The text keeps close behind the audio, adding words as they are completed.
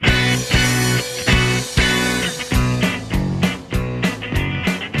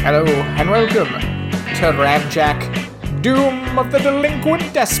Hello and welcome to Ramjack, Doom of the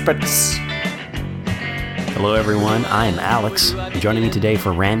Delinquent Despots. Hello everyone, I'm Alex. Joining me today for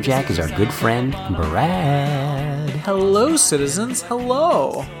Ramjack is our good friend, Brad. Hello, citizens.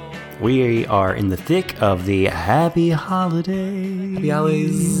 Hello. We are in the thick of the Happy Holidays. Happy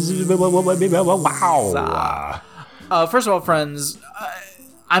holidays. Wow. First of all, friends,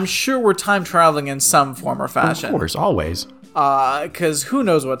 I'm sure we're time traveling in some form or fashion. Of course, always. Because who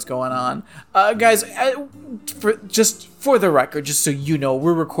knows what's going on. Guys, just for the record, just so you know,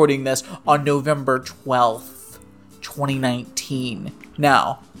 we're recording this on November 12th, 2019.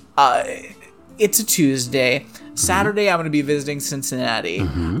 Now, it's a Tuesday. Saturday, I'm going to be visiting Cincinnati.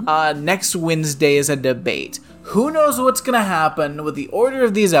 Next Wednesday is a debate. Who knows what's going to happen with the order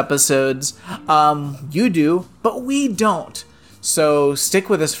of these episodes? You do, but we don't. So stick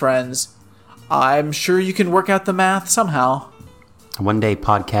with us, friends. I'm sure you can work out the math somehow. One day,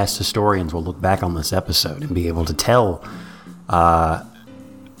 podcast historians will look back on this episode and be able to tell,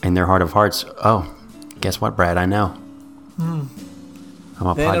 in their heart of hearts, oh, guess what, Brad? I know. I'm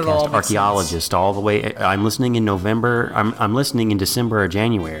a podcast archaeologist all the way. I'm listening in November. I'm listening in December or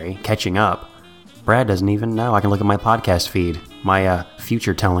January, catching up. Brad doesn't even know. I can look at my podcast feed, my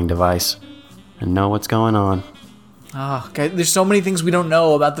future-telling device, and know what's going on. Oh, guys, there's so many things we don't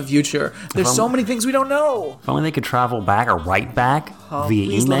know about the future. There's so many things we don't know. If only they could travel back or write back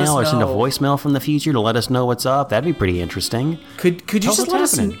via email or send a voicemail from the future to let us know what's up. That'd be pretty interesting. Could you just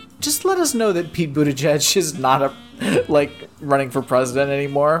let us know that Pete Buttigieg is not running for president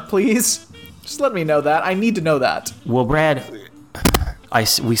anymore, please? Just let me know that. I need to know that. Well, Brad,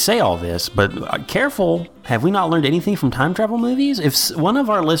 we say all this, but careful. Have we not learned anything from time travel movies? If one of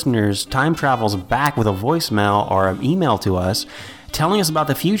our listeners time travels back with a voicemail or an email to us telling us about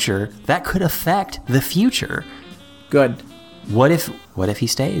the future, that could affect the future. Good. What if he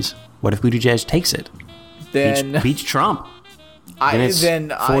stays? What if Buttigieg takes it? Then beats Trump.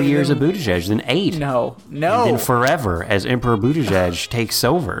 Then 4 years of Buttigieg, then 8. No. And then forever as Emperor Buttigieg takes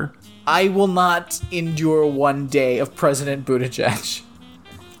over. I will not endure one day of President Buttigieg.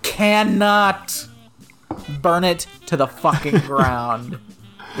 Cannot burn it to the fucking ground.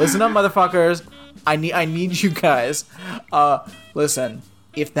 Listen up, motherfuckers. I need you guys. Listen.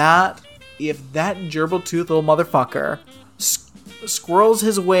 If that gerbil tooth little motherfucker squirrels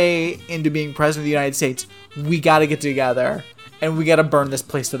his way into being president of the United States, we gotta get together and we gotta burn this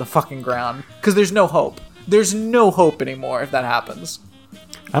place to the fucking ground. Because there's no hope. There's no hope anymore if that happens.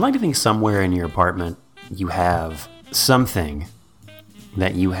 I'd like to think somewhere in your apartment you have something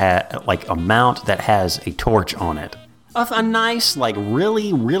that you have, like a mount that has a torch on it. A nice,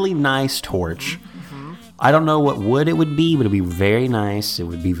 really, really nice torch. I don't know what wood it would be, but it'd be very nice. It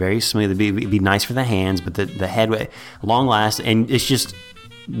would be very smooth. It'd be nice for the hands, but the head would long last. And it's just,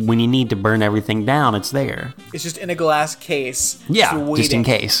 when you need to burn everything down, it's there. It's just in a glass case. Yeah, just in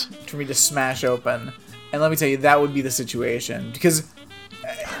case. For me to smash open. And let me tell you, that would be the situation. Because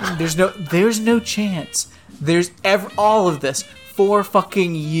there's no chance. There's all of this. 4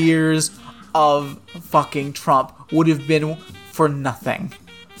 fucking years of fucking Trump would have been for nothing.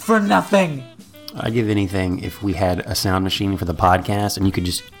 For nothing. I'd give anything if we had a sound machine for the podcast and you could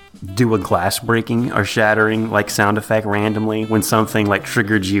just do a glass breaking or shattering sound effect randomly when something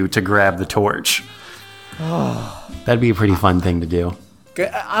triggered you to grab the torch. That'd be a pretty fun thing to do.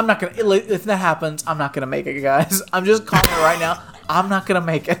 I'm not gonna. If that happens, I'm not gonna make it, guys. I'm just calling it right now. I'm not gonna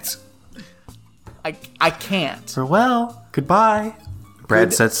make it. I can't. Farewell. Goodbye.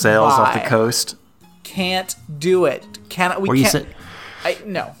 Brad sets sails off the coast. Can't do it. Cannot. We can't.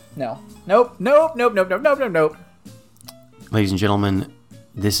 No. Nope. Ladies and gentlemen,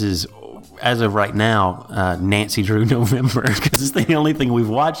 this is, as of right now, Nancy Drew November, because it's the only thing we've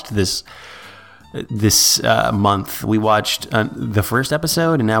watched this month. We watched the first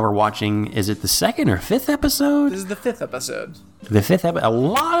episode, and now we're watching, is it the second or fifth episode? This is the 5th episode. The 5th episode. A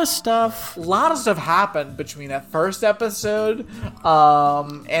lot of stuff happened between that first episode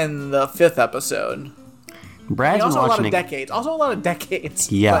and the 5th episode. Brad's also watching a lot of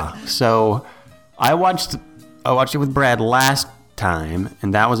decades. Yeah. So I watched it with Brad last time,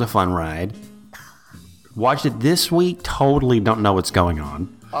 and that was a fun ride. Watched it this week. Totally don't know what's going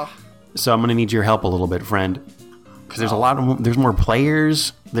on. So I'm gonna need your help a little bit, friend, because there's more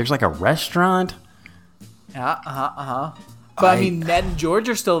players. There's a restaurant. Yeah. But I mean, Ned and George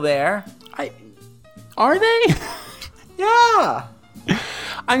are still there. Are they? Yeah.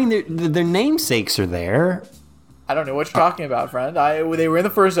 I mean, their namesakes are there. I don't know what you're talking about, friend. They were in the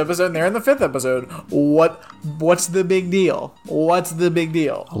first episode and they're in the 5th episode. What's the big deal? What's the big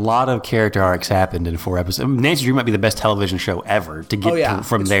deal? A lot of character arcs happened in 4 episodes. Nancy Drew might be the best television show ever to get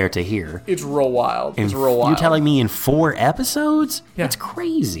from there to here. It's real wild. It's real wild. You're telling me in 4 episodes? Yeah. That's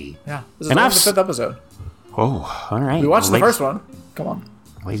crazy. Yeah. This is only the 5th episode. Oh, all right. We watched the first one. Come on.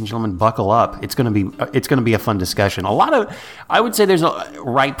 Ladies and gentlemen, buckle up. It's gonna be a fun discussion. I would say there's a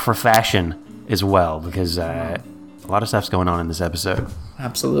ripe for fashion as well, because a lot of stuff's going on in this episode.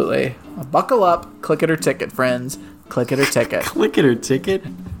 Absolutely. Buckle up. Click it or ticket, friends. Click it or ticket. Click it or ticket.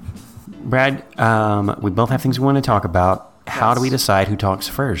 Brad, we both have things we want to talk about. How do we decide who talks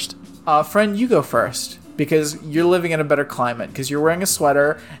first? Friend, you go first, because you're living in a better climate, because you're wearing a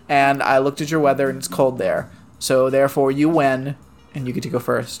sweater, and I looked at your weather, and it's cold there. So, therefore, you win, and you get to go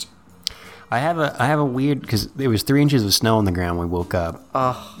first. I have a weird, because there was 3 inches of snow on the ground when we woke up.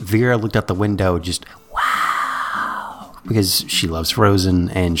 Vera looked out the window, just wow, because she loves Frozen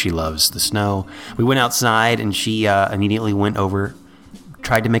and she loves the snow. We went outside and she immediately went over,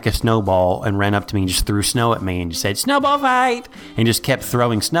 tried to make a snowball, and ran up to me and just threw snow at me and just said, "Snowball fight!" and just kept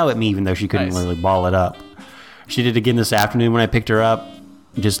throwing snow at me, even though she couldn't really ball it up. She did it again this afternoon when I picked her up.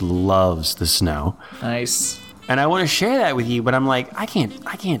 Just loves the snow. Nice. And I want to share that with you, but I'm like, I can't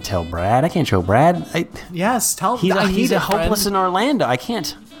tell Brad. I can't show Brad. Yes, tell him. He's a hopeless in Orlando. I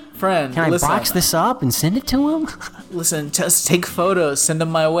can't. Friend, can I box this up and send it to him? Listen, just take photos, send them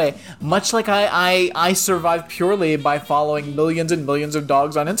my way. Much like I survived purely by following millions and millions of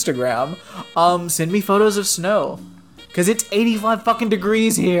dogs on Instagram. Send me photos of snow, because it's 85 fucking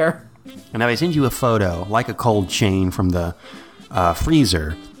degrees here. And if I send you a photo, like a cold chain from the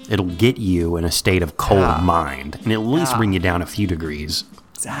freezer, it'll get you in a state of cold mind, and at least bring you down a few degrees.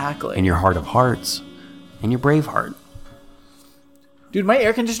 Exactly. In your heart of hearts, and your brave heart. Dude, my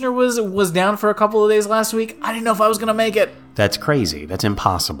air conditioner was down for a couple of days last week. I didn't know if I was gonna make it. That's crazy. That's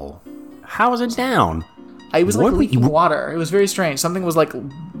impossible. How is it down? I was like leaking water. It was very strange. Something was like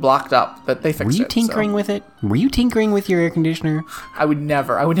blocked up, but they fixed it. Were you tinkering with it? Were you tinkering with your air conditioner? I would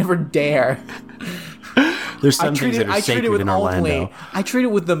never dare. There's some things that are sacred in Orlando. I treat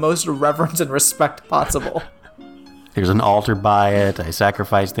it with the most reverence and respect possible. There's an altar by it. I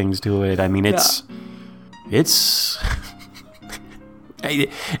sacrifice things to it. I mean, it's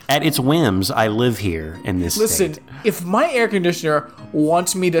at its whims. I live here in this state. Listen, if my air conditioner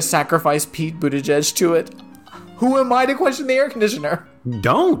wants me to sacrifice Pete Buttigieg to it, who am I to question the air conditioner?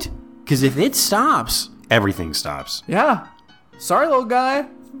 Don't, because if it stops, everything stops. Yeah. Sorry, little guy.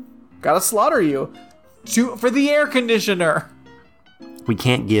 Gotta slaughter you. For the air conditioner. We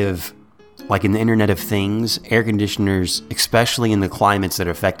can't give, like in the Internet of Things, air conditioners, especially in the climates that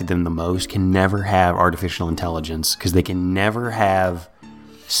affected them the most, can never have artificial intelligence, because they can never have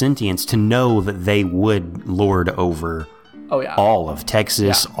sentience to know that they would lord over all of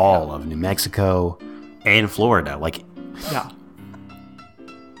Texas, all of New Mexico, and Florida. Like,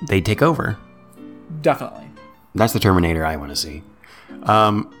 they take over. Definitely. That's the Terminator I want to see.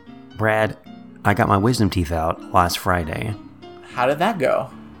 Brad, I got my wisdom teeth out last Friday. How did that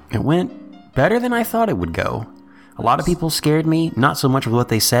go? It went better than I thought it would go. A lot of people scared me, not so much with what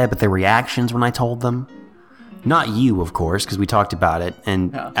they said, but their reactions when I told them. Not you, of course, because we talked about it.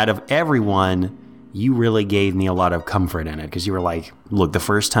 And out of everyone, you really gave me a lot of comfort in it, because you were like, look, the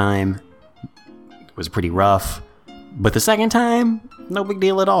first time was pretty rough, but the second time, no big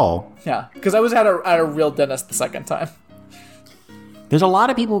deal at all. Yeah, because I was at a real dentist the second time. There's a lot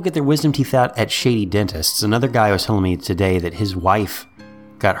of people who get their wisdom teeth out at shady dentists. Another guy was telling me today that his wife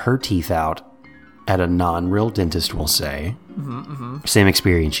got her teeth out at a non-real dentist, we'll say. Same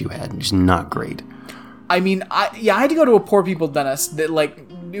experience you had. It's not great. I mean, I had to go to a poor people dentist that, like,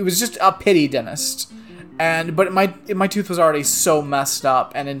 it was just a pity dentist. But my tooth was already so messed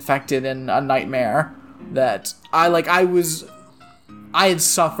up and infected and a nightmare that I had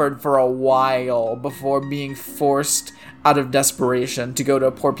suffered for a while before being forced out of desperation to go to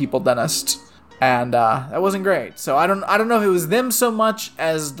a poor people dentist, and that wasn't great. So I don't know if it was them so much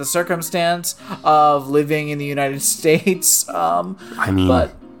as the circumstance of living in the United States.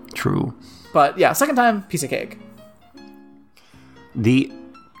 True. But yeah, second time, piece of cake.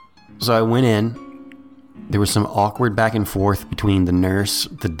 So I went in. There was some awkward back and forth between the nurse,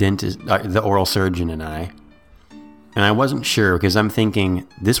 the dentist, the oral surgeon, and I wasn't sure, because I'm thinking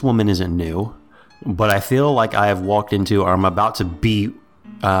this woman isn't new. But I feel like I have walked into, or I'm about to be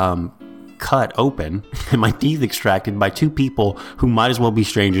cut open and my teeth extracted by two people who might as well be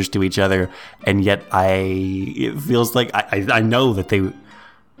strangers to each other. And yet it feels like I know that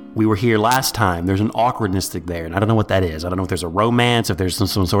we were here last time. There's an awkwardness there, and I don't know what that is. I don't know if there's a romance, if there's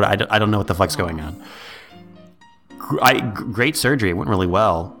some sort of, I don't know what the fuck's going on. Great surgery. It went really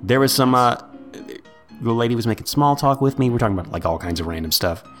well. There was some, the lady was making small talk with me. We're talking about like all kinds of random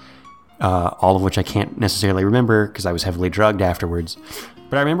stuff, all of which I can't necessarily remember because I was heavily drugged afterwards.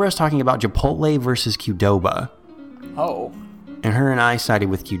 But I remember us talking about Chipotle versus Qdoba. Oh. And her and I sided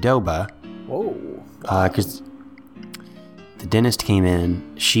with Qdoba. Whoa. Because the dentist came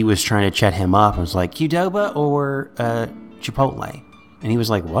in. She was trying to chat him up. I was like, Qdoba or Chipotle? And he was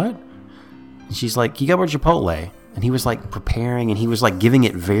like, what? And she's like, Qdoba or Chipotle? And he was like preparing, and he was like giving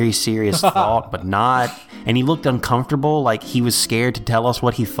it very serious thought, but not. And he looked uncomfortable, like he was scared to tell us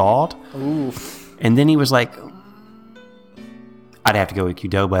what he thought. Oof. And then he was like, I'd have to go with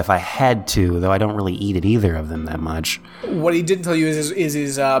Qdoba if I had to, though I don't really eat at either of them that much. What he didn't tell you is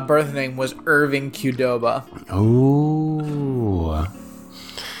his birth name was Irving Qdoba. Oh.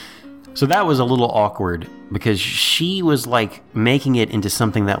 So that was a little awkward because she was like making it into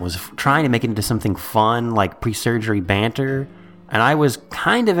something that was trying to make it into something fun, like pre-surgery banter. And I was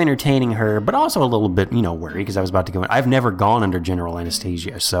kind of entertaining her, but also a little bit, worried because I was about to go in. I've never gone under general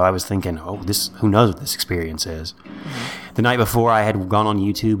anesthesia. So I was thinking, who knows what this experience is. Mm-hmm. The night before, I had gone on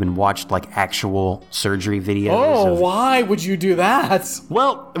YouTube and watched like actual surgery videos. Why would you do that?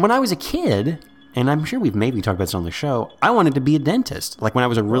 Well, when I was a kid, and I'm sure we've maybe talked about this on the show, I wanted to be a dentist. Like when I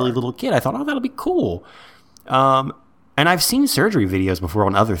was a really little kid, I thought, that'll be cool. And I've seen surgery videos before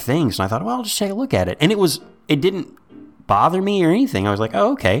on other things, and I thought, I'll just take a look at it. And it didn't bother me or anything. I was like,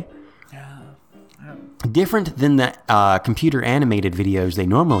 okay. Yeah. Different than the computer animated videos they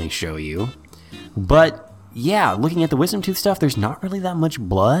normally show you. But yeah, looking at the wisdom tooth stuff, there's not really that much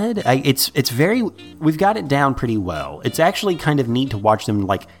blood. We've got it down pretty well. It's actually kind of neat to watch them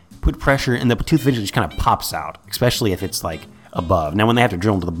like put pressure and the tooth eventually just kind of pops out, especially if it's like above. Now when they have to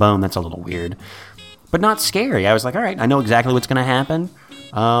drill into the bone, that's a little weird, but not scary. I was like, all right, I know exactly what's going to happen.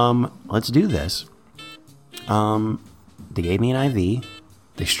 Let's do this. They gave me an IV.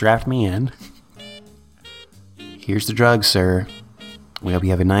 They strapped me in. Here's the drugs, sir. We hope you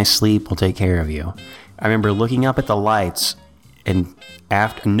have a nice sleep. We'll take care of you. I remember looking up at the lights and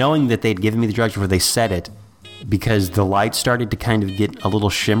after knowing that they'd given me the drugs before they said it, because the lights started to kind of get a little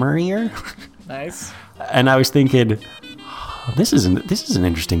shimmerier. Nice. And I was thinking, this is an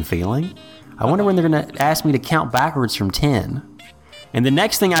interesting feeling. I wonder when they're going to ask me to count backwards from 10. And the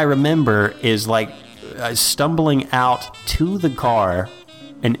next thing I remember is like stumbling out to the car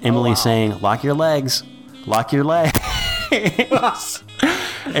and Emily saying, lock your legs,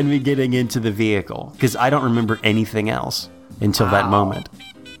 and me getting into the vehicle because I don't remember anything else until that moment.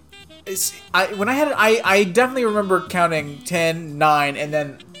 I definitely remember counting 10, 9, and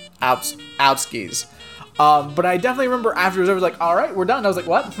then outskis. But I definitely remember afterwards I was like, all right, we're done. I was like,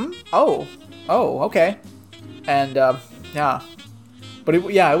 what? Oh, okay. And yeah, but it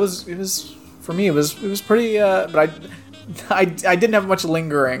was for me. It was pretty. But I didn't have much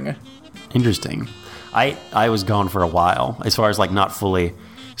lingering. Interesting. I was gone for a while as far as like not fully.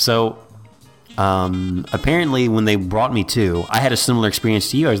 So apparently when they brought me to, I had a similar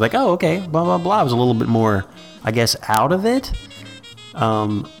experience to you. I was like, oh, okay, blah, blah, blah. I was a little bit more, I guess, out of it.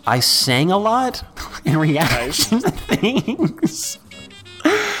 I sang a lot in reaction to things,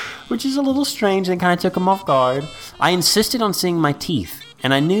 which is a little strange and kind of took them off guard. I insisted on seeing my teeth.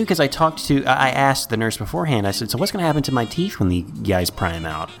 And I knew because I asked the nurse beforehand, I said, so what's going to happen to my teeth when the guys pry them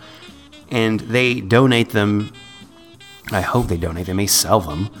out? And they donate them. I hope they donate. They may sell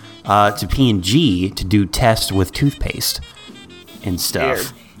them to P&G to do tests with toothpaste and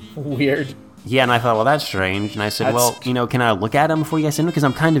stuff. Weird. Yeah, and I thought, well, that's strange. And I said, can I look at them before you guys send them? Because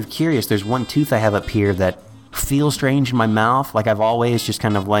I'm kind of curious. There's one tooth I have up here that feels strange in my mouth. Like I've always just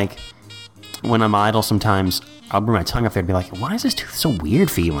kind of like, when I'm idle sometimes, I'll bring my tongue up there and be like, why is this tooth so weird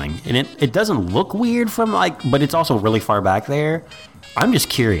feeling? And it doesn't look weird from but it's also really far back there. I'm just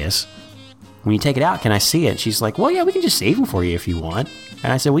curious. When you take it out, can I see it? She's like, well, yeah, we can just save them for you if you want.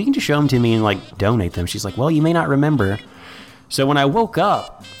 And I said, well, you can just show them to me and like donate them. She's like, well, you may not remember. So when I woke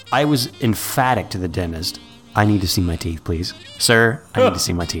up, I was emphatic to the dentist. I need to see my teeth, please. Sir, I need to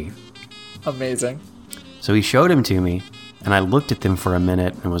see my teeth. Amazing. So he showed them to me, and I looked at them for a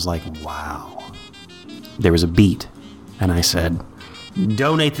minute and was like, wow. There was a beat, and I said,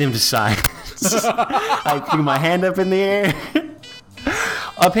 donate them to science. I threw my hand up in the air.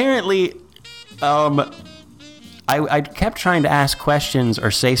 Apparently, I kept trying to ask questions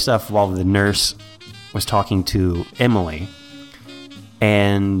or say stuff while the nurse was talking to Emily.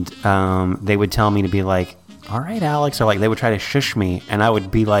 And they would tell me to be like, all right, Alex. Or like they would try to shush me. And I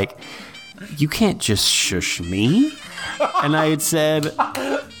would be like, you can't just shush me. And I had said...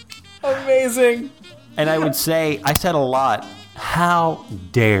 Amazing. And I would say, I said a lot, how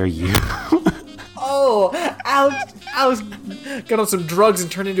dare you? Oh, Alex got on some drugs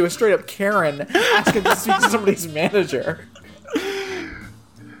and turned into a straight up Karen, asking to speak to somebody's manager.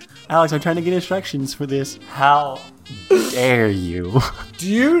 Alex, I'm trying to get instructions for this. How dare you? Do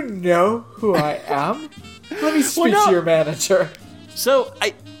you know who I am? Let me speak to your manager. So,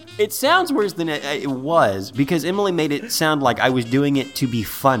 it sounds worse than it was, because Emily made it sound like I was doing it to be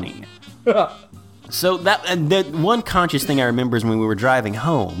funny. So, the one conscious thing I remember is when we were driving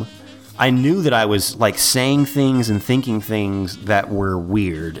home, I knew that I was, like, saying things and thinking things that were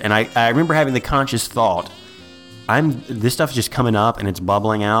weird. And I remember having the conscious thought, this stuff's just coming up and it's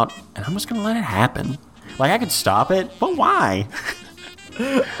bubbling out, and I'm just going to let it happen. Like, I could stop it, but why?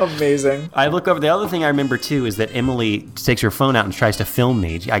 Amazing. I look over. The other thing I remember, too, is that Emily takes her phone out and tries to film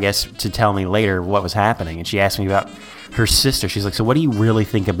me, I guess, to tell me later what was happening. And she asked me about her sister. She's like, so what do you really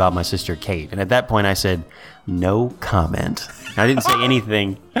think about my sister, Kate? And at that point, I said, no comment. I didn't say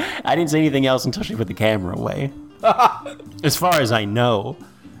anything. I didn't say anything else until she put the camera away. As far as I know.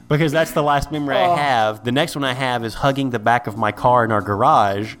 Because that's the last memory I have. The next one I have is hugging the back of my car in our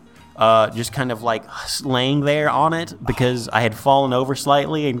garage. Just kind of like laying there on it because I had fallen over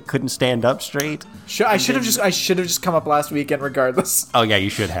slightly and couldn't stand up straight. I should have just come up last weekend regardless. Oh yeah, you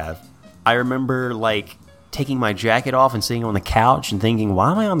should have. I remember like taking my jacket off and sitting on the couch and thinking,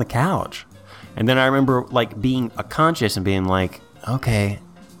 why am I on the couch? And then I remember like being conscious and being like, okay,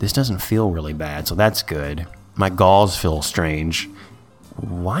 this doesn't feel really bad, so that's good. My galls feel strange.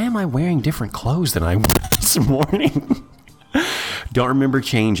 Why am I wearing different clothes than I wore this morning? Don't remember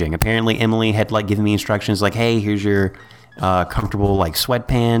changing. Apparently, Emily had like given me instructions like, hey, here's your comfortable like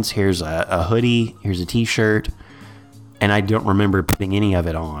sweatpants. Here's a hoodie. Here's a t-shirt. And I don't remember putting any of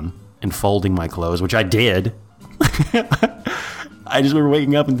it on and folding my clothes, which I did. I just remember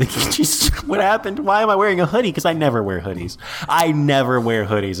waking up and thinking, Jesus, what happened? Why am I wearing a hoodie? Because I never wear hoodies. I never wear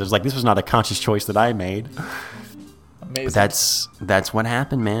hoodies. It was like, this was not a conscious choice that I made. Amazing. But that's what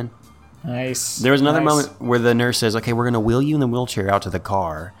happened, man. Nice. There was another moment where the nurse says, okay, we're going to wheel you in the wheelchair out to the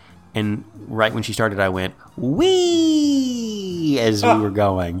car. And right when she started, I went, wee, as we were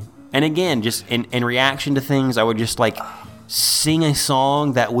going. And again, just in reaction to things, I would just like sing a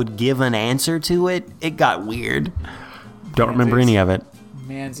song that would give an answer to it. It got weird. Don't remember any of it.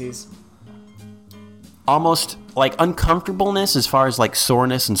 Mansies. Almost like uncomfortableness as far as like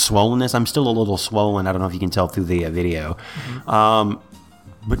soreness and swollenness. I'm still a little swollen. I don't know if you can tell through the video. Mm-hmm.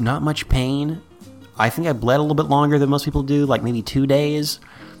 But not much pain. I think I bled a little bit longer than most people do, like maybe 2 days.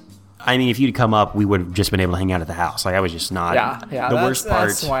 I mean, if you'd come up, we would have just been able to hang out at the house. Like, I was just not. Yeah. The worst part.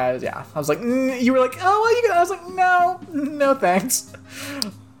 That's why I was like, you were like, oh, well, you can. I was like, no, thanks.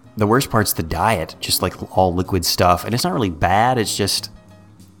 The worst part's the diet, just like all liquid stuff. And it's not really bad. It's just,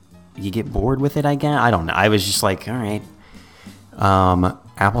 you get bored with it, I guess. I don't know. I was just like, all right.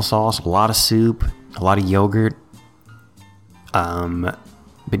 Applesauce, a lot of soup, a lot of yogurt.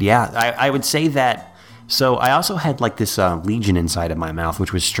 But yeah, I would say that. So I also had like this lesion inside of my mouth,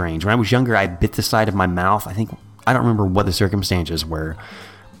 which was strange. When I was younger, I bit the side of my mouth. I don't remember what the circumstances were.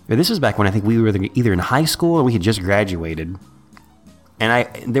 But this was back when I think we were either in high school or we had just graduated.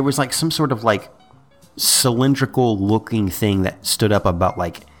 And there was like some sort of like cylindrical looking thing that stood up about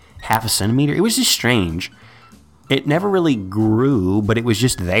like half a centimeter. It was just strange. It never really grew, but it was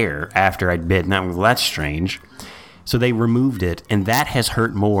just there after I'd bit. And that's strange. So they removed it, and that has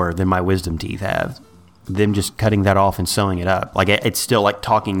hurt more than my wisdom teeth have. Them just cutting that off and sewing it up. Like, it's still, like,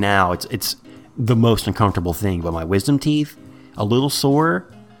 talking now, it's the most uncomfortable thing. But my wisdom teeth, a little sore,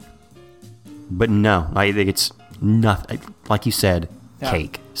 but no. I think it's nothing. Like you said,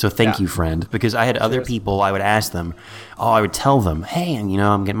 cake. So thank you, friend. Because I had other people, I would ask them, I would tell them, hey, and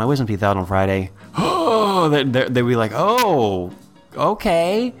I'm getting my wisdom teeth out on Friday. Oh, they'd be like, oh,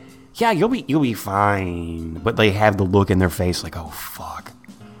 okay. Yeah, you'll be fine. But they have the look in their face like, oh, fuck.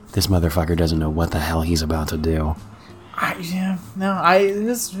 This motherfucker doesn't know what the hell he's about to do.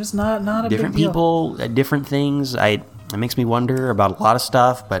 It's just not a different big deal. People, different things. It makes me wonder about a lot of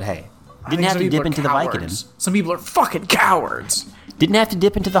stuff, but hey. Didn't have to dip into the Vicodin. Some people are fucking cowards. Didn't have to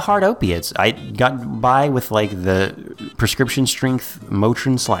dip into the hard opiates. I got by with like the prescription strength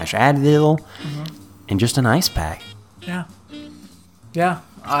Motrin / Advil and just an ice pack. Yeah.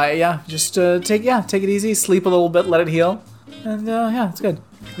 Just take it easy, sleep a little bit, let it heal, and it's good.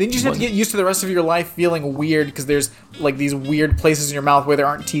 Then you just have to get used to the rest of your life feeling weird because there's like these weird places in your mouth where there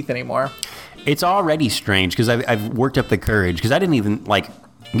aren't teeth anymore. It's already strange because I've worked up the courage because I didn't even like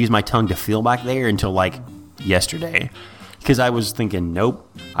use my tongue to feel back there until like yesterday because I was thinking,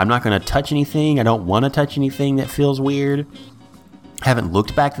 nope, I'm not going to touch anything. I don't want to touch anything that feels weird. Haven't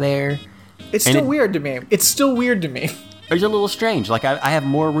looked back there. It's still weird to me. It's a little strange. Like, I have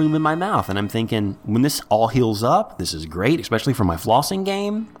more room in my mouth, and I'm thinking, when this all heals up, this is great, especially for my flossing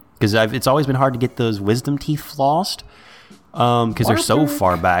game, because it's always been hard to get those wisdom teeth flossed, because they're so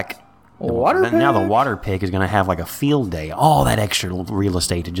far back. Now the water pick is going to have like a field day. All that extra real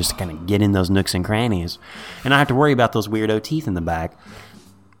estate to just kind of get in those nooks and crannies. And I have to worry about those weirdo teeth in the back.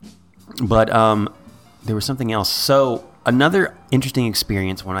 But there was something else. So another interesting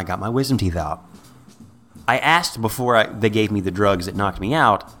experience when I got my wisdom teeth out. I asked before they gave me the drugs that knocked me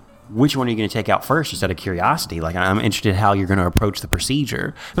out, which one are you going to take out first, just out of curiosity? Like, I'm interested in how you're going to approach the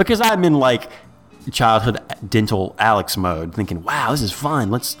procedure. Because I'm in like childhood dental Alex mode, thinking, wow, this is fun,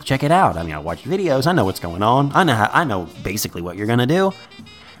 let's check it out. I mean, I watch videos, I know what's going on, I know basically what you're gonna do.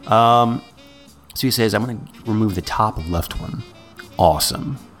 So he says, I'm gonna remove the top left one.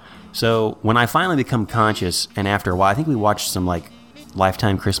 Awesome. So when I finally become conscious, and after a while, I think we watched some like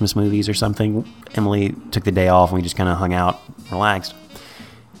Lifetime Christmas movies or something. Emily took the day off and we just kind of hung out, relaxed.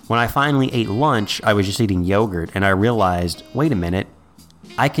 When I finally ate lunch, I was just eating yogurt, and I realized, wait a minute,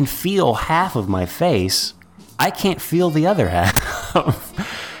 I can feel half of my face. I can't feel the other half.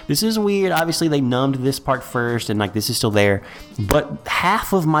 This is weird. Obviously, they numbed this part first, and like this is still there. But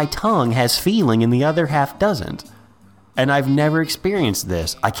half of my tongue has feeling, and the other half doesn't. And I've never experienced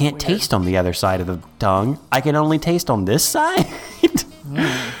this. I can't taste on the other side of the tongue. I can only taste on this side.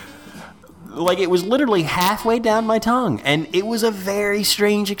 Like, it was literally halfway down my tongue, and it was a very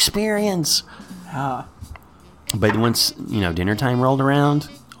strange experience. But once, dinner time rolled around,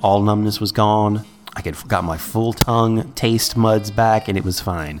 all numbness was gone. I got my full tongue taste muds back, and it was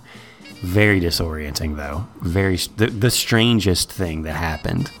fine. Very disorienting, though. The strangest thing that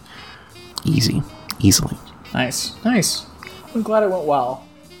happened. Easily. Nice. I'm glad it went well.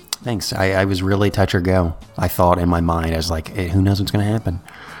 Thanks. I was really touch or go. I thought in my mind, I was like, hey, who knows what's going to happen?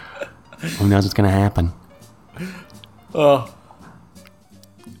 Who knows what's going to happen? Oh.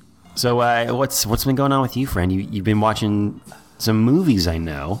 So, what's been going on with you, friend? You've been watching some movies, I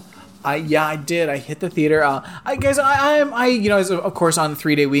know. Yeah, I did. I hit the theater. Of course, on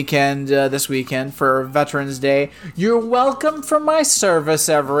 3-day weekend this weekend for Veterans Day. You're welcome from my service,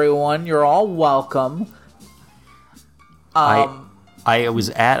 everyone. You're all welcome. I was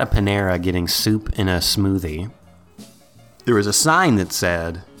at a Panera getting soup in a smoothie. There was a sign that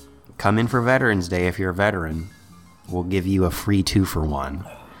said, "Come in for Veterans Day if you're a veteran. We'll give you a free 2-for-1."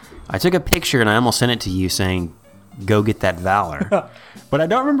 I took a picture and I almost sent it to you saying, go get that Valor. But I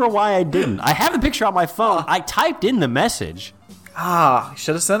don't remember why I didn't. I have the picture on my phone. I typed in the message.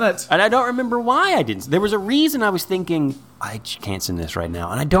 Should have sent it. And I don't remember why I didn't. There was a reason I was thinking, I can't send this right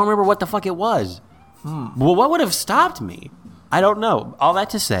now. And I don't remember what the fuck it was. Well, what would have stopped me? I don't know. All that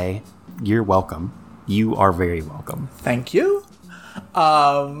to say, you're welcome. You are very welcome. Thank you.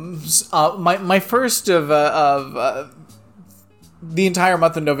 My first of the entire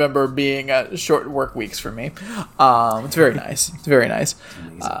month of November being short work weeks for me. It's very nice. It's very nice.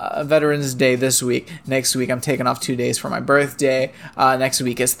 Veterans Day this week. Next week, I'm taking off 2 days for my birthday. Next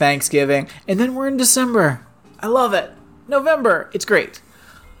week is Thanksgiving. And then we're in December. I love it. November. It's great.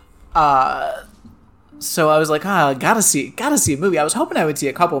 So I was like, gotta see a movie. I was hoping I would see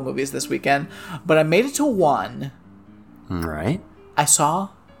a couple of movies this weekend, but I made it to one. Right. I saw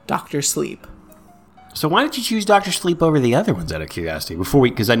Dr. Sleep. So why did you choose Dr. Sleep over the other ones, out of curiosity?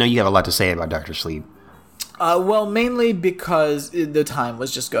 Because I know you have a lot to say about Dr. Sleep. Well, mainly because the time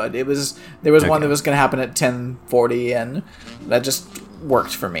was just good. There was one that was going to happen at 10:40, and that just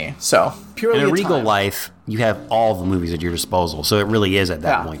worked for me. So purely in a regal time. life, you have all the movies at your disposal, so it really is at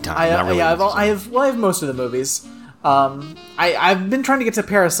that point in time. I have most of the movies. I've been trying to get to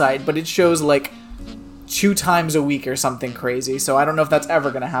Parasite, but it shows like 2 times a week or something crazy. So I don't know if that's ever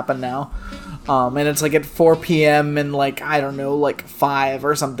going to happen now. And it's like at 4 p.m. and like, I don't know, like 5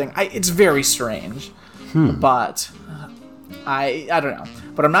 or something. It's very strange. But I don't know.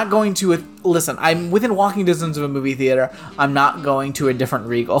 But I'm not going to... Listen, I'm within walking distance of a movie theater. I'm not going to a different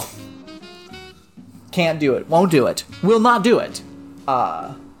Regal. Can't do it. Won't do it. Will not do it.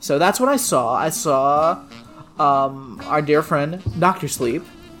 So that's what I saw. I saw our dear friend, Dr. Sleep.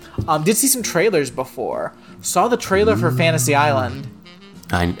 Did see some trailers before. Saw the trailer for Fantasy Island.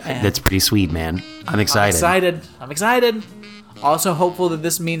 That's pretty sweet, man. I'm excited. I'm excited. Also hopeful that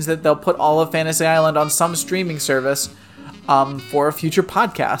this means that they'll put all of Fantasy Island on some streaming service for a future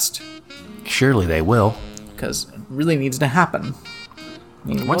podcast. Surely they will. Because it really needs to happen.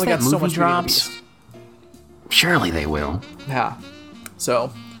 Once that movie drops, surely they will. Yeah.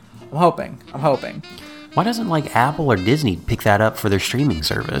 So, I'm hoping. Why doesn't like Apple or Disney pick that up for their streaming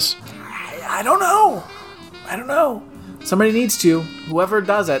service? I don't know. Somebody needs to. Whoever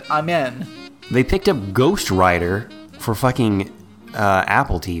does it, I'm in. They picked up Ghost Rider for fucking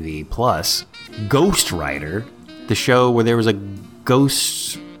Apple TV Plus, Ghost Rider, the show where there was a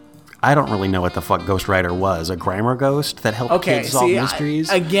ghost. I don't really know what the fuck Ghost Rider was. A grammar ghost that helped kids solve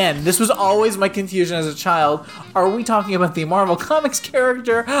mysteries? Again, this was always my confusion as a child. Are we talking about the Marvel Comics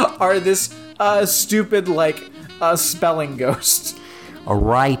character or this stupid, spelling ghost? A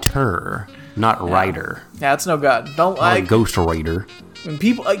writer, not writer. Yeah, it's no good. Don't A Ghost Rider. When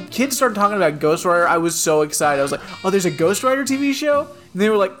kids started talking about Ghost Rider, I was so excited. I was like, "Oh, there's a Ghost Rider TV show," and they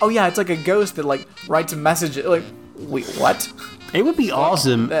were like, "Oh yeah, it's like a ghost that writes a message." Like, wait, what? It would be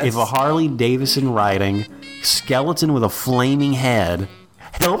awesome if a Harley Davidson riding skeleton with a flaming head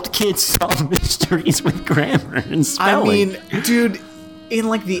helped kids solve mysteries with grammar and spelling. I mean, dude, in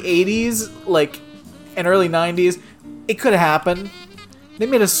the 80s, and early 90s, it could have happened. They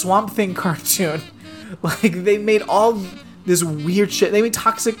made a Swamp Thing cartoon. They made all this weird shit. They made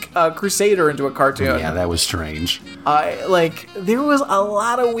Toxic Crusader into a cartoon. Yeah, that was strange. There was a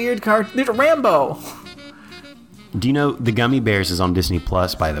lot of weird cartoons. There's Rambo. Do you know the Gummy Bears is on Disney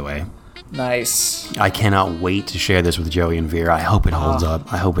Plus, by the way? Nice. I cannot wait to share this with Joey and Vera. I hope it holds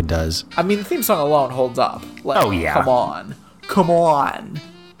up. I hope it does. I mean, the theme song alone holds up. Oh, yeah. Come on.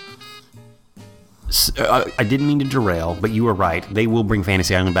 I didn't mean to derail, but you were right. They will bring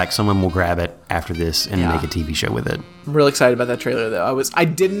Fantasy Island back. Someone will grab it after this and make a TV show with it. I'm really excited about that trailer, though. First of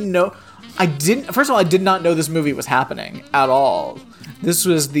all, I did not know this movie was happening at all. This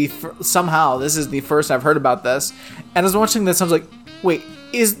was somehow this is the first I've heard about this. And I was watching this, I was like, wait,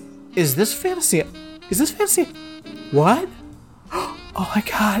 is this fantasy? Is this fantasy? What? Oh my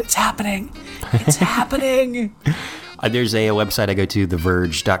god, it's happening. It's happening. There's a website I go to,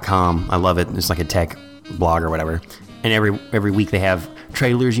 TheVerge.com. I love it. It's like a tech blog or whatever. And every week they have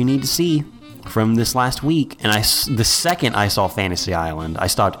trailers you need to see from this last week. And the second I saw Fantasy Island, I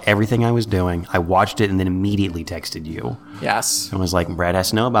stopped everything I was doing. I watched it and then immediately texted you. Yes. And was like, Brad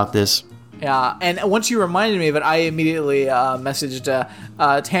has to know about this. Yeah, and once you reminded me of it, I immediately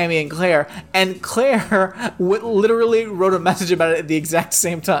messaged Tammy and Claire. And Claire literally wrote a message about it at the exact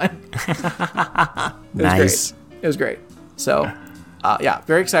same time. Nice. Great. It was great. So,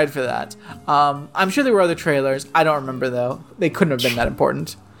 very excited for that. I'm sure there were other trailers. I don't remember, though. They couldn't have been that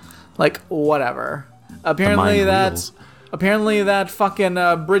important. Whatever. Apparently that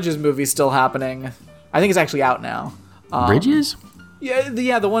fucking Bridges movie's still happening. I think it's actually out now. Bridges? Yeah,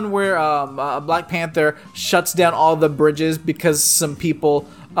 the one where Black Panther shuts down all the bridges because some people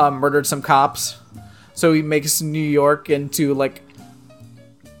murdered some cops. So he makes New York into,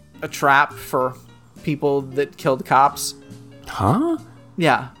 a trap for people that killed cops. Huh?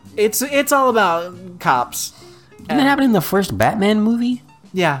 Yeah. It's all about cops. Didn't that happen in the first Batman movie?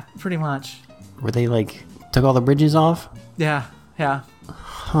 Yeah, pretty much. Where they, took all the bridges off? Yeah.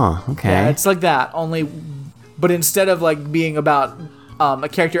 Huh, okay. Yeah, it's like that, but instead of, being about a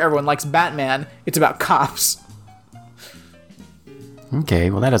character everyone likes, Batman, it's about cops.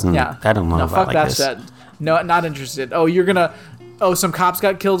 Okay, well, that doesn't... Yeah. I don't know no, about fuck like that this. shit. No, not interested. Oh, you're gonna... Oh, some cops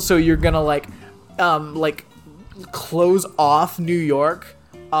got killed, so you're gonna, close off New York?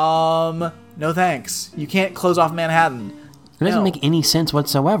 No thanks. You can't close off Manhattan. It doesn't make any sense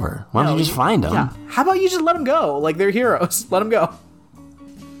whatsoever. Why don't you just find them? Yeah. How about you just let them go? They're heroes. Let them go.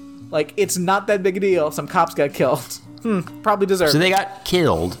 It's not that big a deal. Some cops got killed. Probably deserve So it. they got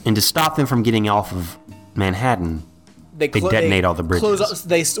killed, and to stop them from getting off of Manhattan, they detonate all the bridges.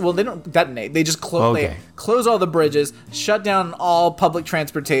 They don't detonate. They just close. Okay. They close all the bridges, shut down all public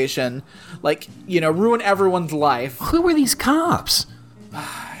transportation, ruin everyone's life. Who were these cops?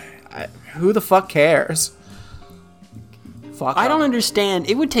 Who the fuck cares? Fuck. I don't understand.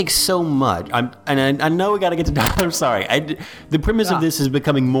 It would take so much. I know we got to get to. I'm sorry. The premise of this is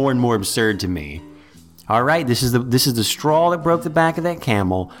becoming more and more absurd to me. All right, this is the straw that broke the back of that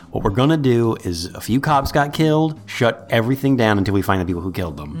camel. What we're gonna do is a few cops got killed, shut everything down until we find the people who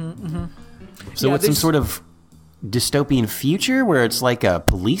killed them. Mm-hmm. So it's some sort of dystopian future where it's like a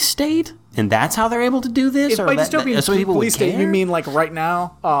police state, and that's how they're able to do this. By dystopian police state, you mean right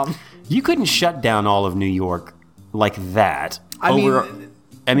now? You couldn't shut down all of New York like that. I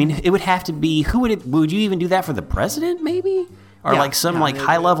mean, it would have to be. Would you even do that for the president? Maybe. Or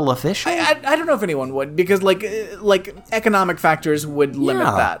high-level official? I don't know if anyone would, because economic factors would limit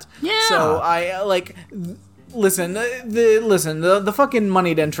that. Yeah. So listen, the fucking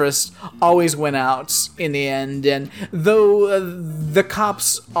moneyed interest always win out in the end, and though the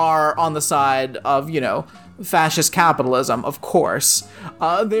cops are on the side of, fascist capitalism, of course,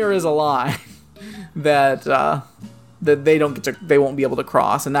 there is a line that they won't be able to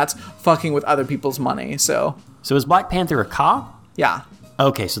cross, and that's fucking with other people's money. So is Black Panther a cop? Yeah.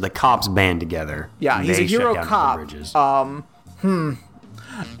 Okay, so the cops band together. Yeah, he's They a shut hero down all the cop. bridges.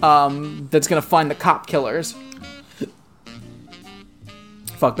 That's gonna find the cop killers.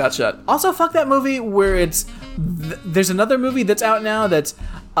 Fuck that shit. Also, fuck that movie where it's... there's another movie that's out now that's...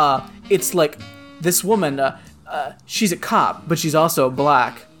 it's like this woman, she's a cop, but she's also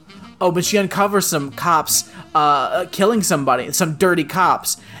black. Oh, but she uncovers some cops killing somebody, some dirty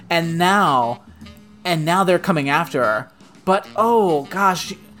cops, and now they're coming after her. But, oh,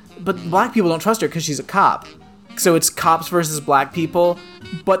 gosh, but black people don't trust her because she's a cop. So it's cops versus black people.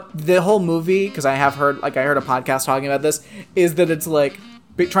 But the whole movie, because I heard a podcast talking about this, is that it's like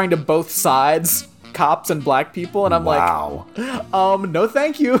trying to both sides, cops and black people, and I'm wow. like, no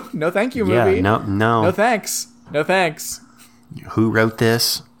thank you. No thank you, movie. Yeah, no. No thanks. No thanks. Who wrote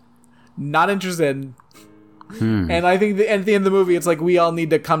this? Not interested. And I think at the end of the movie, it's like we all need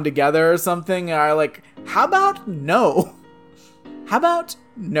to come together or something. And I'm like, how about no? How about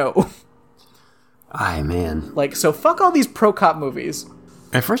no? Aye, man. Like, so fuck all these pro-cop movies.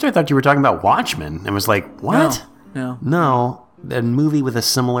 At first I thought you were talking about Watchmen. And was like, what? No. No, a movie with a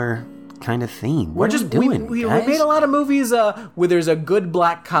similar kind of theme. What are you doing, we guys? made a lot of movies where there's a good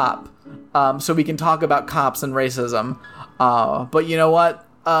black cop, so we can talk about cops and racism. But you know what?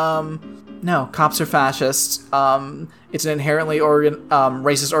 No, cops are fascists. It's an inherently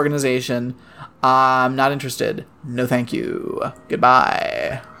racist organization. I'm not interested. No thank you.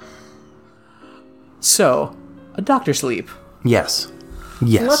 Goodbye. So, Dr. Sleep. Yes.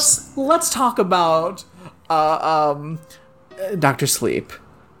 Let's talk about Dr. Sleep.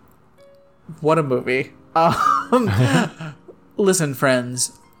 What a movie. Listen,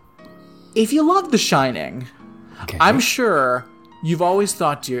 friends. If you love The Shining, Okay. I'm sure you've always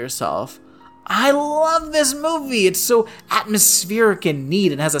thought to yourself, I love this movie. It's so atmospheric and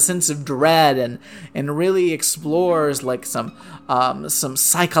neat and has a sense of dread and really explores like some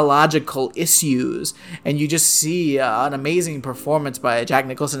psychological issues. And you just see an amazing performance by Jack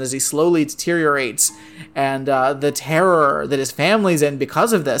Nicholson as he slowly deteriorates, and the terror that his family's in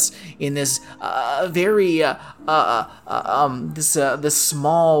because of this, in this this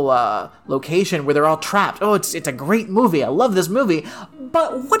small location where they're all trapped. Oh, it's a great movie. I love this movie.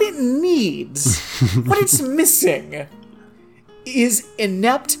 But what it needs, what it's missing, is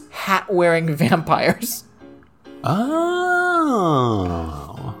inept hat-wearing vampires.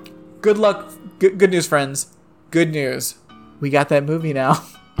 Oh. Good luck. Good news, friends. Good news. We got that movie now.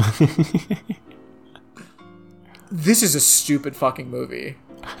 This is a stupid fucking movie.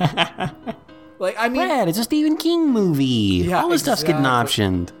 Like, I mean... Brad, it's a Stephen King movie. Yeah, all this stuff's getting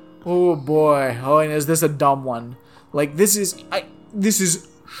optioned. Oh, boy. Oh, and is this a dumb one? Like, this is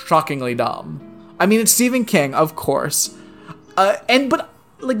shockingly dumb. I mean, it's Stephen King, of course. But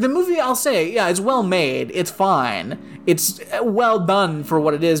the movie, I'll say, yeah, it's well made. It's fine. It's well done for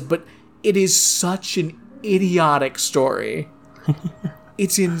what it is, but it is such an idiotic story.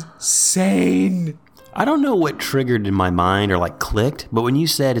 It's insane. I don't know what triggered in my mind or clicked, but when you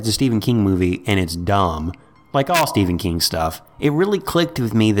said it's a Stephen King movie and it's dumb, like all Stephen King stuff, it really clicked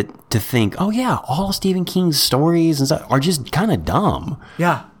with me to think, oh yeah, all Stephen King's stories and stuff are just kind of dumb.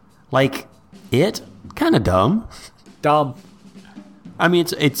 Yeah. Like, it, kind of dumb. Dumb. I mean,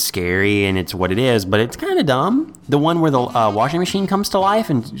 it's scary and it's what it is, but it's kind of dumb. The one where the washing machine comes to life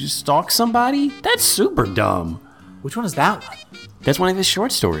and just stalks somebody, that's super dumb. Which one is that one? That's one of his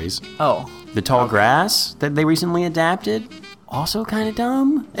short stories. Oh. The Tall Grass that they recently adapted, also kind of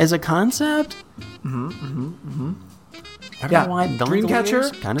dumb as a concept. I don't know why.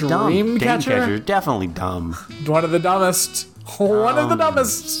 Dreamcatcher? Kind of dumb. Dreamcatcher? Dreamcatcher, definitely dumb. One of the dumbest. One of the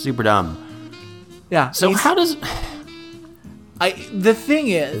dumbest. Super dumb. Yeah. So how does... The thing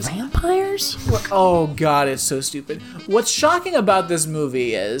is... Vampires? Oh, God, it's so stupid. What's shocking about this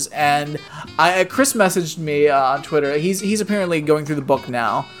movie is, and Chris messaged me on Twitter, he's apparently going through the book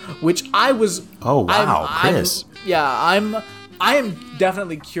now, which I was... Oh, wow, Chris. I am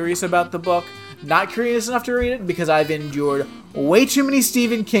definitely curious about the book. Not curious enough to read it because I've endured way too many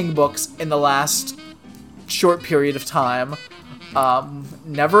Stephen King books in the last short period of time.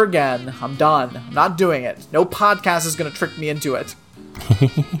 Never again. I'm done. I'm not doing it. No podcast is gonna trick me into it.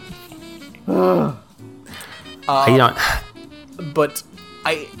 But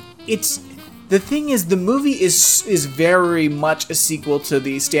the thing is, the movie is very much a sequel to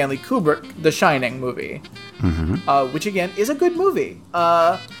the Stanley Kubrick The Shining movie, which again is a good movie.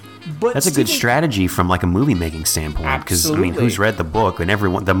 But that's a good strategy from a movie making standpoint, because I mean, who's read the book and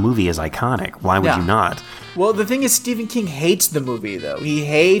the movie is iconic. Why would you not? Well, the thing is, Stephen King hates the movie though. He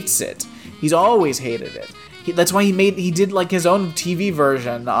hates it. He's always hated it. That's why he did his own TV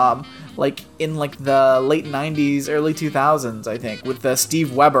version, like in like the late 90s, early 2000s, I think, with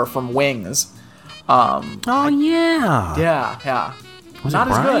Steve Weber from Wings. Oh, yeah. Yeah. Was Not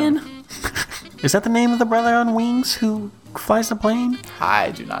it as Brian? good. Is that the name of the brother on Wings who flies the plane?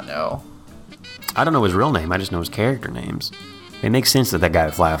 I do not know. I don't know his real name. I just know his character names. It makes sense that guy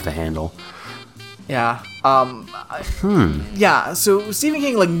would fly off the handle. Yeah. Yeah, so Stephen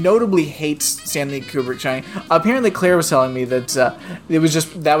King, like, notably hates Stanley Kubrick Shining. Apparently Claire was telling me that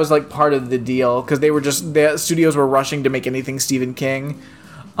that was like part of the deal, because the studios were rushing to make anything Stephen King,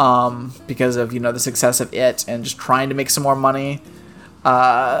 because of, the success of It and just trying to make some more money.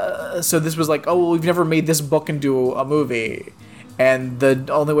 So this was like, oh, well, we've never made this book into a movie. And the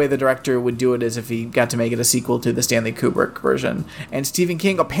only way the director would do it is if he got to make it a sequel to the Stanley Kubrick version. And Stephen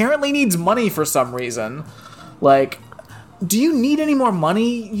King apparently needs money for some reason. Like, do you need any more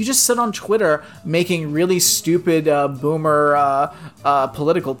money? You just sit on Twitter making really stupid boomer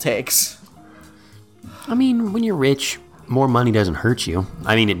political takes. I mean, when you're rich, more money doesn't hurt you.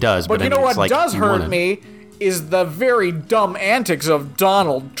 I mean, it does. But I you mean, know it's what like does hurt me is the very dumb antics of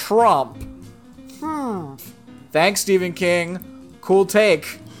Donald Trump. Thanks, Stephen King. Cool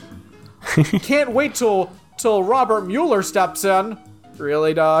take. Can't wait till Robert Mueller steps in.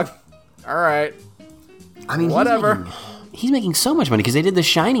 Really, dog? All right. I mean, whatever. He's making so much money because they did the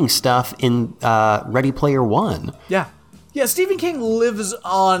Shining stuff in Ready Player One. Yeah. Yeah, Stephen King lives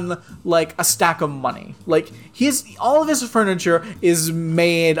on, like, a stack of money. Like, all of his furniture is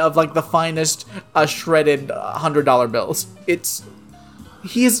made of, like, the finest shredded $100 bills.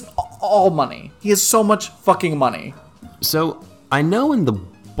 He is all money. He has so much fucking money. So, I know in the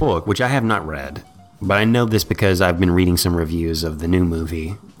book, which I have not read, but I know this because I've been reading some reviews of the new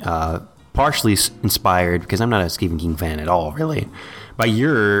movie, partially inspired, because I'm not a Stephen King fan at all, really, by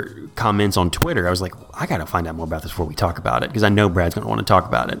your comments on Twitter. I was like, I gotta find out more about this before we talk about it, because I know Brad's gonna want to talk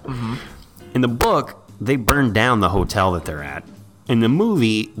about it. Mm-hmm. In the book, they burn down the hotel that they're at. In the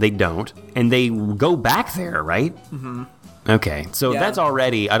movie, they don't, and they go back there, right? Mm-hmm. Okay, so that's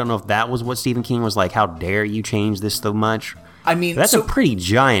already, I don't know if that was what Stephen King was like, how dare you change this so much? I mean, that's a pretty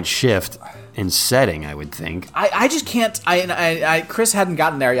giant shift in setting, I would think. I just can't. Chris hadn't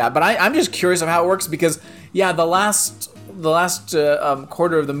gotten there yet, but I'm just curious of how it works, because the last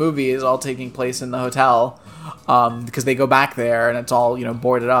quarter of the movie is all taking place in the hotel, because they go back there and it's all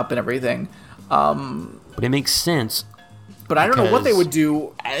boarded up and everything. But it makes sense. But I don't know what they would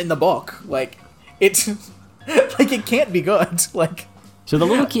do in the book. Like, it's like, it can't be good. Like. So the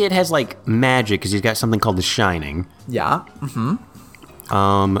little kid has, like, magic because he's got something called the Shining. Yeah.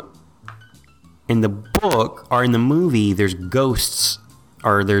 Mm-hmm. In the book, or in the movie, there's ghosts,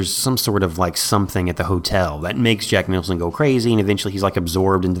 or there's some sort of, like, something at the hotel that makes Jack Nicholson go crazy, and eventually he's, like,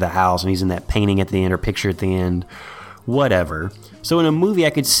 absorbed into the house, and he's in that painting at the end, or picture at the end, whatever. So in a movie, I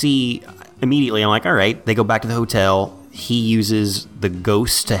could see immediately, I'm like, all right, they go back to the hotel, he uses the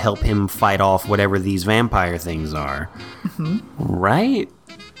ghosts to help him fight off whatever these vampire things are. Mm-hmm. Right?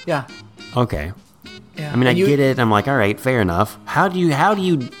 Yeah. Okay. Yeah. I mean, I get it. I'm like, all right, fair enough. What do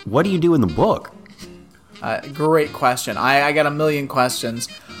you do in the book? Great question. I got a million questions.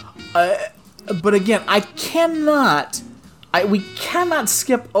 But again, we cannot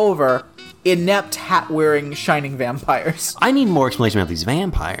skip over inept hat-wearing shining vampires. I need more explanation about these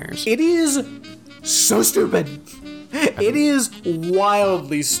vampires. It is so stupid. It is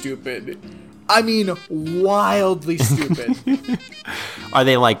wildly stupid. I mean, wildly stupid. Are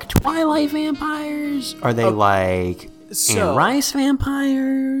they like Twilight vampires? Are they like Anne Rice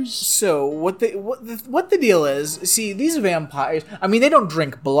vampires? So what the deal is? See, these vampires. I mean, they don't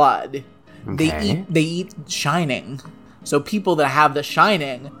drink blood. Okay. They eat shining. So people that have the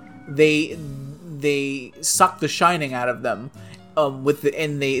shining, they suck the shining out of them.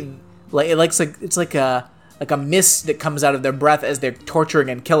 It's like a mist that comes out of their breath as they're torturing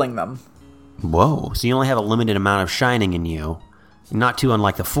and killing them. Whoa, so you only have a limited amount of shining in you. Not too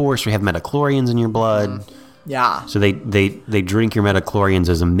unlike the Force, where you have metachlorians in your blood. Yeah. So they drink your metachlorians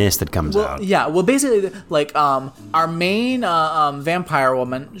as a mist that comes out. Yeah, well, basically, like, our main vampire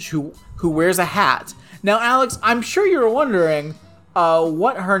woman who wears a hat. Now, Alex, I'm sure you're wondering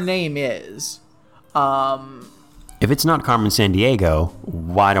what her name is. If it's not Carmen Sandiego,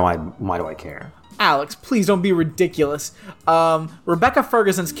 why do I care? Alex, please don't be ridiculous. Rebecca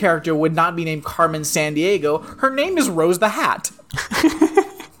Ferguson's character would not be named Carmen Sandiego. Her name is Rose the Hat.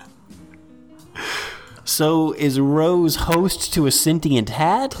 So is Rose host to a sentient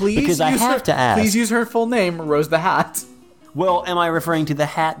hat? Because I have to ask. Please use her full name, Rose the Hat. Well, am I referring to the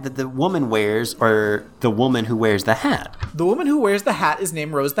hat that the woman wears, or the woman who wears the hat? The woman who wears the hat is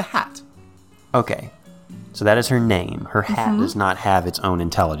named Rose the Hat. Okay. So that is her name. Her hat does not have its own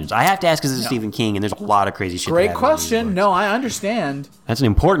intelligence. I have to ask because it's Stephen King, and there's a lot of crazy shit. Great question. No, I understand. That's an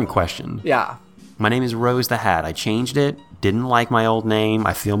important question. Yeah. My name is Rose the Hat. I changed it. Didn't like my old name.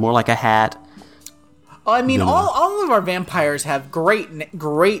 I feel more like a hat. I mean, all of our vampires have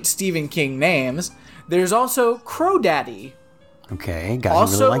great Stephen King names. There's also Crow Daddy. Okay, guy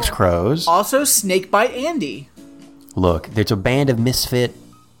who really likes crows. Also, Snakebite Andy. Look, there's a band of misfit,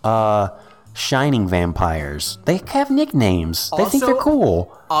 shining vampires. They have nicknames. They think they're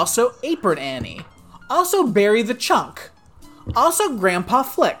cool. Also, Apron Annie. Also, Barry the Chunk. Also, Grandpa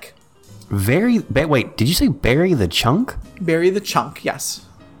Flick. Wait, did you say Barry the Chunk? Barry the Chunk, yes.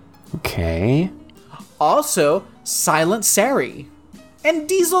 Okay. Also, Silent Sari. And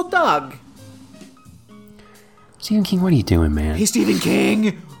Diesel Doug. Stephen King, what are you doing, man? Hey, Stephen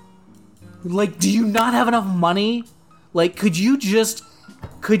King! Like, do you not have enough money? Like, could you just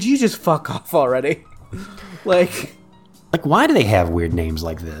fuck off already? Like, why do they have weird names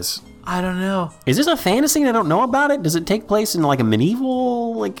like this? I don't know. Is this a fantasy and I don't know about it? Does it take place in, like, a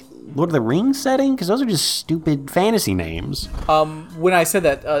medieval, like, Lord of the Rings setting? Because those are just stupid fantasy names. When I said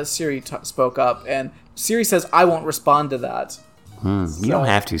that, Siri spoke up, and Siri says, I won't respond to that. You don't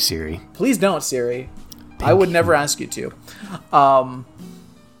have to, Siri. Please don't, Siri. I would never ask you to.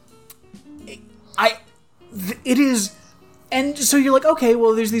 It is, and so you're like, okay,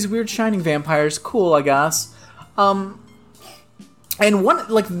 well, there's these weird shining vampires. Cool, I guess. And one,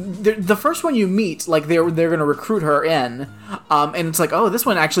 like, the first one you meet, like, they're gonna recruit her in, and it's like, oh, this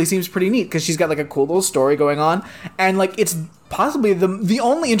one actually seems pretty neat because she's got like a cool little story going on, and like it's possibly the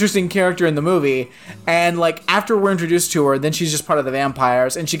only interesting character in the movie. And like after we're introduced to her, then she's just part of the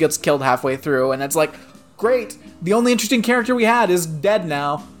vampires, and she gets killed halfway through, and it's like, great, the only interesting character we had is dead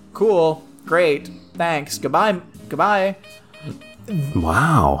now. Cool, great, thanks, goodbye.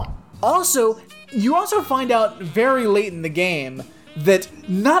 Wow. Also, you also find out very late in the game that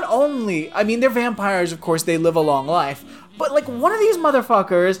not only, I mean, they're vampires, of course, they live a long life, but like one of these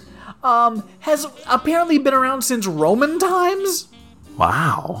motherfuckers has apparently been around since Roman times.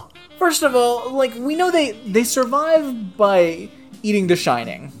 Wow. First of all, like, we know they survive by eating the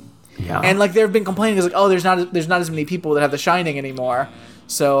Shining. Yeah. And like they've been complaining, it's like, oh, there's not as many people that have the Shining anymore,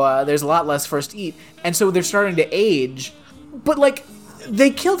 so there's a lot less for us to eat, and so they're starting to age. But like, they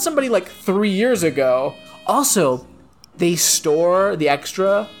killed somebody like 3 years ago. Also, they store the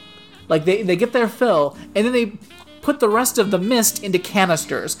extra, like they get their fill, and then they put the rest of the mist into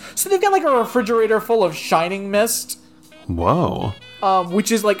canisters. So they've got like a refrigerator full of Shining mist. Whoa.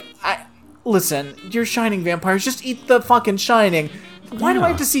 Which is like, listen, you're Shining vampires, just eat the fucking Shining. Why do I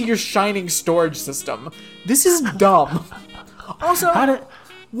have to see your Shining storage system? This is dumb. Also,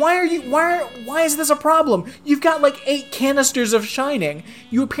 why is this a problem? You've got like 8 canisters of Shining.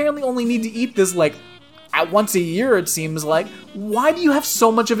 You apparently only need to eat this like once a year, it seems like. Why do you have so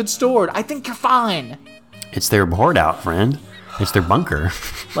much of it stored? I think you're fine. It's their hoard out, friend. It's their bunker.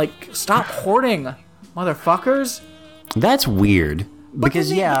 Like, stop hoarding, motherfuckers. That's weird. But because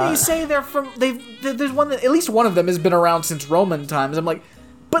they say they're from. There's one that at least one of them has been around since Roman times. I'm like,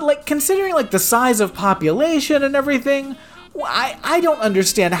 but like considering like the size of population and everything, I don't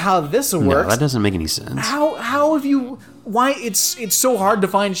understand how this works. No, that doesn't make any sense. How have you? Why it's so hard to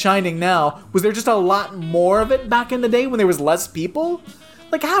find Shining now? Was there just a lot more of it back in the day when there was less people?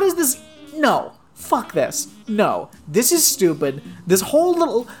 Like, how does this? No, fuck this. No, this is stupid. This whole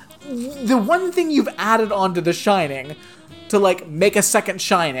little, the one thing you've added onto The Shining to like make a second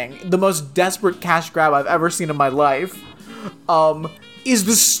Shining, the most desperate cash grab I've ever seen in my life, is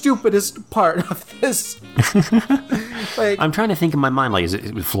the stupidest part of this. Like, I'm trying to think in my mind, like, is it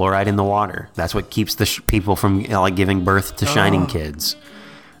fluoride in the water? That's what keeps the people from like giving birth to Shining kids.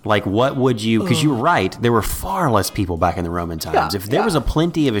 Like, what would you? Because you're right, there were far less people back in the Roman times. If there was a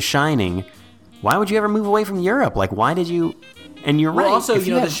plenty of a Shining, why would you ever move away from Europe? Like, why did you? And you're right. Also,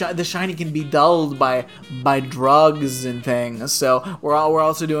 the Shining can be dulled by drugs and things. So we're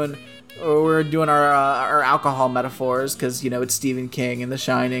also doing our alcohol metaphors because it's Stephen King and The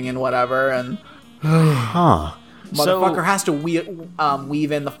Shining and whatever, and motherfucker has to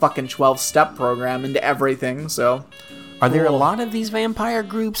weave in the fucking 12-step program into everything. So are there a lot of these vampire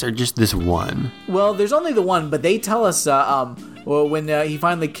groups or just this one? Well, there's only the one, but they tell us when he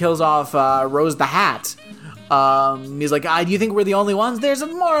finally kills off Rose the Hat. He's like, do you think we're the only ones? There's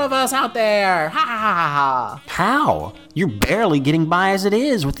more of us out there. Ha ha ha ha. How? You're barely getting by as it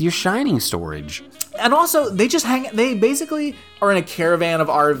is with your Shining storage. And also, they basically are in a caravan of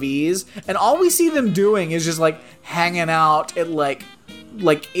RVs, and all we see them doing is just like hanging out at like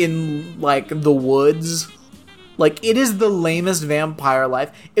in like the woods. Like, it is the lamest vampire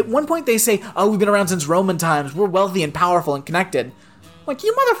life. At one point they say, oh, we've been around since Roman times. We're wealthy and powerful and connected. Like,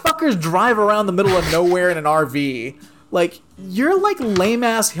 you motherfuckers drive around the middle of nowhere in an RV. Like, you're like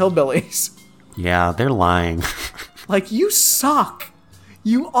lame-ass hillbillies. Yeah, they're lying. Like, you suck.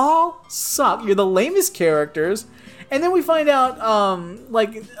 You all suck. You're the lamest characters. And then we find out,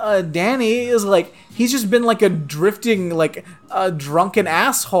 Danny is like, he's just been like a drifting, like, a drunken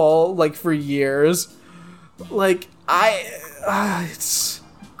asshole, like, for years. Like, it's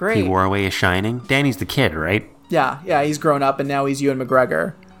great. He wore away his shining. Danny's the kid, right? Yeah, he's grown up and now he's Ewan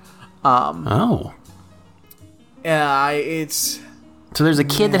McGregor. Oh. Yeah, it's... So there's a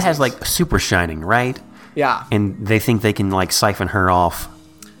kid that has, like, super shining, right? Yeah. And they think they can, like, siphon her off.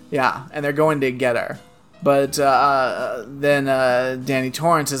 Yeah, and they're going to get her. But then Danny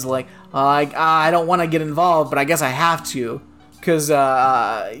Torrance is like, I don't want to get involved, but I guess I have to. Because, Ghost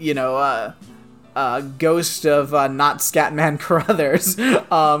of Not Scatman Carruthers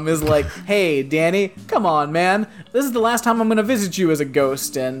is like, hey, Danny, come on, man. This is the last time I'm going to visit you as a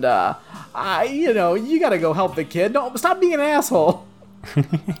ghost, and, you got to go help the kid. Don't stop being an asshole.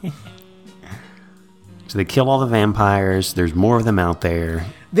 So they kill all the vampires. There's more of them out there.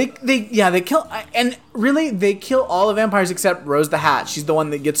 They kill, and really, they kill all the vampires except Rose the Hat. She's the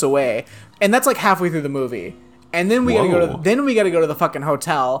one that gets away, and that's like halfway through the movie. And then we gotta go to the fucking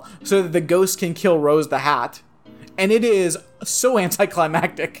hotel so that the ghost can kill Rose the Hat, and it is so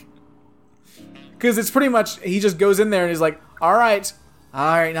anticlimactic because it's pretty much he just goes in there and he's like, all right,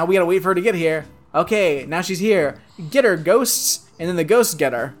 now we gotta wait for her to get here. Okay, now she's here. Get her, ghosts, and then the ghosts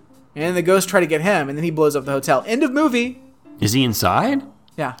get her, and then the ghosts try to get him, and then he blows up the hotel. End of movie. Is he inside?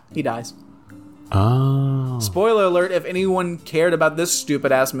 Yeah, he dies. Oh. Spoiler alert, if anyone cared about this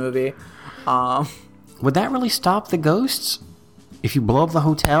stupid-ass movie. Would that really stop the ghosts? If you blow up the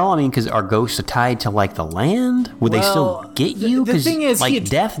hotel? I mean, because are ghosts tied to, like, the land? Would they still get you? The thing is, like,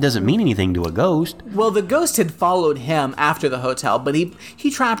 death doesn't mean anything to a ghost. Well, the ghost had followed him after the hotel, but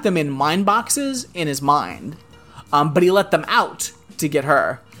he trapped them in mind boxes in his mind. But he let them out to get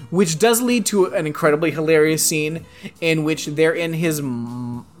her. Which does lead to an incredibly hilarious scene in which they're in his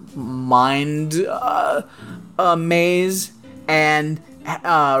mind maze, and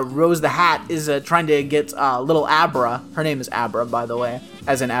Rose the Hat is trying to get little Abra. Her name is Abra, by the way,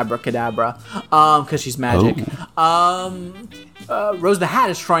 as in abracadabra, because she's magic. Rose the Hat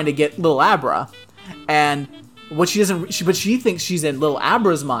is trying to get little Abra, and what she thinks she's in little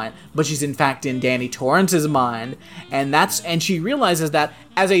Abra's mind, but she's in fact in Danny Torrance's mind, and she realizes that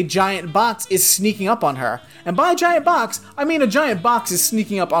as a giant box is sneaking up on her, and by a giant box, I mean a giant box is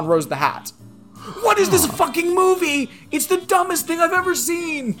sneaking up on Rose the Hat. What is this fucking movie? It's the dumbest thing I've ever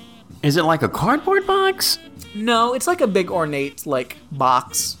seen. Is it like a cardboard box? No, it's like a big ornate like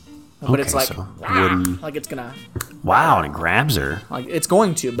box, but it's like so wooden. Like it's gonna. Wow, and it grabs her. Like, it's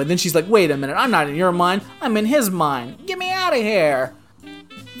going to, but then she's like, wait a minute, I'm not in your mind, I'm in his mind. Get me out of here.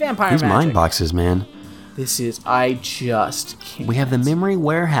 Vampire These magic. mind boxes, man. I just can't. We have the memory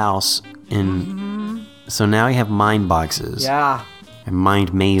warehouse so now you have mind boxes. Yeah. And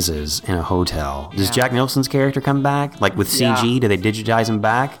mind mazes in a hotel. Does Jack Nicholson's character come back? Like with CG, do they digitize him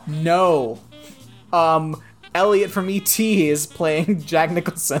back? No. Elliot from E.T. is playing Jack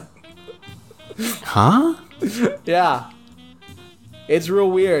Nicholson. Huh? Yeah. It's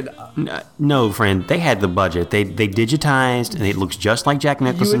real weird. No, friend. They had the budget. They digitized, and it looks just like Jack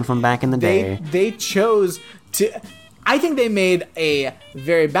Nicholson from back in the day. They chose to... I think they made a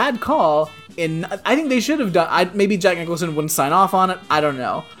very bad call. I think they should have done... maybe Jack Nicholson wouldn't sign off on it. I don't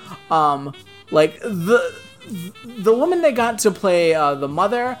know. The woman they got to play the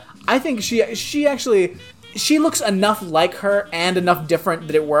mother, I think she actually... She looks enough like her and enough different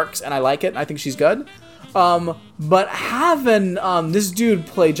that it works, and I like it. I think she's good. But having this dude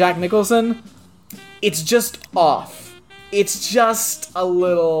play Jack Nicholson, it's just off. It's just a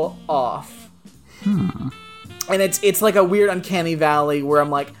little off. And it's like a weird uncanny valley where I'm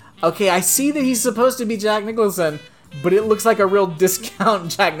like, okay, I see that he's supposed to be Jack Nicholson, but it looks like a real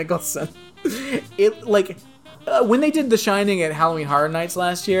discount Jack Nicholson. When they did The Shining at Halloween Horror Nights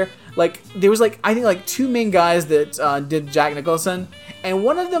last year, there was I think two main guys that did Jack Nicholson, and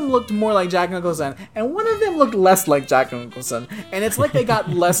one of them looked more like Jack Nicholson, and one of them looked less like Jack Nicholson, and it's like they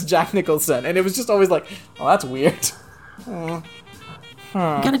got less Jack Nicholson, and it was just always like, oh, that's weird. You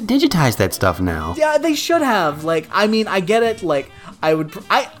gotta digitize that stuff now. Yeah, they should have. I get it. I would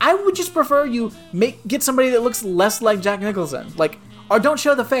just prefer you get somebody that looks less like Jack Nicholson, or don't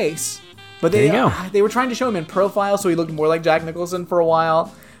show the face. But they were trying to show him in profile, so he looked more like Jack Nicholson for a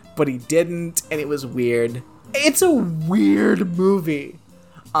while, but he didn't, and it was weird. It's a weird movie.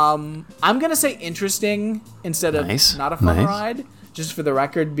 I'm gonna say interesting instead of Nice, not a fun nice. ride, just for the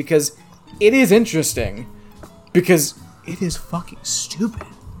record, because it is interesting. Because it is fucking stupid.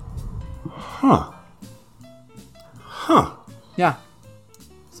 Huh. Yeah.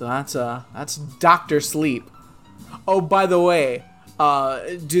 So that's Dr. Sleep. Oh, by the way,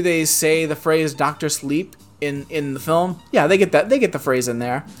 do they say the phrase Dr. Sleep in the film? Yeah, they get that. They get the phrase in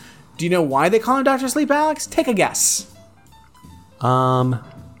there. Do you know why they call him Dr. Sleep, Alex? Take a guess.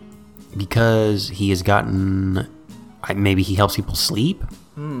 Because he has gotten... Maybe he helps people sleep?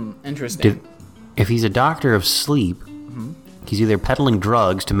 Interesting. If he's a doctor of sleep, he's either peddling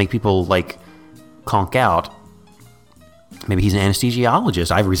drugs to make people, like, conk out. Maybe he's an anesthesiologist.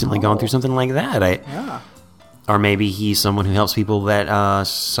 I've recently gone through something like that. Yeah. Or maybe he's someone who helps people that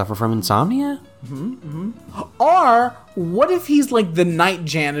suffer from insomnia? Or what if he's like the night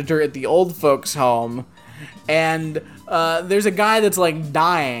janitor at the old folks' home, and there's a guy that's like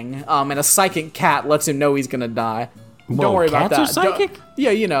dying, and a psychic cat lets him know he's gonna die. Whoa, Don't worry about that. cats are psychic? Yeah,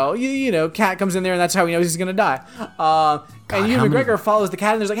 you know, cat comes in there and that's how he knows he's gonna die. And Ewan McGregor follows the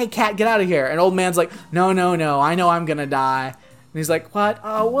cat and there's like, "Hey, cat, get out of here!" And old man's like, "No, I know I'm gonna die." And he's like, "What?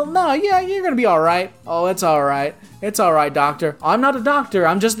 Oh, well, no, yeah, you're gonna be all right. Oh, it's all right. It's all right, doctor. I'm not a doctor.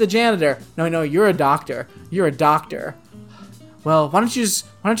 I'm just the janitor. No, you're a doctor. You're a doctor. Well, why don't you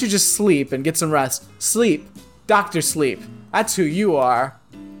just sleep and get some rest? Sleep, Dr. Sleep. That's who you are.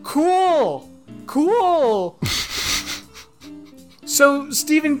 Cool. So,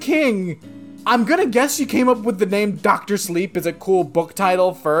 Stephen King, I'm gonna guess you came up with the name Dr. Sleep as a cool book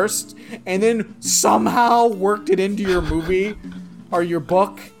title first, and then somehow worked it into your movie or your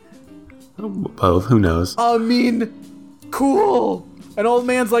book. Both, who knows? I mean, cool. An old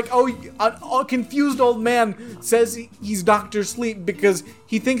man's like, a confused old man says he's Dr. Sleep because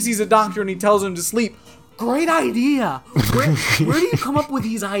he thinks he's a doctor and he tells him to sleep. Great idea. Where do you come up with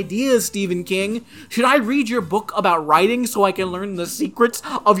these ideas, Stephen King? Should I read your book about writing so I can learn the secrets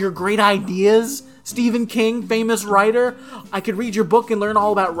of your great ideas? Stephen King, famous writer. I could read your book and learn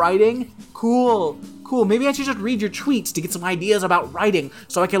all about writing? Cool. Maybe I should just read your tweets to get some ideas about writing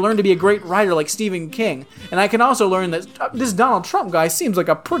so I can learn to be a great writer like Stephen King. And I can also learn that this Donald Trump guy seems like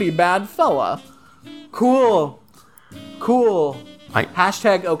a pretty bad fella. Cool.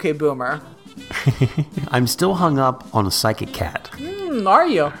 Hashtag okay boomer. I'm still hung up on a psychic cat. Are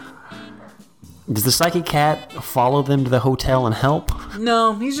you? Does the psychic cat follow them to the hotel and help?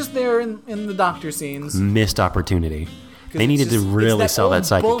 No, he's just there in the doctor scenes. Missed opportunity. They needed to really sell that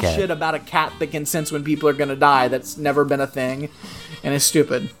psychic cat. Bullshit about a cat that can sense when people are gonna die. That's never been a thing, and it's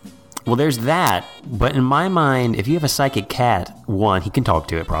stupid. Well, there's that, but in my mind, if you have a psychic cat, one, he can talk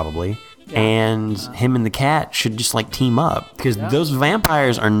to it probably, and him and the cat should just like team up, because those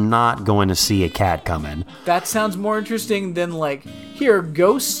vampires are not going to see a cat coming. That sounds more interesting than like, here,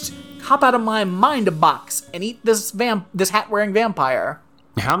 ghost, hop out of my mind box and eat this hat-wearing vampire.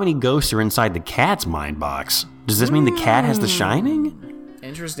 How many ghosts are inside the cat's mind box? Does this mean the cat has the shining?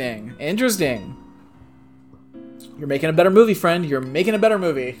 Interesting. You're making a better movie, friend. You're making a better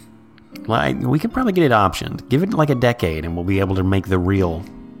movie. Like, we could probably get it optioned. Give it like a decade and we'll be able to make the real...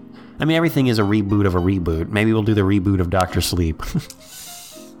 I mean, everything is a reboot of a reboot. Maybe we'll do the reboot of Dr. Sleep.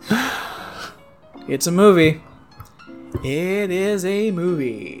 It's a movie. It is a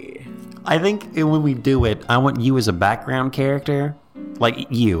movie. I think when we do it, I want you as a background character, like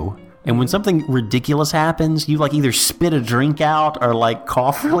you. And when something ridiculous happens, you like either spit a drink out or like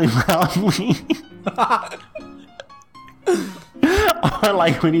cough really loudly. Or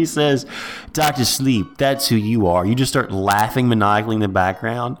like when he says, Dr. Sleep, that's who you are. You just start laughing maniacally in the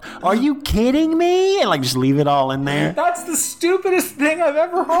background. Are you kidding me? And like just leave it all in there. That's the stupidest thing I've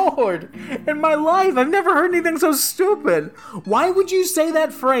ever heard in my life. I've never heard anything so stupid. Why would you say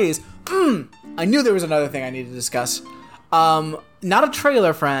that phrase? I knew there was another thing I needed to discuss. Not a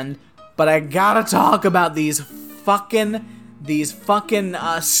trailer, friend, but I gotta talk about these fucking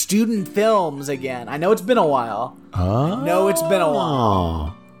student films again. I know it's been a while. Oh. No, it's been a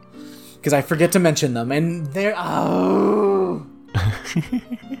while. Because I forget to mention them, and they're... Oh.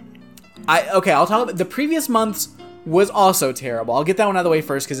 I'll talk about... The previous month's was also terrible. I'll get that one out of the way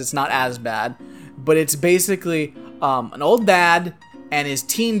first, because it's not as bad. But it's basically an old dad and his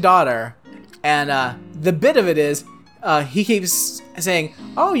teen daughter, and the bit of it is... he keeps saying,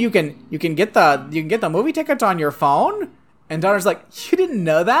 "Oh, you can get the movie tickets on your phone," and daughter's like, "You didn't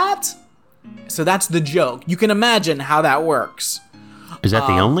know that?" So that's the joke. You can imagine how that works. Is that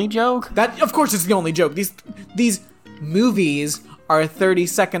the only joke? That, of course, it's the only joke. These movies are 30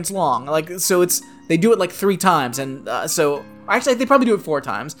 seconds long. Like, so they do it like 3 times, and so actually they probably do it 4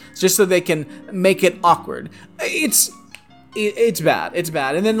 times, just so they can make it awkward. It's It's bad. It's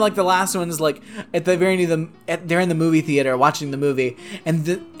bad. And then like the last one is like at the very end of they're in the movie theater watching the movie, and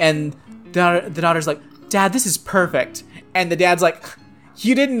the daughter's like, "Dad, this is perfect," and the dad's like,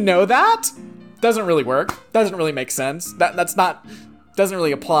 "You didn't know that? Doesn't really work. Doesn't really make sense. That's not." Doesn't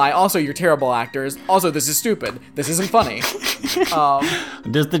really apply. Also, you're terrible actors. Also, this is stupid. This isn't funny.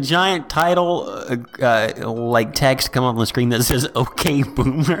 Does the giant title, like text, come up on the screen that says "Okay,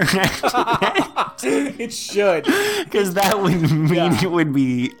 Boomer"? It should, because that would mean it would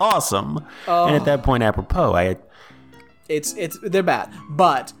be awesome. And at that point, apropos, they're bad.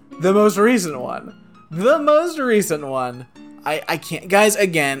 But the most recent one, I can't, guys.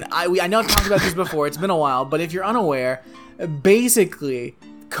 Again, I know I've talked about this before. It's been a while, but if you're unaware. Basically,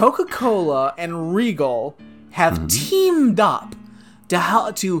 Coca-Cola and Regal have teamed up to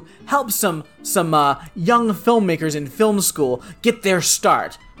help some young filmmakers in film school get their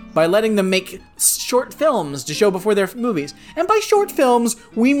start by letting them make short films to show before their movies. And by short films,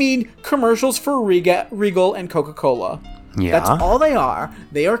 we mean commercials for Regal and Coca-Cola. Yeah. That's all they are.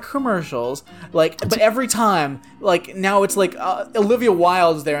 They are commercials. But every time, now it's like Olivia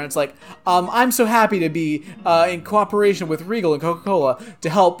Wilde's there, and it's like, I'm so happy to be in cooperation with Regal and Coca-Cola to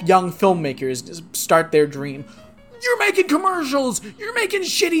help young filmmakers start their dream. You're making commercials. You're making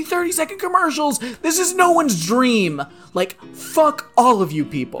shitty 30-second commercials. This is no one's dream. Fuck all of you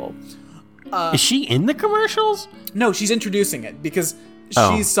people. Is she in the commercials? No, she's introducing it because.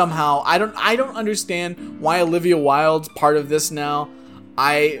 She's somehow I don't understand why Olivia Wilde's part of this now.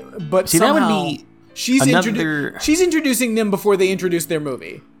 But somehow that would be she's introducing them before they introduce their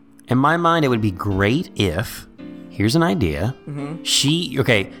movie. In my mind, it would be great if here's an idea.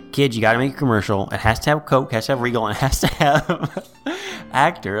 Kids, you got to make a commercial. It has to have Coke, has to have Regal, and it has to have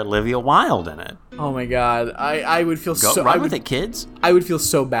actor Olivia Wilde in it. Oh my God, I would feel so. Run with it, kids. I would feel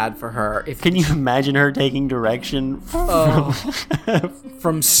so bad for her. Can you imagine her taking direction from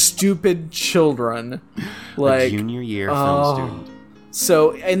stupid children, a junior year film student?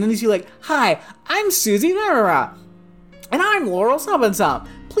 So, and then you see "Hi, I'm Susie Nara, and I'm Laurel Something.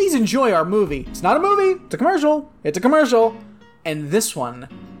 Please enjoy our movie." It's not a movie. It's a commercial. It's a commercial. And this one.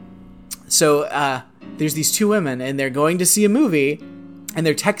 So, there's these two women, and they're going to see a movie, and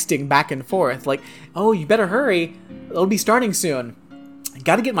they're texting back and forth, "Oh, you better hurry. It'll be starting soon.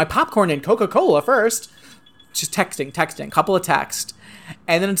 Gotta get my popcorn and Coca-Cola first." Just texting, couple of texts.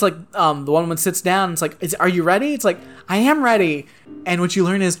 And then it's the one woman sits down, and it's like, "Are you ready?" It's like, "I am ready." And what you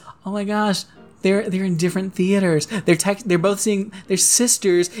learn is, oh my gosh, they're in different theaters. They're both seeing their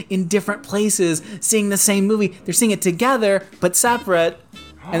sisters in different places, seeing the same movie. They're seeing it together, but separate.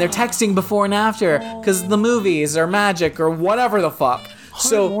 And they're texting before and after because the movies are magic or whatever the fuck.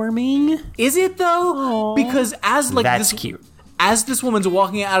 Heartwarming. So, is it though? Aww. Because that's cute. As this woman's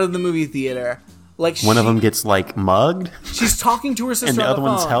walking out of the movie theater, one of them gets mugged. She's talking to her sister, and the on other the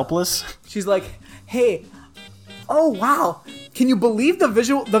phone. One's helpless. She's like, "Hey, oh wow, can you believe the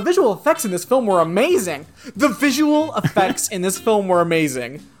visual effects in this film were amazing? The visual effects in this film were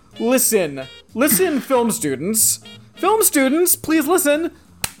amazing. Listen, film students, please listen.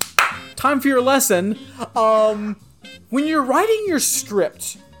 Time for your lesson. When you're writing your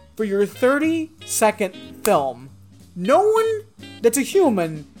script for your 30-second film, no one that's a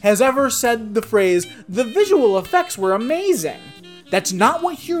human has ever said the phrase, 'The visual effects were amazing.' That's not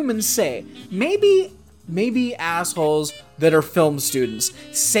what humans say. Maybe assholes that are film students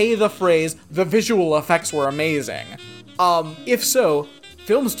say the phrase, 'The visual effects were amazing.' If so,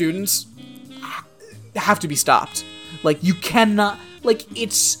 film students have to be stopped. You cannot,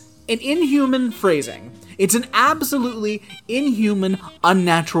 it's an inhuman phrasing. It's an absolutely inhuman,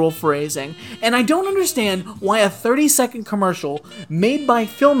 unnatural phrasing. And I don't understand why a 30-second commercial made by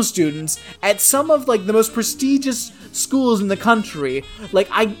film students at some of the most prestigious schools in the country,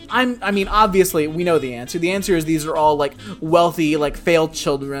 I mean, obviously we know the answer. The answer is these are all wealthy, failed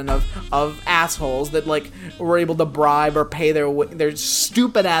children of assholes that were able to bribe or pay their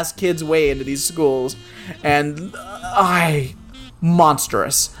stupid ass kids' way into these schools. And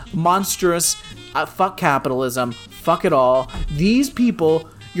monstrous. Fuck capitalism. Fuck it all. These people,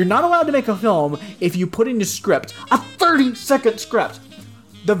 you're not allowed to make a film if you put in your script a 30-second script.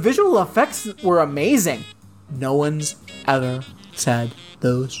 The visual effects were amazing. No one's ever said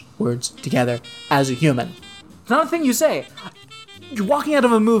those words together as a human. It's not a thing you say. You're walking out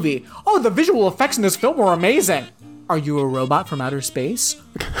of a movie. "Oh, the visual effects in this film were amazing." Are you a robot from outer space?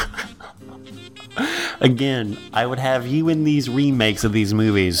 Again, I would have you in these remakes of these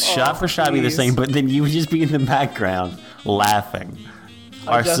movies, shot for shot, be the same, but then you would just be in the background laughing.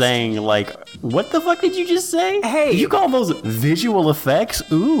 are saying, like, what the fuck did you just say? Hey. You call those visual effects?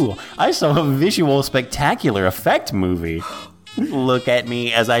 Ooh, I saw a visual spectacular effect movie. Look at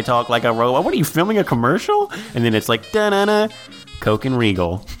me as I talk like a robot. What are you, filming a commercial? And then it's like, da-na-na, Coke and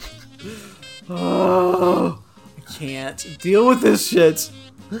Regal. Oh, I can't deal with this shit.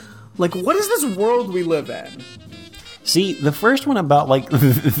 Like, what is this world we live in? See, the first one about, like,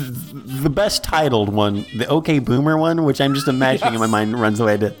 the best titled one, the OK Boomer one, which I'm just imagining in my mind runs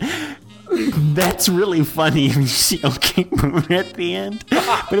away to... That's really funny if you see OK Boomer at the end.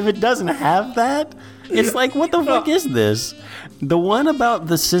 But if it doesn't have that, it's like, what the fuck is this? The one about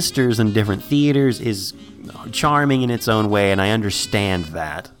the sisters in different theaters is charming in its own way, and I understand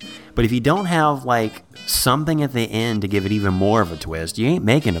that. But if you don't have, like, something at the end to give it even more of a twist, you ain't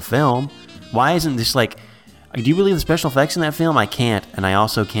making a film. Why isn't this, like... Do you believe the special effects in that film? I can't, and I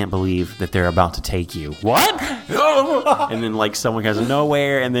also can't believe that they're about to take you. What? And then, like, someone comes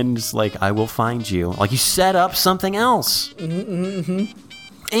nowhere, and then just like, I will find you. Like, you set up something else. Mm-hmm.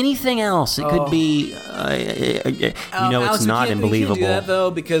 Anything else. It could be, it's Alex, not we unbelievable. can't do that, though,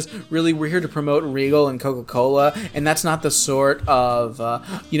 because really we're here to promote Regal and Coca-Cola, and that's not the sort of,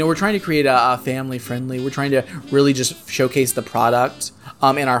 we're trying to create a family-friendly, we're trying to really just showcase the product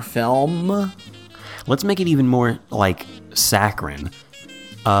in our film. Let's make it even more, like, saccharine.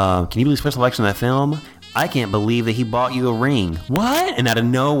 Can you believe special effects in that film? I can't believe that he bought you a ring. What? And out of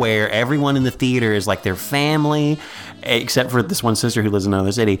nowhere, everyone in the theater is like their family, except for this one sister who lives in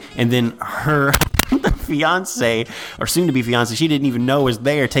another city. And then her fiance, or soon-to-be fiance, she didn't even know was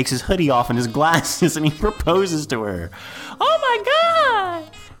there, takes his hoodie off and his glasses, and he proposes to her. Oh, my God!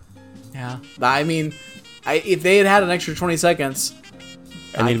 Yeah. I mean, if they had had an extra 20 seconds...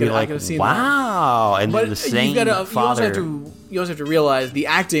 And they'd be like, wow. And then the same father... You also have to realize the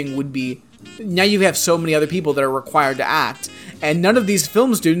acting would be... Now you have so many other people that are required to act. And none of these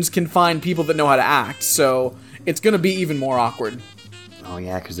film students can find people that know how to act. So it's going to be even more awkward. Oh,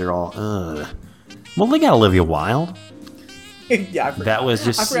 yeah, because they're all, Well, they got Olivia Wilde. Yeah, I forgot. That was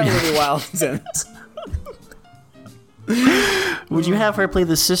just... I forgot Olivia Wilde. Would you have her play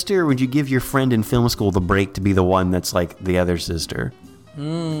the sister, or would you give your friend in film school the break to be the one that's like the other sister?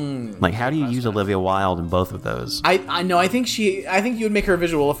 Like, how do you use Olivia Wilde in both of those? I know. I think you would make her a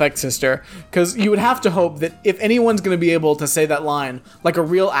visual effects sister, because you would have to hope that if anyone's going to be able to say that line, like a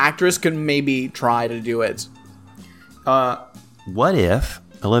real actress could maybe try to do it. What if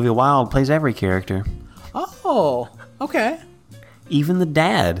Olivia Wilde plays every character? Oh, okay. Even the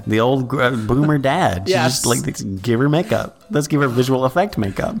dad, the old boomer dad. Yes. Just like, give her makeup. Let's give her visual effect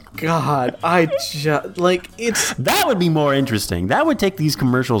makeup. God, it's... That would be more interesting. That would take these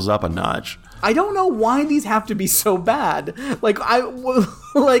commercials up a notch. I don't know why these have to be so bad.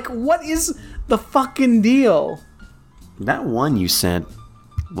 What is the fucking deal? That one you sent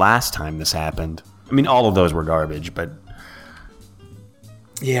last time this happened. I mean, all of those were garbage, but...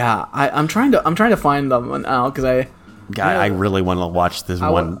 Yeah, I'm trying to find them now, because I really want to watch this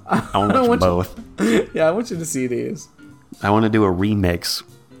one. I want to watch both. Yeah, I want you to see these. I want to do a remix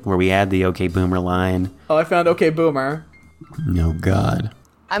where we add the OK Boomer line. Oh, I found OK Boomer. Oh, God.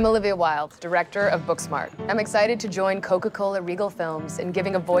 I'm Olivia Wilde, director of Booksmart. I'm excited to join Coca-Cola Regal Films in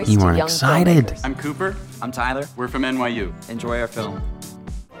giving a voice to young excited. filmmakers. I'm Cooper. I'm Tyler. We're from NYU. Enjoy our film.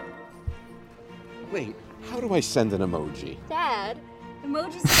 Wait, how do I send an emoji? Dad,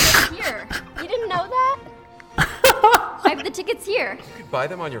 emojis are here. You didn't know that? I have the tickets here. You could buy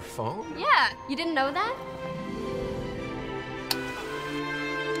them on your phone? Yeah, you didn't know that?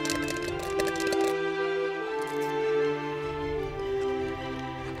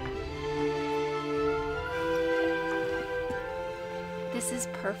 This is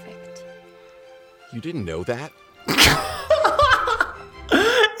perfect. You didn't know that?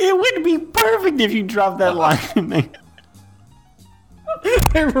 It would be perfect if you dropped that line in there.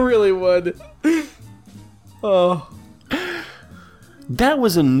 It really would. Oh. That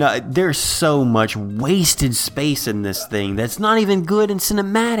was a nut. There's so much wasted space in this thing that's not even good and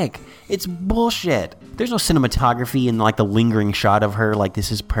cinematic. It's bullshit. There's no cinematography in like the lingering shot of her like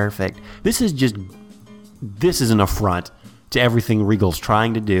this is perfect. This is an affront to everything Regal's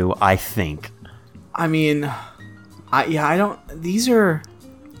trying to do, I think. I mean, I don't... These are...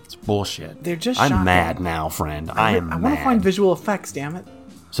 It's bullshit. They're just I'm shocking. mad now, friend. I am mad. I want to find visual effects, damn it.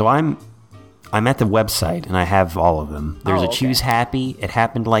 So I'm at the website, and I have all of them. There's Oh, a okay. Choose Happy. It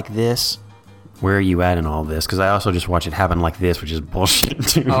happened like this. Where are you at in all this? Because I also just watch it happen like this, which is bullshit,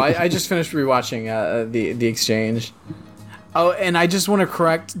 too. Oh, I just finished rewatching the Exchange. Oh, and I just want to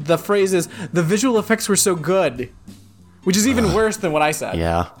correct, the phrase is, the visual effects were so good. Which is even worse than what I said.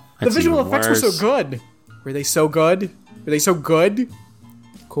 Yeah. The that's visual even effects were worse. so good. Were they so good? Were they so good?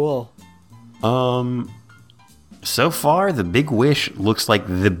 Cool. So far, The Big Wish looks like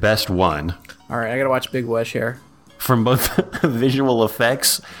the best one. All right, I gotta watch Big Wish here. From both a visual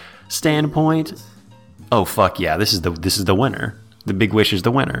effects standpoint. Oh fuck yeah, this is the winner. The Big Wish is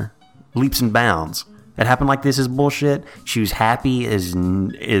the winner. Leaps and bounds. It happened like this is bullshit. Choose Happy is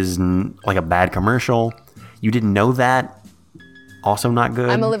like a bad commercial. You didn't know that. Also not good.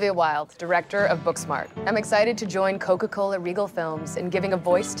 I'm Olivia Wilde, director of Booksmart. I'm excited to join Coca-Cola Regal Films in giving a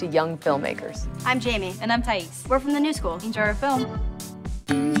voice to young filmmakers. I'm Jamie. And I'm Thais. We're from the New School. Enjoy our film.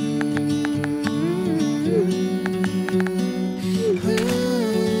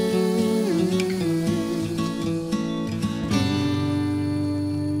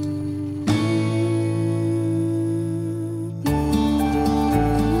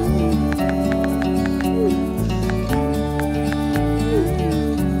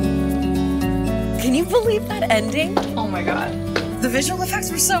 Can you believe that ending? Oh my god. The visual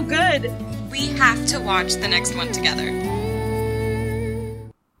effects were so good. We have to watch the next one together.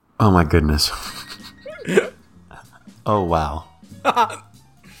 Oh my goodness. Oh wow.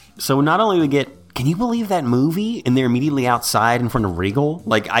 So not only we get, can you believe that movie? And they're immediately outside in front of Regal.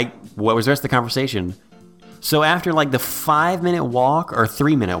 Like what was the rest of the conversation? So after like the 5-minute walk or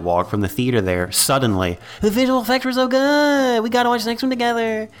 3-minute walk from the theater there, suddenly the visual effects were so good. We gotta watch the next one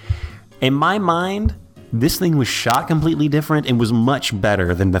together. In my mind, this thing was shot completely different and was much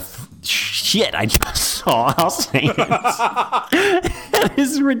better than the shit I just saw. I'll say it. That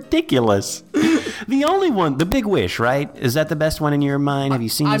is ridiculous. The only one, The Big Wish, right? Is that the best one in your mind? Have you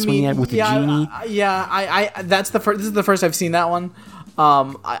seen this one yet with the genie? That's the first. This is the first I've seen that one.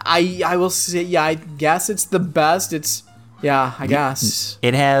 I will say, yeah, I guess it's the best. I guess.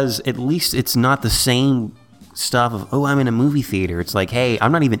 It has, at least it's not the same stuff of, oh, I'm in a movie theater. It's like, hey,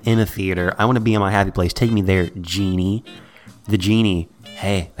 I'm not even in a theater. I want to be in my happy place. Take me there, genie. The genie,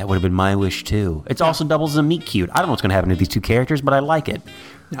 hey, that would have been my wish too. It also doubles as a meet cute. I don't know what's going to happen to these two characters, but I like it.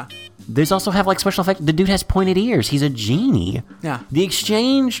 Yeah. There's also have like special effects. The dude has pointed ears. He's a genie. Yeah. The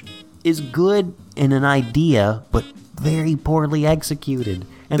exchange is good in an idea, but very poorly executed.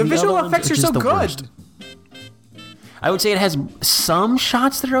 And The visual other ones effects are so just the good. worst. I would say it has some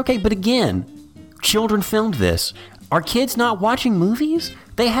shots that are okay, but again, children filmed this. Are kids not watching movies?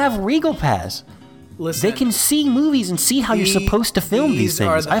 They have Regal Pass. Listen, They can see movies and see how you're supposed to film these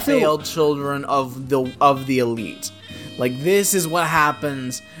things. These are the failed children of the elite. Like, this is what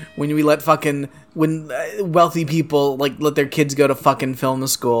happens when we let when wealthy people like let their kids go to fucking film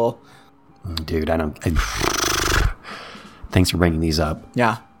school. Dude, thanks for bringing these up.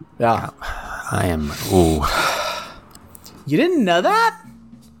 Yeah. I am. Ooh. You didn't know that?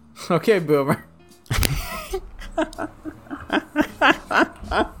 Okay, boomer.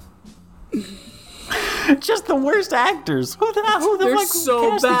 Just the worst actors. Who the They're fuck so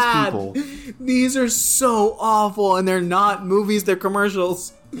cast bad. these people? These are so awful, and they're not movies. They're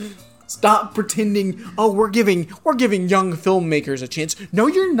commercials. Stop pretending. Oh, we're giving young filmmakers a chance. No,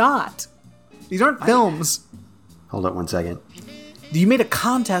 you're not. These aren't films. Hold up 1 second. You made a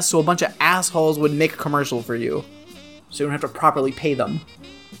contest so a bunch of assholes would make a commercial for you, so you don't have to properly pay them.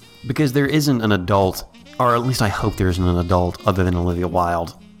 Because there isn't an adult, or at least I hope there isn't an adult other than Olivia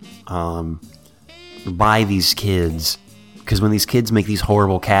Wilde, by these kids. Because when these kids make these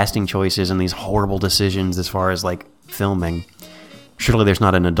horrible casting choices and these horrible decisions as far as like filming, surely there's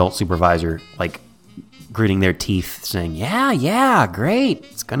not an adult supervisor like gritting their teeth saying, yeah, great,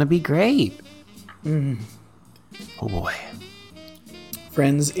 it's gonna be great. Oh boy.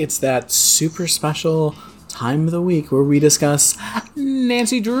 Friends, it's that super special time of the week where we discuss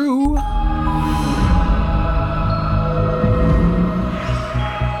Nancy Drew.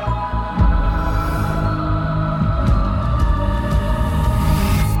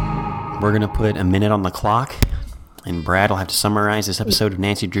 We're going to put a minute on the clock, and Brad will have to summarize this episode of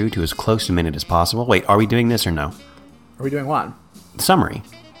Nancy Drew to as close to a minute as possible. Wait, are we doing this or no? Are we doing what? The summary.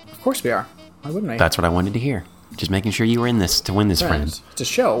 Of course we are. Why wouldn't I? That's what I wanted to hear. Just making sure you were in this to win this, friend. It's a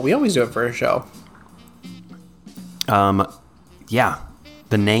show. We always do it for a show. Yeah.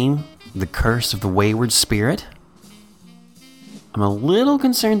 The name, The Curse of the Wayward Spirit. I'm a little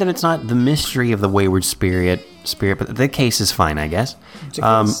concerned that it's not The Mystery of the Wayward Spirit, but the case is fine, I guess.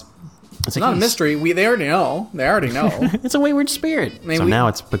 It's not a mystery. They already know. It's a wayward spirit. So now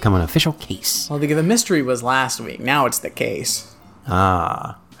it's become an official case. Well, the mystery was last week. Now it's the case.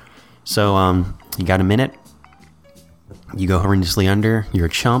 So, you got a minute? You go horrendously under. You're a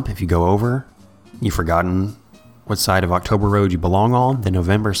chump if you go over. You've forgotten what side of October Road you belong on, the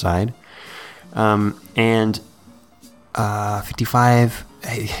November side. 55...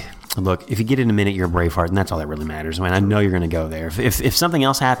 Look, if you get in a minute, you're a Braveheart, and that's all that really matters. I mean, I know you're going to go there. If something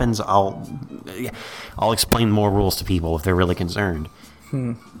else happens, I'll explain more rules to people if they're really concerned.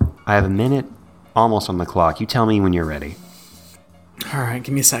 I have a minute almost on the clock. You tell me when you're ready. All right,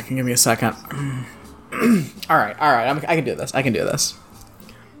 give me a second. All right. I can do this.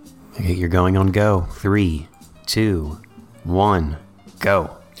 Okay, you're going on go. 3, 2, 1,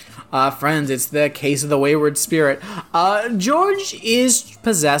 go. Friends, it's the case of the wayward spirit. George is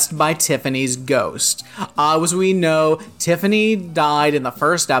possessed by Tiffany's ghost. As we know, Tiffany died in the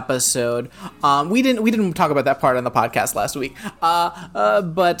first episode. We didn't talk about that part on the podcast last week.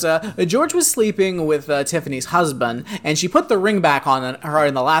 But George was sleeping with Tiffany's husband, and she put the ring back on her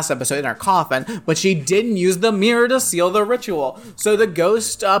in the last episode in her coffin, but she didn't use the mirror to seal the ritual. So the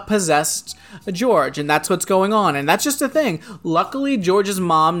ghost possessed George, and that's what's going on. And that's just a thing. Luckily, George's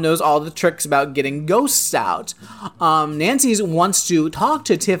mom knows all the tricks about getting ghosts out. Nancy wants to talk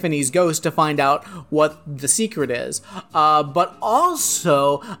to Tiffany's ghost to find out what the secret is. But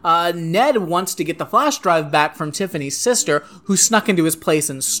also, Ned wants to get the flash drive back from Tiffany's sister, who snuck into his place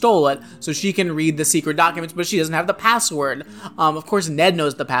and stole it, so she can read the secret documents, but she doesn't have the password. Of course, Ned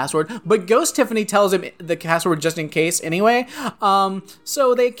knows the password, but Ghost Tiffany tells him the password just in case anyway.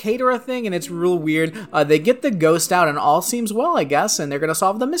 So they cater a thing, and it's real weird. They get the ghost out, and all seems well, I guess, and they're gonna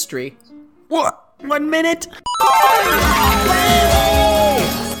solve the mystery. What? 1 minute?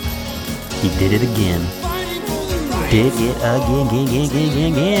 He did it again. Did it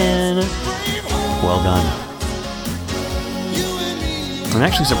again. Well done. I'm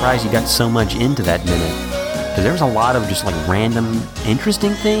actually surprised you got so much into that minute, because there was a lot of just like random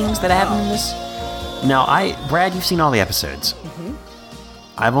interesting things that happened in this. Now, Brad, you've seen all the episodes. Mm-hmm.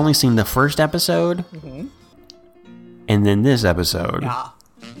 I've only seen the first episode, and then this episode. Yeah.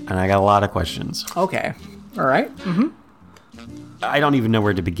 And I got a lot of questions. Okay. All right. Mm-hmm. I don't even know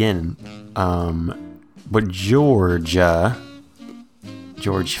where to begin. But George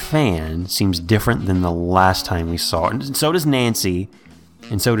Fan seems different than the last time we saw it. And so does Nancy.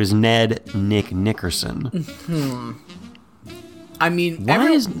 And so does Nick Nickerson. Mm-hmm. I mean,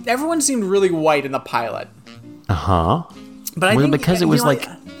 everyone seemed really white in the pilot. Uh-huh. But I think because it was like...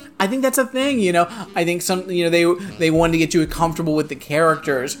 I think that's a thing, you know. I think they wanted to get you comfortable with the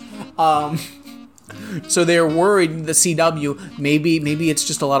characters, so they're worried the CW maybe it's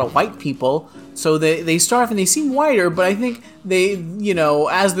just a lot of white people. So they start off and they seem whiter, but I think they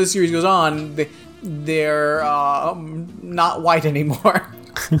as the series goes on they're not white anymore.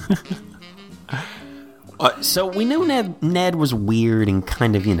 So we know Ned was weird and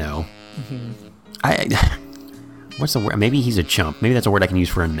kind of Mm-hmm. What's the word? Maybe he's a chump. Maybe that's a word I can use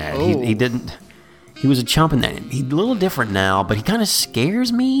for a Ned. Oh. He was a chump in that. He's a little different now, but he kind of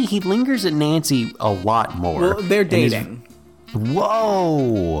scares me. He lingers at Nancy a lot more. Well, they're dating.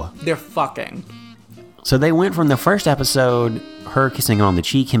 Whoa. They're fucking. So they went from the first episode, her kissing him on the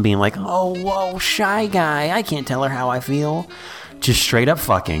cheek, him being like, oh, whoa, shy guy, I can't tell her how I feel, just straight up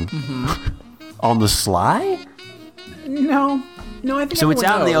fucking. Mm-hmm. On the sly? No, I think so. It's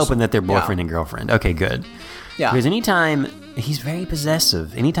out in the open that they're boyfriend and girlfriend. Okay, good. Yeah. Because anytime, he's very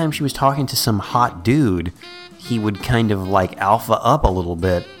possessive. Anytime she was talking to some hot dude, he would kind of like alpha up a little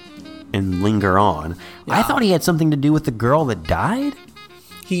bit and linger on. Yeah. I thought he had something to do with the girl that died.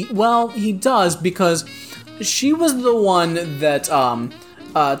 He does, because she was the one that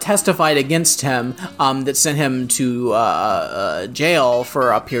testified against him, that sent him to jail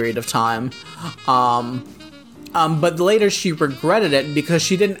for a period of time. But later she regretted it because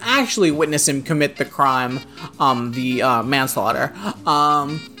she didn't actually witness him commit the crime, the manslaughter.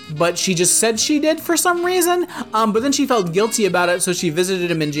 But she just said she did for some reason. But then she felt guilty about it, so she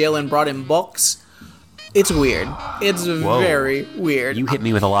visited him in jail and brought him books. It's weird. It's very weird. You hit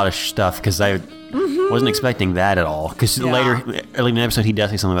me with a lot of stuff because I wasn't expecting that at all. Because later, early in the episode, he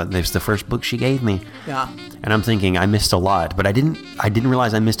does say something about this. The first book she gave me. Yeah. And I'm thinking I missed a lot, but I didn't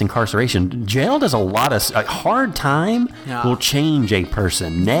realize I missed incarceration. Jail does a lot of hard time will change a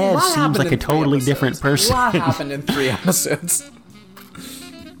person. Ned seems like a totally different person. A lot happened in 3 episodes.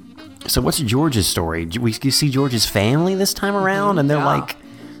 So what's George's story? We see George's family this time around, and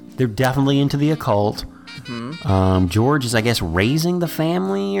they're definitely into the occult. Mm-hmm. George is, I guess, raising the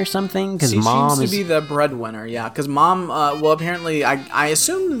family or something, because mom seems to be the breadwinner. Yeah, because mom. Apparently, I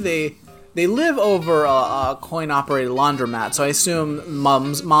assume they live over a coin-operated laundromat. So I assume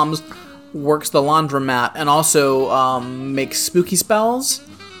mom's works the laundromat and also makes spooky spells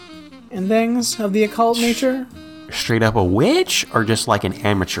and things of the occult nature. Straight up a witch, or just like an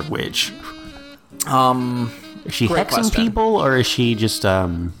amateur witch? Is she hexing people, or is she just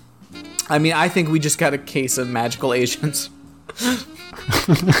I mean, I think we just got a case of magical Asians.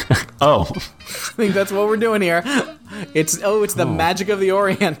 Oh. I think that's what we're doing here. It's the magic of the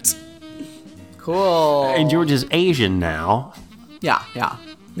Orient. Cool. And George is Asian now. Yeah.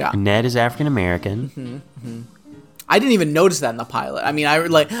 Ned is African American. I didn't even notice that in the pilot. I mean,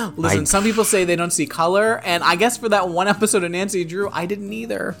 listen, some people say they don't see color, and I guess for that one episode of Nancy Drew, I didn't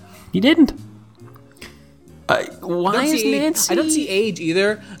either. You didn't? Why is Nancy? I don't see age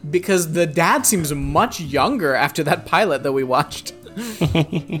either, because the dad seems much younger after that pilot that we watched.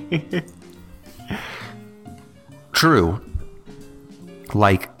 True.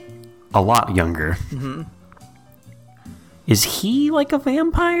 Like, a lot younger. Is he like a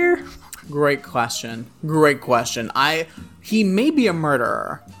vampire? Great question. He may be a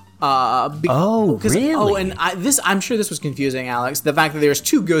murderer. Really? Oh, and I'm sure this was confusing, Alex. The fact that there's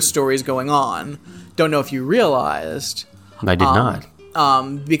two ghost stories going on. Don't know if you realized. I did not.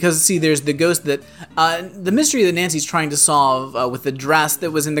 Because see, there's the ghost that the mystery that Nancy's trying to solve with the dress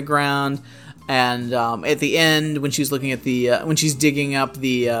that was in the ground, and at the end when she's looking at the when she's digging up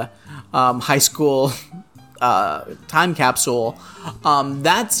the high school time capsule,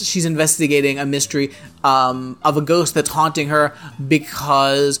 she's investigating a mystery of a ghost that's haunting her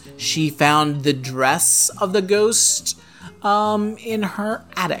because she found the dress of the ghost in her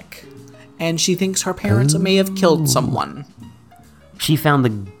attic, and she thinks her parents may have killed someone. She found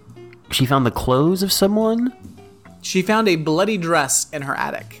the clothes of someone? She found a bloody dress in her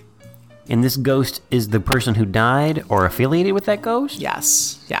attic. And this ghost is the person who died or affiliated with that ghost?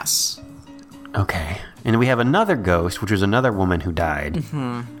 Yes. Okay. And we have another ghost, which was another woman who died,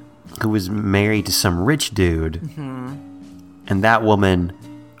 who was married to some rich dude. And that woman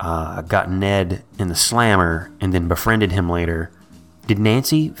got Ned in the slammer and then befriended him later. Did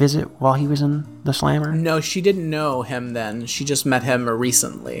Nancy visit while he was in the slammer? No, she didn't know him then. She just met him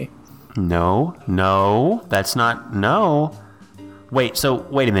recently. No, that's not, no. Wait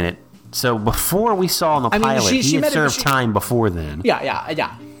a minute. So before we saw in the pilot, he had served time before then. Yeah.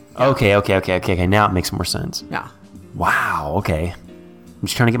 Okay. Now it makes more sense. Yeah. Wow, okay. I'm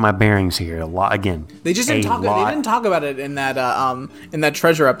just trying to get my bearings here. A lot again. They just didn't talk. They didn't talk about it in that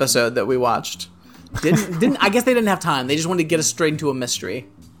treasure episode that we watched. Didn't I guess they didn't have time. They just wanted to get us straight into a mystery.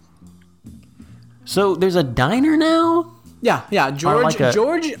 So there's a diner now? Yeah. George,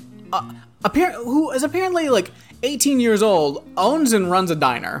 who is apparently like 18 years old, owns and runs a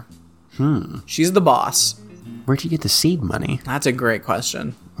diner. She's the boss. Where'd you get the seed money? That's a great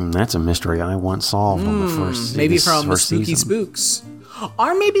question. That's a mystery I want solved on the first. Maybe from the Spooky Spooks,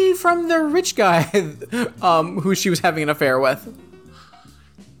 or maybe from the rich guy who she was having an affair with.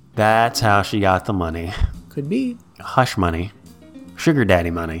 That's how she got the money. Could be. Hush money. Sugar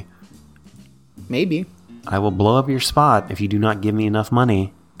daddy money. Maybe. I will blow up your spot if you do not give me enough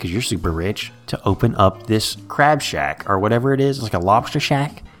money, because you're super rich, to open up this crab shack, or whatever it is. It's like a lobster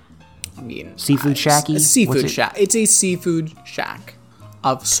shack. I mean, seafood shacky? A seafood shack. It's a seafood shack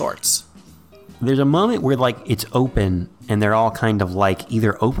of sorts. There's a moment where like it's open and they're all kind of like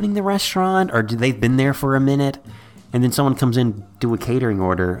either opening the restaurant or they've been there for a minute, and then someone comes in, do a catering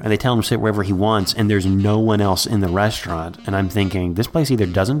order, and they tell him to sit wherever he wants, and there's no one else in the restaurant. And I'm thinking, this place either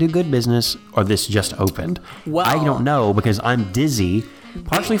doesn't do good business or this just opened. Well, I don't know, because I'm dizzy,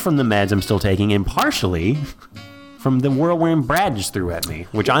 partially from the meds I'm still taking, and partially from the whirlwind Brad just threw at me,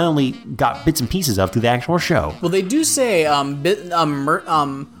 which I only got bits and pieces of through the actual show. Well, they do say,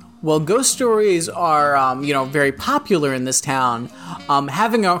 ghost stories are, very popular in this town.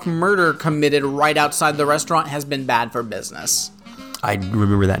 Having a murder committed right outside the restaurant has been bad for business. I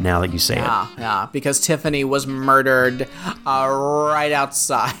remember that now that you say it. Yeah, because Tiffany was murdered right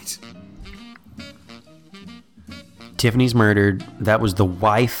outside. Tiffany's murdered. That was the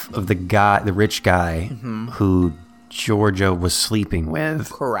wife of the rich guy who Georgia was sleeping with.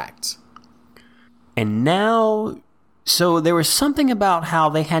 Correct. And now, so there was something about how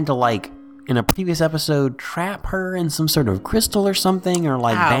they had to, like, in a previous episode, trap her in some sort of crystal or something, or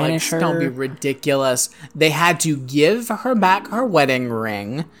like banish her. Don't be ridiculous. They had to give her back her wedding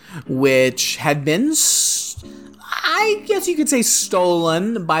ring, which had been, I guess you could say,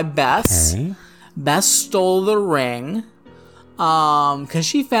 stolen by Bess. Okay. Bess stole the ring, because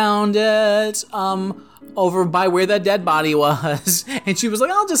she found it, over by where that dead body was, and she was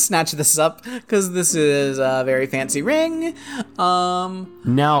like, I'll just snatch this up because this is a very fancy ring.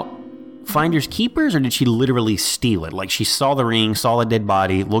 Now, finders keepers, or did she literally steal it? Like, she saw the ring, saw the dead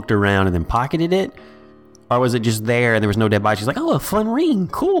body, looked around, and then pocketed it? Or was it just there and there was no dead body? She's like, oh, a fun ring,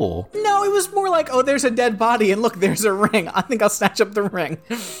 cool. No, it was more like, oh, there's a dead body, and look, there's a ring. I think I'll snatch up the ring.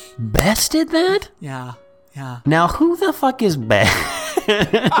 Bess did that? Yeah. Now, who the fuck is Bess?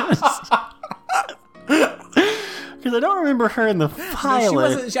 Because I don't remember her in the No, pilot. she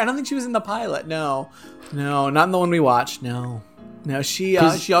wasn't. I don't think she was in the pilot. No, not in the one we watched. No. She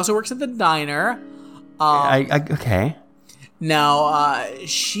also works at the diner. Okay. Now,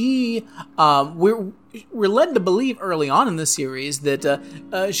 we're led to believe early on in the series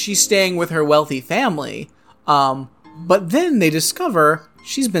that she's staying with her wealthy family. But then they discover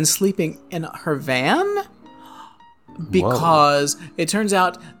she's been sleeping in her van because it turns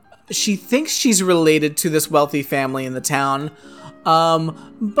out she thinks she's related to this wealthy family in the town.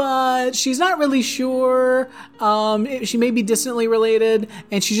 But she's not really sure. She may be distantly related,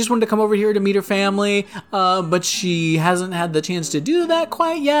 and she just wanted to come over here to meet her family, but she hasn't had the chance to do that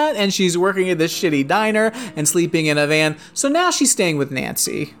quite yet, and she's working at this shitty diner and sleeping in a van, so now she's staying with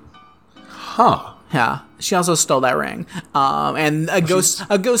Nancy. Huh. Yeah, she also stole that ring, and a ghost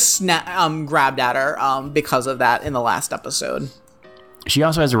grabbed at her because of that in the last episode. She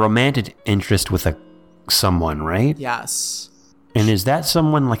also has a romantic interest with someone, right? Yes. And is that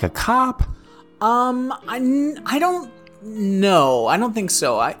someone like a cop? I don't know. I don't think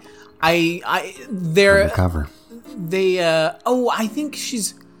so. They're Undercover. I think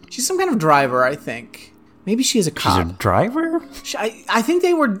she's some kind of driver. I think maybe she is a cop. She's a driver? I think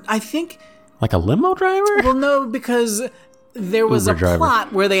they were. I think. Like a limo driver? Well, no, because there was Uber a driver.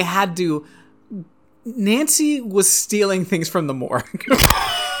 plot where they had to. Nancy was stealing things from the morgue.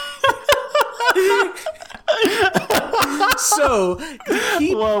 So, to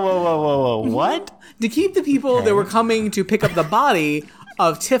keep, Whoa. What? to keep the people that were coming to pick up the body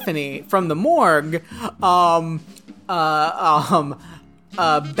of Tiffany from the morgue,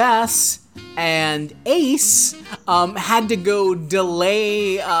 Bess and Ace had to go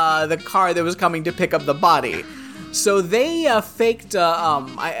delay the car that was coming to pick up the body. So they faked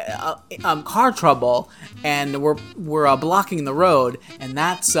car trouble and were blocking the road, and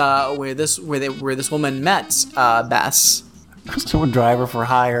that's where this woman met Bess. So a driver for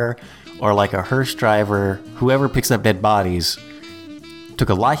hire, or like a hearse driver, whoever picks up dead bodies, took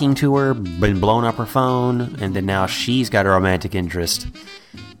a liking to her, been blowing up her phone, and then now she's got a romantic interest.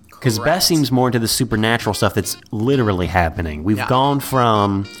 Because Bess seems more into the supernatural stuff that's literally happening. We've gone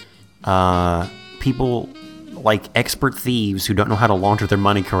from people like expert thieves who don't know how to launder their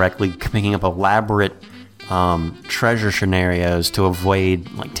money correctly, picking up elaborate treasure scenarios to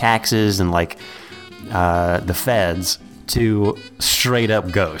avoid like taxes and like the feds, to straight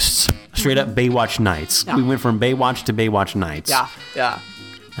up ghosts, straight up Baywatch Nights. Yeah. We went from Baywatch to Baywatch Nights. Yeah.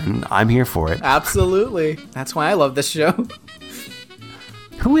 And I'm here for it. Absolutely. That's why I love this show.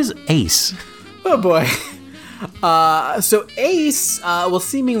 Who is Ace? Oh boy. So Ace,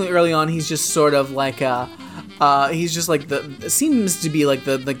 seemingly early on, he's just sort of like he's just like seems to be like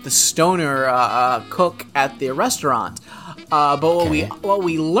the stoner cook at the restaurant. But what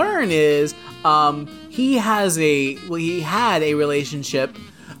we learn is he had a relationship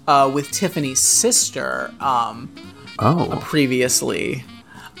with Tiffany's sister previously,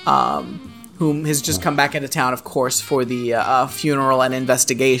 whom has just come back into town, of course, for the funeral and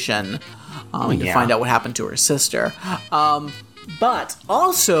investigation to find out what happened to her sister. But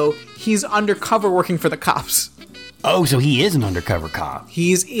also, he's undercover working for the cops. Oh, so he is an undercover cop.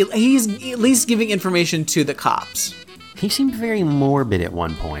 He's at least giving information to the cops. He seemed very morbid at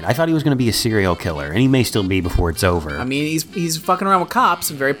one point. I thought he was going to be a serial killer, and he may still be before it's over. I mean, he's fucking around with cops,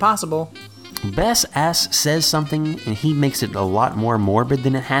 very possible. Bess says something, and he makes it a lot more morbid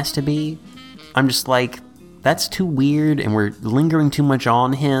than it has to be. I'm just like, that's too weird, and we're lingering too much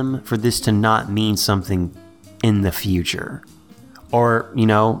on him for this to not mean something in the future. Or,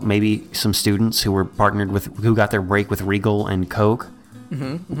 maybe some students who were partnered with, who got their break with Regal and Coke,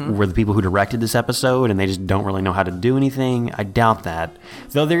 were the people who directed this episode, and they just don't really know how to do anything. I doubt that.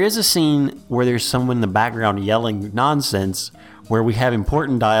 Though there is a scene where there's someone in the background yelling nonsense, where we have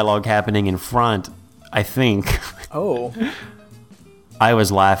important dialogue happening in front, I think. Oh. I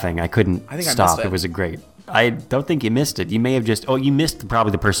was laughing. I couldn't stop. Missed it. It was a great... I don't think you missed it. You may have just... Oh, you missed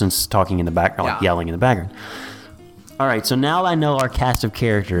probably the person's talking in the background, like yelling in the background. All right, so now I know our cast of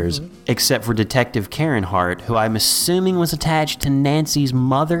characters, except for Detective Karen Hart, who I'm assuming was attached to Nancy's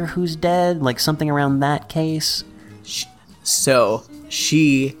mother who's dead, like something around that case. So,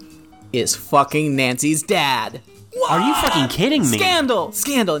 she is fucking Nancy's dad. What? Are you fucking kidding me?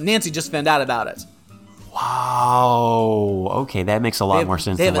 Scandal! Nancy just found out about it. Wow. Okay, that makes a lot more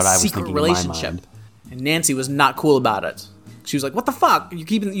sense than what I was thinking in my mind. And Nancy was not cool about it. She was like, "What the fuck?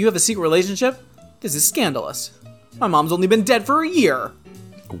 You have a secret relationship? This is scandalous. My mom's only been dead for a year."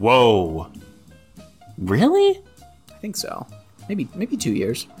 Whoa. Really? I think so. Maybe 2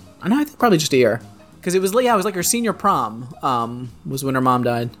 years. I think probably just a year. Because it was like her senior prom was when her mom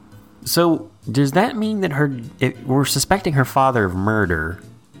died. So Does that mean that we're suspecting her father of murder?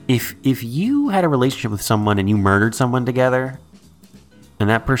 If you had a relationship with someone and you murdered someone together, and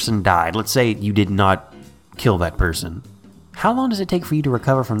that person died, let's say you did not kill that person, how long does it take for you to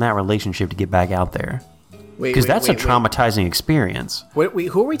recover from that relationship to get back out there? Because that's a traumatizing experience. Wait,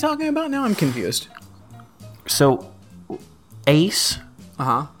 who are we talking about now? I'm confused. So, Ace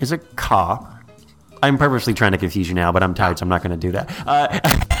is a cop. I'm purposely trying to confuse you now, but I'm tired, so I'm not going to do that.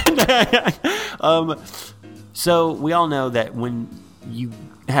 So, we all know that when you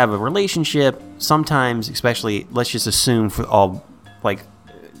have a relationship, sometimes, especially, let's just assume for all, like,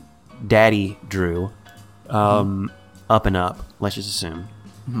 Daddy Drew, up and up, let's just assume.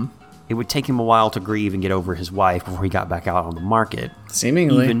 It would take him a while to grieve and get over his wife before he got back out on the market.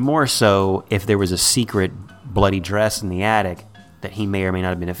 Seemingly. Even more so if there was a secret bloody dress in the attic that he may or may not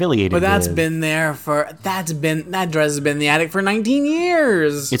have been affiliated with. But that's been there that dress has been in the attic for 19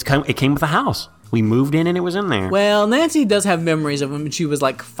 years. It came with the house. We moved in and it was in there. Well, Nancy does have memories of when she was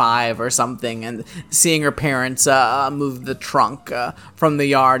like 5 or something and seeing her parents move the trunk from the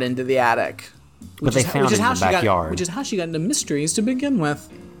yard into the attic. But they found it in the backyard. Which is how she got into mysteries to begin with.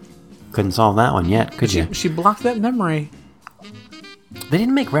 Couldn't solve that one yet, could you? She blocked that memory. They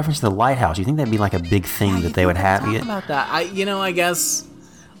didn't make reference to the lighthouse. You think that'd be like a big thing that they would have? Talk about that. I guess.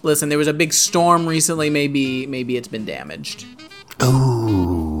 Listen, there was a big storm recently. Maybe it's been damaged.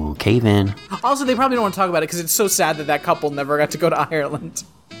 Ooh, cave in. Also, they probably don't want to talk about it because it's so sad that couple never got to go to Ireland.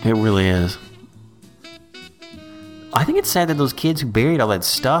 It really is. I think it's sad that those kids who buried all that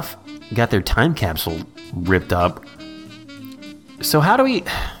stuff got their time capsule ripped up. So how do we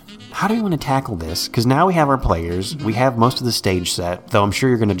want to tackle this? Because now we have our players. We have most of the stage set, though I'm sure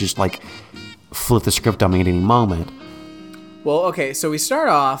you're going to just, like, flip the script on me at any moment. Well, okay, so we start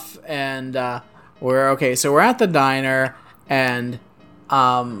off, and we're at the diner, and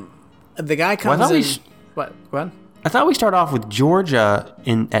the guy comes in... What? Go ahead. I thought we start off with Georgia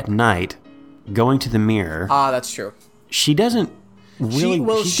at night going to the mirror. That's true. She doesn't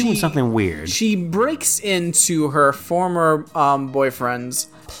really... she's doing something weird. She breaks into her former boyfriend's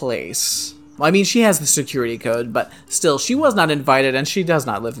place. Well, I mean, she has the security code, but still, she was not invited, and she does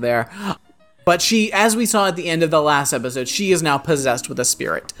not live there. But she, as we saw at the end of the last episode, she is now possessed with a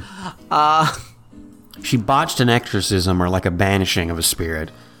spirit. She botched an exorcism or like a banishing of a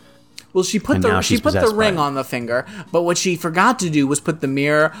spirit. Well, she put the ring on the finger, but what she forgot to do was put the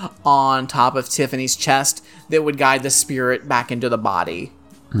mirror on top of Tiffany's chest that would guide the spirit back into the body.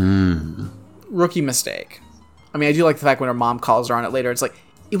 Rookie mistake. I mean, I do like the fact when her mom calls her on it later, it's like,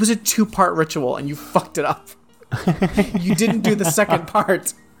 it was a 2-part ritual and you fucked it up. You didn't do the second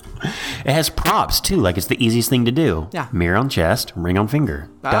part. It has props, too, like it's the easiest thing to do. Yeah. Mirror on chest, ring on finger.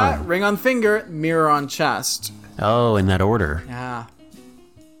 Done. Ring on finger, mirror on chest. Oh, in that order. Yeah.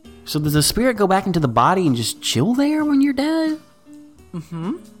 So does the spirit go back into the body and just chill there when you're dead?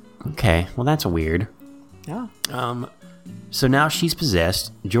 Mm-hmm. Okay, well that's weird. Yeah. So now she's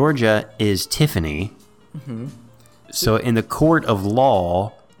possessed. Georgia is Tiffany. Mm-hmm. So in the court of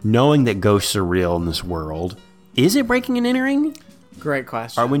law, knowing that ghosts are real in this world, is it breaking and entering? Great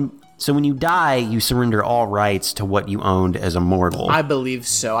question. When you die, you surrender all rights to what you owned as a mortal. I believe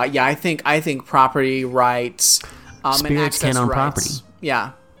so. I think property rights, spirits and access can own rights. property.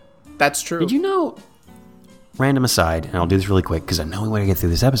 Yeah, that's true. Did you know? Random aside, and I'll do this really quick because I know we want to get through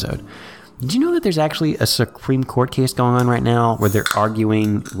this episode. Did you know that there's actually a Supreme Court case going on right now where they're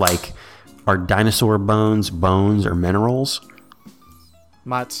arguing, like, are dinosaur bones or minerals?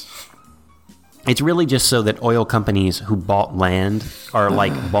 What? It's really just so that oil companies who bought land or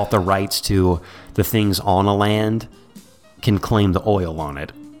bought the rights to the things on a land can claim the oil on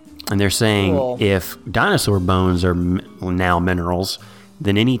it. And they're saying if dinosaur bones are now minerals,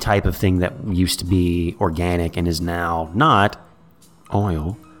 then any type of thing that used to be organic and is now not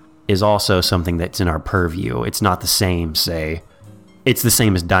oil is also something that's in our purview. It's not the same, say. It's the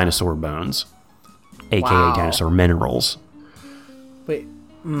same as dinosaur bones, aka dinosaur minerals. Wait.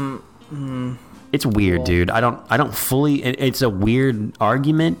 It's weird, dude. I don't fully... It's a weird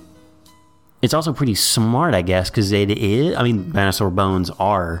argument. It's also pretty smart, I guess, because it is... I mean, dinosaur bones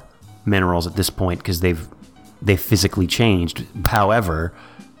are minerals at this point because they've physically changed. However,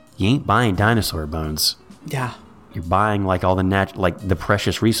 you ain't buying dinosaur bones. Yeah. You're buying like all the the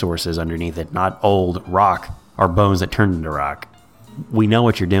precious resources underneath it, not old rock or bones that turned into rock. We know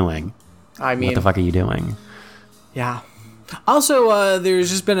what you're doing. I mean... What the fuck are you doing? Yeah. Also, there's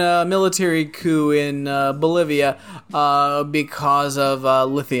just been a military coup in Bolivia because of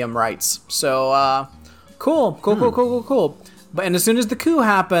lithium rights. So, cool. But and as soon as the coup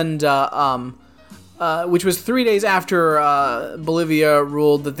happened, which was 3 days after Bolivia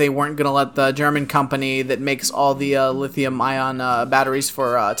ruled that they weren't going to let the German company that makes all the lithium-ion batteries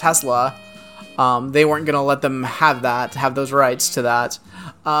for Tesla, they weren't going to let them have those rights to that.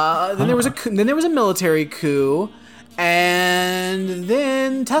 Then there was a military coup, and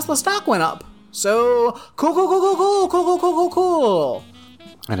then Tesla stock went up. So cool.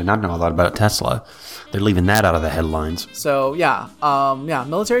 I did not know a lot about Tesla. They're leaving that out of the headlines. So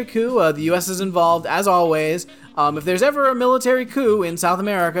military coup. The U.S. is involved as always. If there's ever a military coup in South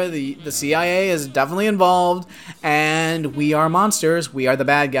America, the CIA is definitely involved, and we are monsters. We are the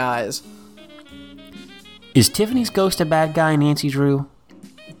bad guys. Is Tiffany's ghost a bad guy, Nancy Drew?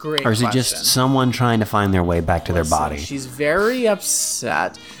 Great Or is question. it just someone trying to find their way back to their body? She's very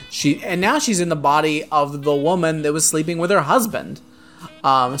upset. And now she's in the body of the woman that was sleeping with her husband.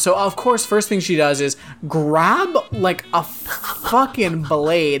 So of course, first thing she does is grab like a fucking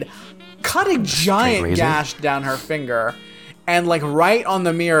blade, cut a giant razor? gash down her finger, and like right on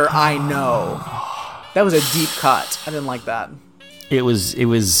the mirror. I know that was a deep cut. I didn't like that. It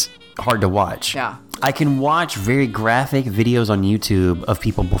was hard to watch. Yeah. I can watch very graphic videos on YouTube of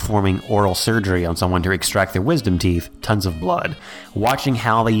people performing oral surgery on someone to extract their wisdom teeth, tons of blood. Watching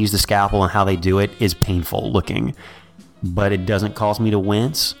how they use the scalpel and how they do it is painful looking, but it doesn't cause me to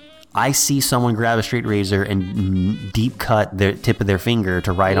wince. I see someone grab a straight razor and deep cut the tip of their finger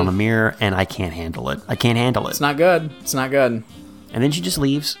to write on a mirror, and I can't handle it. It's not good. It's not good. And then she just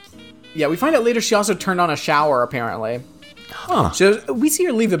leaves. Yeah, we find out later she also turned on a shower, apparently. Huh. So we see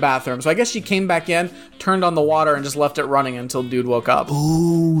her leave the bathroom. So I guess she came back in, turned on the water, and just left it running until dude woke up.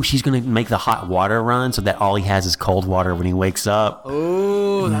 Ooh, she's going to make the hot water run so that all he has is cold water when he wakes up.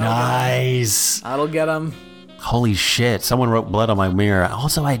 Ooh, Nice. that'll get him. Holy shit, someone wrote blood on my mirror.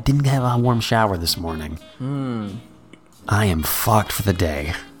 Also, I didn't have a warm shower this morning. I am fucked for the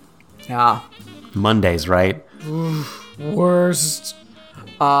day. Yeah. Mondays, right? Worst.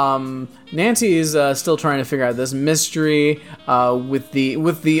 Nancy is still trying to figure out this mystery with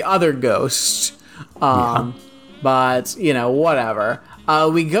the other ghost. But, whatever.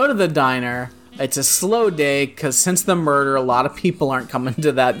 We go to the diner. It's a slow day because since the murder, a lot of people aren't coming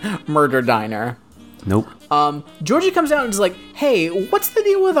to that murder diner. Nope. Georgie comes out and is like, hey, what's the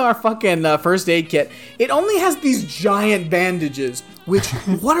deal with our fucking first aid kit? It only has these giant bandages, which,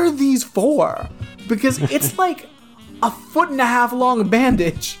 what are these for? Because it's like a 1.5 foot long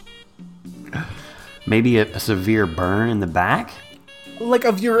bandage. Maybe a severe burn in the back? Like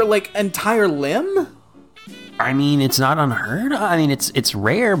of your entire limb? I mean, it's not unheard of. I mean, it's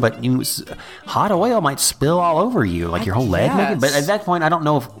rare, but hot oil might spill all over you, like your whole leg. Maybe. But at that point, I don't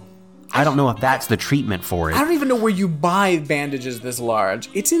know if that's the treatment for it. I don't even know where you buy bandages this large.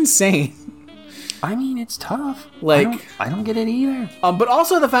 It's insane. I mean, it's tough. Like, I don't get it either. But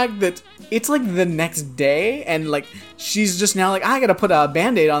also the fact that it's like the next day, and like she's just now like, I gotta put a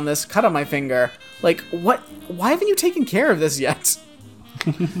Band-Aid on this cut on my finger. Like, what? Why haven't you taken care of this yet?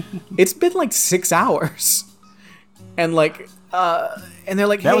 It's been like 6 hours, and and they're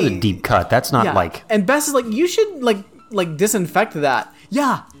like, That was hey, a deep cut. That's not like. And Bess is like, you should like disinfect that.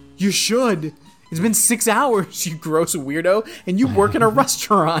 Yeah, you should. It's been 6 hours, you gross weirdo, and you work in a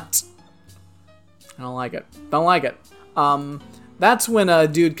restaurant. I don't like it. Don't like it. That's when a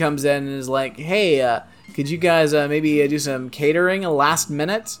dude comes in and is like, hey, could you guys maybe do some catering last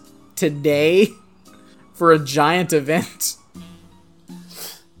minute today for a giant event?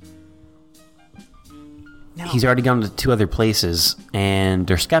 No. He's already gone to 2 other places, and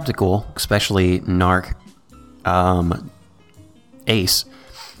they're skeptical, especially Narc, Ace.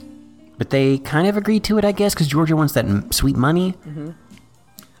 But they kind of agreed to it, I guess, because Georgia wants that sweet money. Mm-hmm.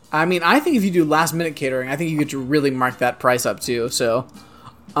 I mean, I think if you do last minute catering, I think you get to really mark that price up too. So,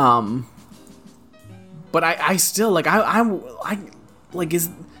 but I still I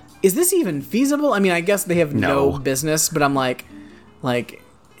is this even feasible? I mean, I guess they have no business, but I'm like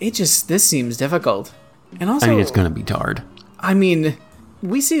this seems difficult. And also, I mean, it's gonna be hard. I mean,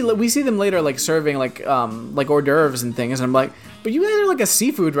 we see them later like serving like hors d'oeuvres and things, and I'm like, but you guys are like a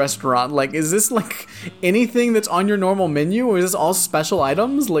seafood restaurant. Like, is this like anything that's on your normal menu, or is this all special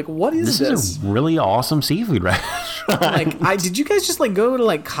items? Like, what is this? This is a really awesome seafood restaurant. Like, did you guys just like go to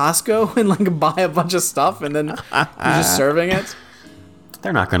like Costco and like buy a bunch of stuff and then you're just serving it?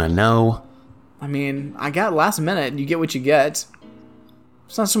 They're not gonna know. I mean, I got last minute. You get what you get.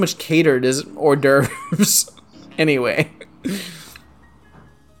 It's not so much catered as hors d'oeuvres. Anyway.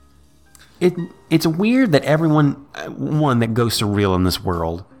 It's weird that everyone that goes surreal in this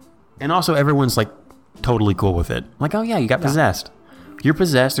world, and also everyone's like totally cool with it. Like, oh yeah, you got possessed. You're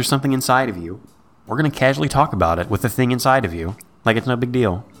possessed. There's something inside of you. We're gonna casually talk about it with the thing inside of you, like it's no big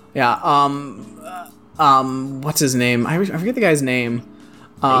deal. Yeah. what's his name? I forget the guy's name.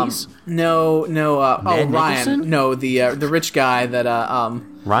 Ace? No, Ned Ryan. Nicholson? No, the rich guy that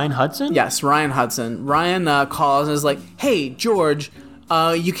Ryan Hudson? yes, Ryan Hudson. Ryan calls and is like, "Hey, George,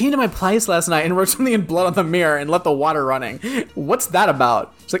 you came to my place last night and wrote something in blood on the mirror and let the water running. What's that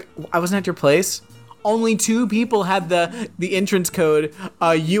about?" She's like, "I wasn't at your place. Only 2 people had the entrance code,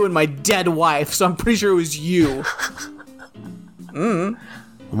 you and my dead wife, so I'm pretty sure it was you."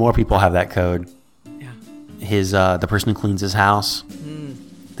 More people have that code. Yeah. His the person who cleans his house,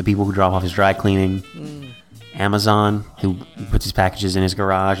 the people who drop off his dry cleaning, Amazon who puts his packages in his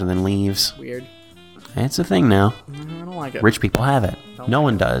garage and then leaves. Weird. It's a thing now. I don't like it. Rich people have it. No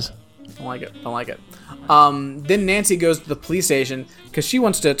one does. Don't like it. Don't like it. Then Nancy goes to the police station because she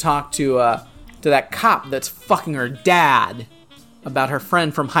wants to talk to that cop that's fucking her dad about her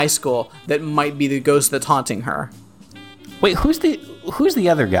friend from high school that might be the ghost that's haunting her. Wait, who's the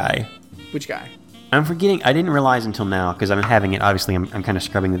other guy? Which guy? I'm forgetting. I didn't realize until now because I'm having it. Obviously, I'm kind of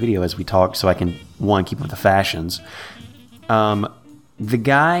scrubbing the video as we talk so I can keep up with the fashions. The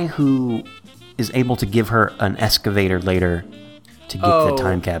guy who is able to give her an excavator later to get the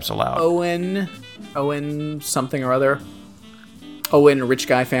time capsule out. Owen something or other. Owen rich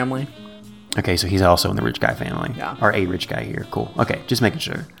guy family. Okay, so he's also in the rich guy family. Yeah. Or a rich guy here. Cool. Okay, just making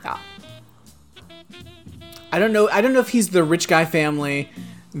sure. Yeah. I don't know if he's the rich guy family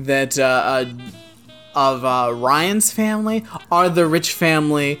that of Ryan's family or the rich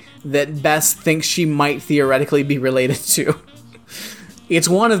family that Bess thinks she might theoretically be related to. It's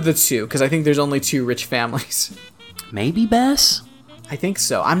one of the two, because I think there's only 2 rich families. Maybe Bess? I think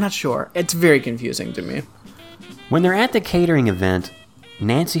so. I'm not sure. It's very confusing to me. When they're at the catering event,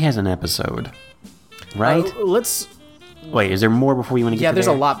 Nancy has an episode, right? Let's... Wait, is there more before you want to get Yeah, to there's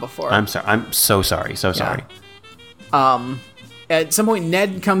there? a lot before. I'm sorry. I'm so sorry. So sorry. At some point,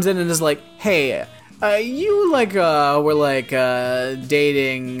 Ned comes in and is like, "Hey, you were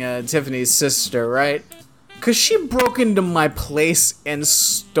dating Tiffany's sister, right? Cause she broke into my place and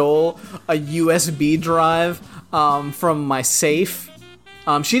stole a USB drive from my safe.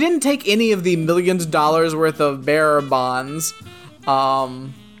 She didn't take any of the millions of dollars worth of bearer bonds,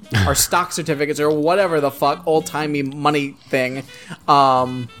 or stock certificates or whatever the fuck old-timey money thing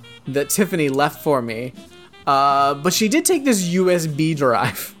that Tiffany left for me. But she did take this USB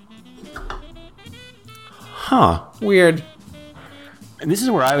drive." Huh. Weird. And this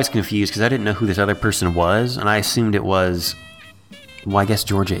is where I was confused because I didn't know who this other person was, and I assumed it was. Well, I guess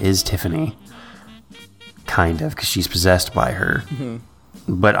Georgia is Tiffany. Kind of, because she's possessed by her. Mm-hmm.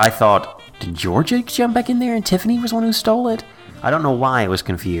 But I thought, did Georgia jump back in there and Tiffany was the one who stole it? I don't know why I was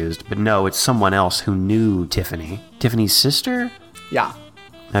confused, but no, it's someone else who knew Tiffany. Tiffany's sister? Yeah.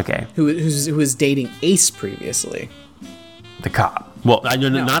 Okay. Who was dating Ace previously. The cop. Well,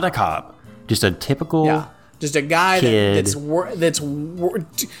 not a cop. Just a typical... Yeah. Just a guy that's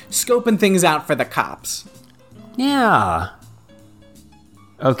scoping things out for the cops. Yeah.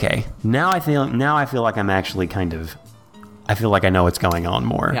 Okay. Now I feel like I'm actually kind of... I feel like I know what's going on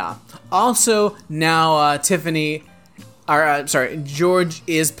more. Yeah. Also, now George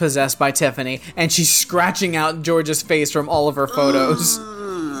is possessed by Tiffany, and she's scratching out George's face from all of her photos.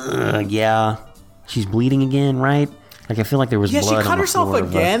 Yeah. She's bleeding again, right? Like, I feel like there was blood on the floor. Yeah, she cut herself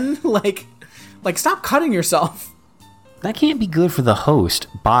again? Like, stop cutting yourself. That can't be good for the host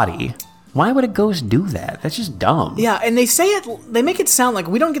body. Why would a ghost do that? That's just dumb. Yeah, and they make it sound like,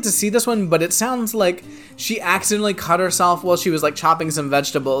 we don't get to see this one, but it sounds like she accidentally cut herself while she was, like, chopping some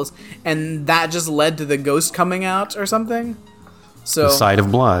vegetables, and that just led to the ghost coming out or something. So, The sight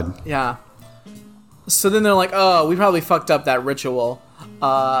of blood. Yeah. So then they're like, oh, we probably fucked up that ritual.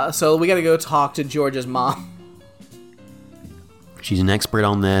 So we gotta go talk to George's mom. She's an expert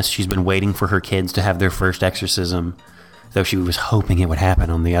on this. She's been waiting for her kids to have their first exorcism, though she was hoping it would happen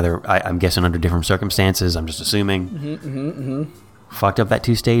on the other, I'm guessing under different circumstances. I'm just assuming. Fucked up that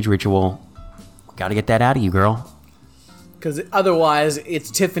 2-stage ritual. Gotta get that out of you, girl. Because otherwise,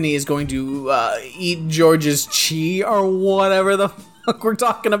 Tiffany is going to eat George's chi or whatever the fuck we're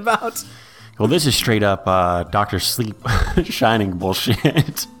talking about. Well, this is straight up Dr. Sleep Shining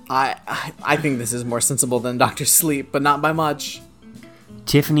bullshit. I think this is more sensible than Dr. Sleep, but not by much.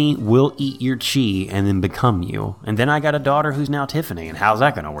 Tiffany will eat your chi and then become you. And then I got a daughter who's now Tiffany, and how's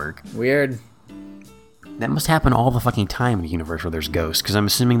that gonna work? Weird. That must happen all the fucking time in a universe where there's ghosts, because I'm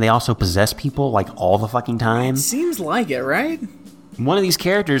assuming they also possess people, like, all the fucking time. Seems like it, right? One of these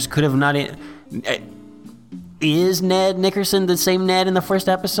characters could have not... Is Ned Nickerson the same Ned in the first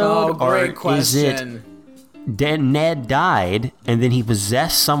episode? Oh, great question. Is it Ned died, and then he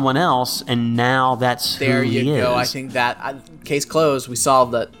possessed someone else, and now that's who he is? There you go. I think that... case closed. We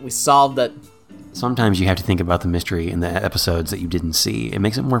solved it. sometimes you have to think about the mystery in the episodes that you didn't see. It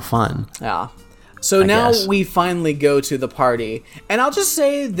makes it more fun. Yeah. So I now guess. we finally go to the party. And I'll just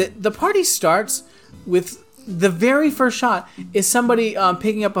say that the party starts with the very first shot is somebody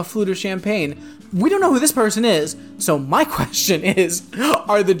picking up a flute of champagne. We don't know who this person is. So my question is,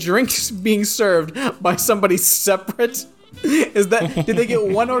 are the drinks being served by somebody separate? Did they get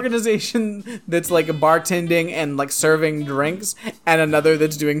one organization that's like bartending and like serving drinks and another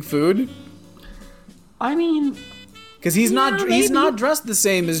that's doing food? I mean, Because he's not maybe. dressed the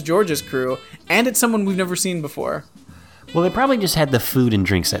same as George's crew, and it's someone we've never seen before. well, they probably just had the food and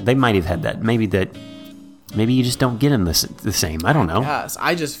drink set. They might have had that. Maybe you just don't get them the same. I don't know. Yes,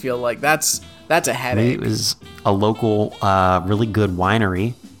 I just feel like that's a Maybe headache. it was a local, really good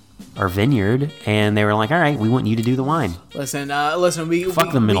winery or vineyard, and they were like, all right, we want you to do the wine. Listen, we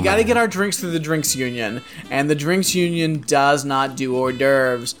Fuck the we middleman. got to get our drinks through the drinks union, and the drinks union does not do hors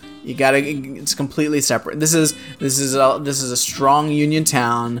d'oeuvres. You gotta, it's completely separate. This is a strong union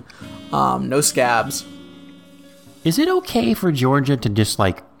town. No scabs. Is it okay for Georgia to just,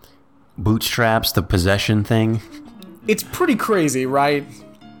 like, bootstraps the possession thing? It's pretty crazy, right?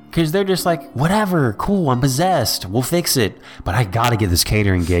 Because they're just like, whatever, cool, I'm possessed, we'll fix it, but I gotta get this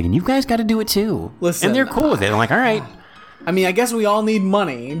catering gig, and you guys gotta do it too. Listen, and they're cool with it. I'm like, all right. I mean, I guess we all need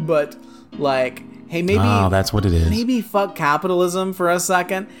money, but like, hey, maybe Oh, that's what it is. maybe fuck capitalism for a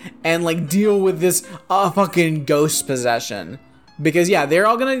second and like deal with this fucking ghost possession. Because yeah, they're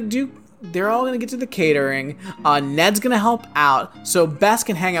all gonna get to the catering. Ned's gonna help out, so Bess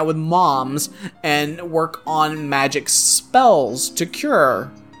can hang out with moms and work on magic spells to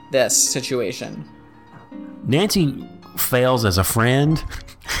cure this situation. Nancy fails as a friend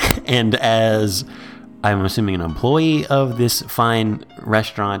and as, I'm assuming, an employee of this fine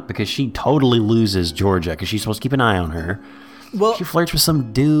restaurant because she totally loses Georgia because she's supposed to keep an eye on her. Well, She flirts with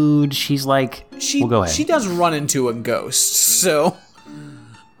some dude. She's like, well, go ahead. She does run into a ghost, so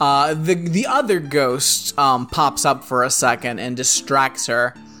the other ghost pops up for a second and distracts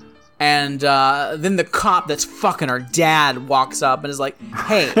her, and then the cop that's fucking her dad walks up and is like,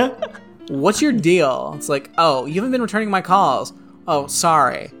 "Hey, what's your deal?" It's like, "Oh, you haven't been returning my calls. Oh,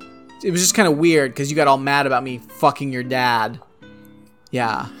 sorry. It was just kind of weird because you got all mad about me fucking your dad."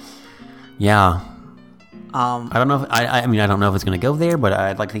 Yeah. Yeah. I don't know. I mean, I don't know if it's gonna go there, but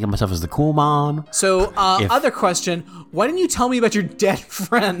I'd like to think of myself as the cool mom. So, other question: why didn't you tell me about your dead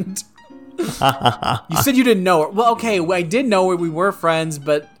friend? You said you didn't know her. Well, okay, I did know her. We were friends,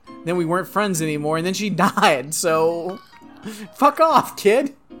 but then we weren't friends anymore, and then she died. So, fuck off,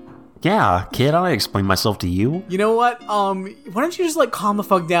 kid. Yeah, kid, I explain myself to you. You know what? Why don't you just like calm the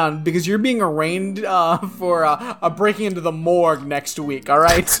fuck down because you're being arraigned for a breaking into the morgue next week. All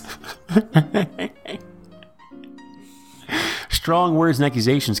right. Strong words and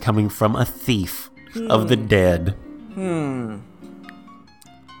accusations coming from a thief of the dead.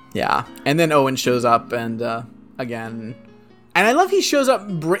 Yeah, and then Owen shows up and again, and I love he shows up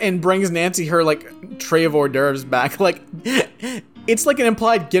and brings Nancy her like tray of hors d'oeuvres back. Like it's like an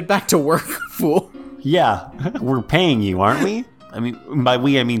implied get back to work, fool. Yeah, we're paying you, aren't we? I mean, by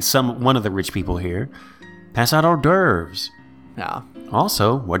we, I mean one of the rich people here. Pass out hors d'oeuvres. Yeah.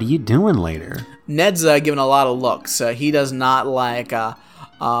 Also, what are you doing later? Ned's giving a lot of looks. He does not like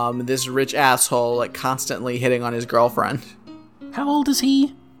this rich asshole like constantly hitting on his girlfriend. How old is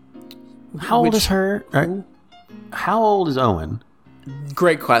he? How old is her? How old is Owen?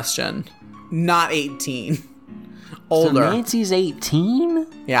 Great question. Not 18. Older. So Nancy's 18?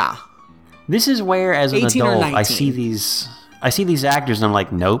 Yeah. This is where, as an 18 or adult, I 19. see these actors and I'm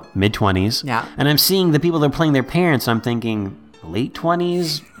like, nope, mid-20s. Yeah. And I'm seeing the people that are playing their parents, I'm thinking, late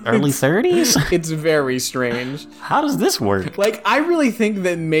 20s, early 30s? It's very strange. How does this work? Like, I really think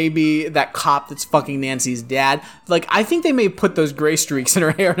that maybe that cop that's fucking Nancy's dad, like, I think they may put those gray streaks in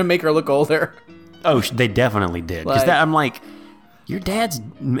her hair to make her look older. Oh, they definitely did. Because Like- I'm like, your dad's,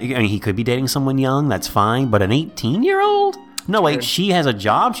 I mean, he could be dating someone young, that's fine, but an 18-year-old? No, wait, she has a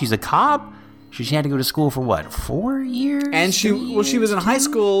job? She's a cop? She had to go to school for what, 4 years? And she was in high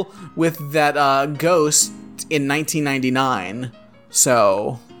school with that ghost in 1999.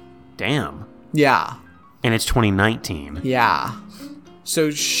 So, Damn. yeah. And it's 2019. Yeah.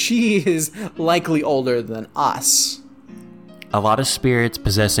 So she is likely older than us. A lot of spirits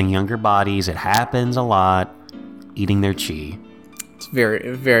possessing younger bodies. It happens a lot. Eating their chi. It's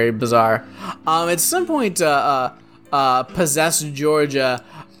very, very bizarre. At some point, possessed Georgia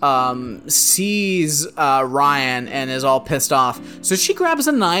sees Ryan and is all pissed off. So she grabs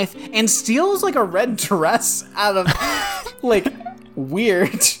a knife and steals like a red dress out of like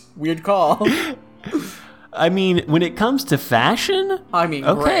weird call. I mean, when it comes to fashion, okay,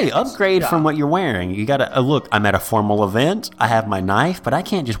 great. Upgrade from what you're wearing. You gotta look. I'm at a formal event. I have my knife, but I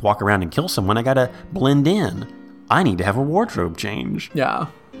can't just walk around and kill someone. I gotta blend in. I need to have a wardrobe change. Yeah.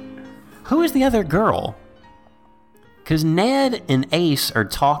 Who is the other girl? Because Ned and Ace are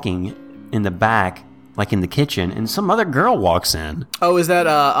talking in the back, like in the kitchen, and some other girl walks in. Oh, is that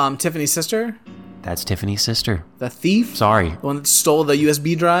Tiffany's sister? That's Tiffany's sister. The thief? Sorry. The one that stole the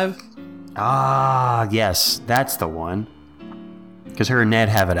USB drive? Ah, yes, that's the one. Because her and Ned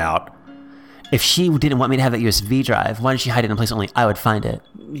have it out. If she didn't want me to have that USB drive, why did she hide it in a place only I would find it?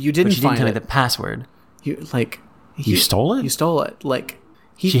 You didn't but she didn't find tell it. me the password. You stole it? You stole it. Like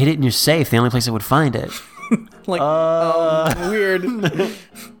she hid it in your safe, the only place I would find it. Like weird.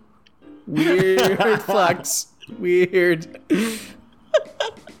 Weird flex. Weird.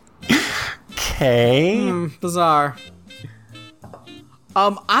 Okay. Bizarre.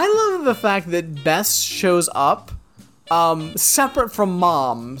 I love the fact that Bess shows up separate from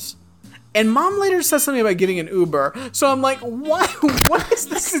Mom's. And Mom later says something about getting an Uber. So I'm like, what is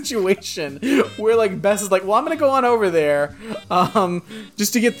the situation where like Bess is like, well, I'm gonna go on over there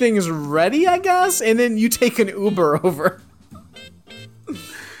just to get things ready, I guess, and then you take an Uber over.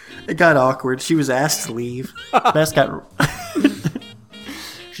 It got awkward. She was asked to leave. Bess got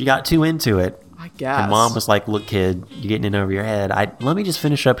she got too into it. I guess. And Mom was like, look, kid, you're getting in over your head. Let me just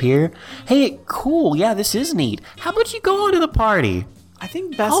finish up here. Hey, cool, yeah, this is neat. How about you go on to the party? I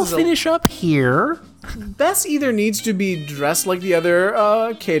think Bess I'll finish up here. Bess either needs to be dressed like the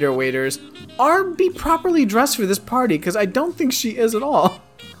other cater waiters or be properly dressed for this party, because I don't think she is at all.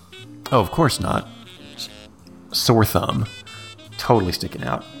 Oh, of course not. Sore thumb. Totally sticking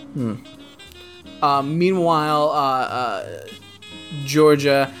out. Meanwhile,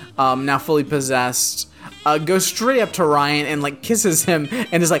 Georgia, now fully possessed, goes straight up to Ryan and like kisses him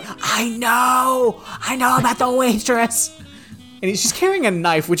and is like, I know about the waitress. And she's carrying a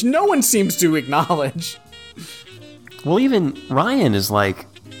knife, which no one seems to acknowledge. Well, even Ryan is like,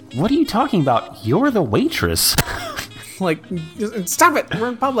 what are you talking about? You're the waitress. Like, stop it. We're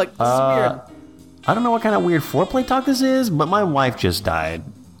in public. This is weird. I don't know what kind of weird foreplay talk this is, but my wife just died.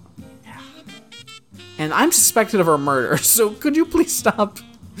 And I'm suspected of her murder, so could you please stop?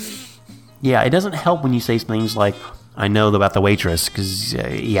 Yeah, it doesn't help when you say things like, I know about the waitress, because,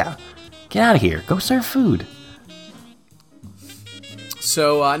 yeah. Get out of here. Go serve food.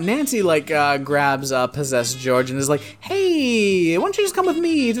 So Nancy grabs possessed George and is like, hey, why don't you just come with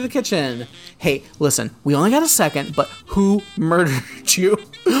me to the kitchen? Hey, listen, we only got a second, but who murdered you?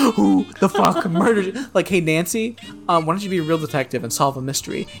 Who the fuck murdered you? Like, hey, Nancy, why don't you be a real detective and solve a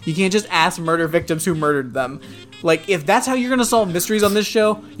mystery? You can't just ask murder victims who murdered them. Like, if that's how you're going to solve mysteries on this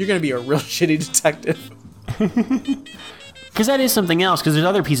show, you're going to be a real shitty detective. Because that is something else, because there's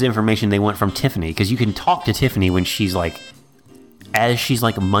other piece of information they want from Tiffany, because you can talk to Tiffany when she's like, as she's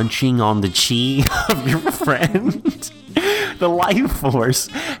like munching on the chi of your friend, the life force.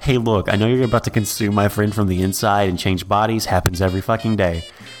 Hey, look, I know you're about to consume my friend from the inside and change bodies. Happens every fucking day.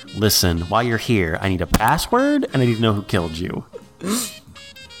 Listen, while you're here, I need a password and I need to know who killed you.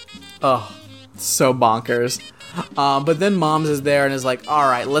 Oh, so bonkers. But then Moms is there and is like, all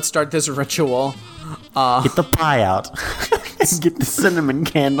right, let's start this ritual. Get the pie out. Get the cinnamon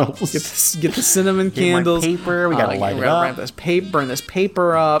candles. Get the cinnamon candles. Get my paper. We gotta light it up. Burn this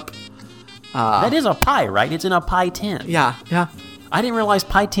paper up. That is a pie, right? It's in a pie tin. Yeah. I didn't realize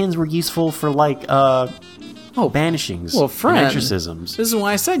pie tins were useful for banishings. Well, friend, and exorcisms. This is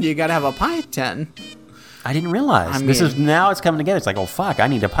why I said you gotta have a pie tin. I didn't realize. Now it's coming together. It's like, oh fuck, I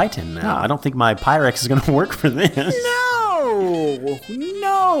need a pie tin now. I don't think my Pyrex is gonna work for this. No.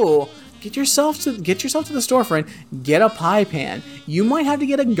 Get yourself to the store, friend. Get a pie pan. You might have to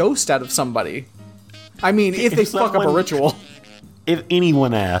get a ghost out of somebody. I mean, if they fuck up a ritual. If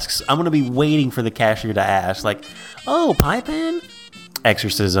anyone asks, I'm gonna be waiting for the cashier to ask, like, "Oh, pie pan,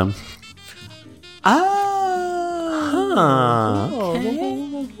 exorcism." Okay.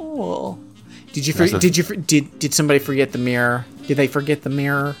 Did somebody forget the mirror? Did they forget the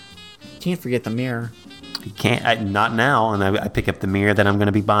mirror? Can't forget the mirror. You can't, not now. And I pick up the mirror that I'm going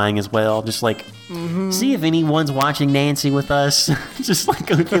to be buying as well. Just like, see if anyone's watching Nancy with us. Just like,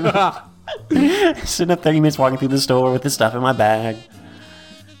 sitting up 30 minutes walking through the store with the stuff in my bag.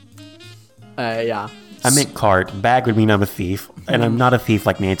 Yeah. I meant cart. Bag would mean I'm a thief. And I'm not a thief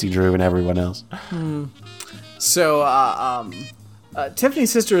like Nancy Drew and everyone else. So,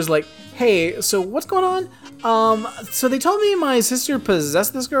 Tiffany's sister is like, hey, so what's going on? So they told me my sister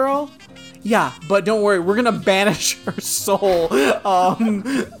possessed this girl. Yeah, but don't worry, we're gonna banish her soul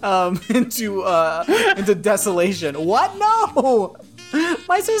into desolation. What? No,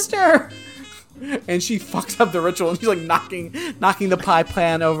 my sister. and she fucks up the ritual, and she's like knocking the pie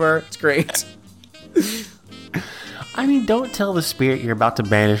pan over. It's great. I mean, don't tell the spirit you're about to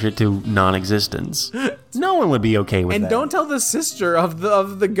banish it to non-existence. No one would be okay with that. And don't tell the sister of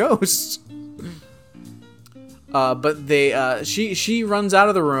the ghost. But she runs out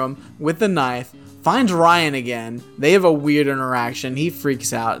of the room with the knife, finds Ryan again. They have a weird interaction. He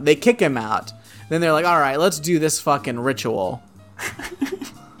freaks out. They kick him out. Then they're like, all right, let's do this fucking ritual.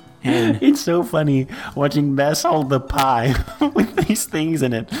 And it's so funny watching Bess hold the pie with these things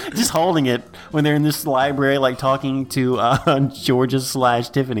in it. Just holding it when they're in this library, like talking to Georgia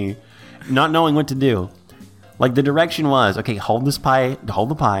 / Tiffany, not knowing what to do. Like the direction was, okay, hold the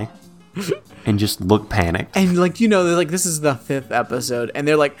pie, and just look panicked. And like, they're like, this is the 5th episode, and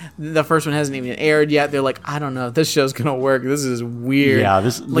they're like, the first one hasn't even aired yet. They're like, I don't know if this show's gonna work. This is weird. Yeah,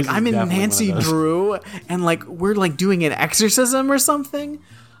 this like is I'm in definitely Nancy one of those. Drew, and like we're like doing an exorcism or something.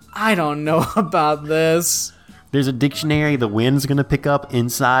 I don't know about this. There's a dictionary the wind's going to pick up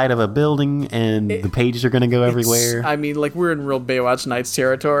inside of a building, and the pages are going to go everywhere. I mean, like, we're in real Baywatch Nights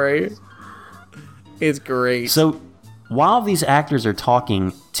territory. It's great. So, while these actors are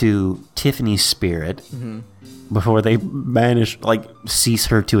talking to Tiffany's spirit, before they cease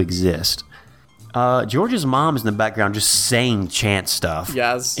her to exist, George's mom is in the background just saying chant stuff.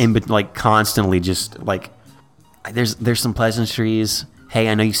 Yes. And, like, constantly just, like, there's some pleasantries. Hey,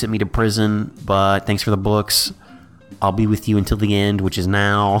 I know you sent me to prison, but thanks for the books. I'll be with you until the end, which is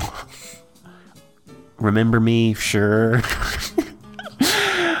now. Remember me? Sure.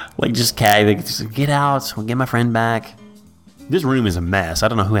 Like, just get out. We'll get my friend back. This room is a mess. I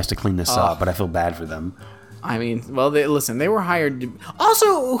don't know who has to clean this up, but I feel bad for them. I mean, well, they were hired to...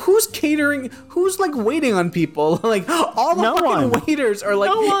 Also, who's catering? Who's, like, waiting on people? Like, all the fucking waiters are,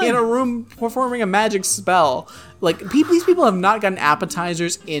 like, in a room performing a magic spell. Like, these people have not gotten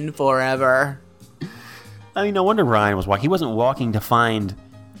appetizers in forever. I mean, no wonder Ryan was walking. He wasn't walking to find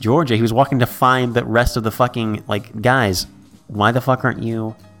Georgia. He was walking to find the rest of the fucking, like, guys, why the fuck aren't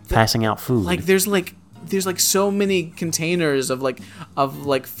you passing out food? Like, there's so many containers of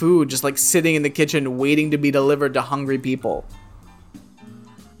food just like sitting in the kitchen waiting to be delivered to hungry people.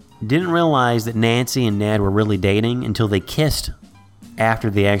 Didn't realize that Nancy and Ned were really dating until they kissed after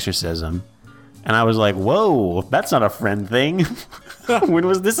the exorcism. And I was like, whoa, that's not a friend thing. When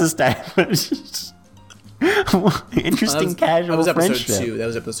was this established? Interesting casual friendship. That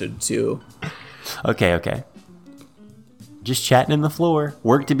was episode 2. Okay. Just chatting in the floor.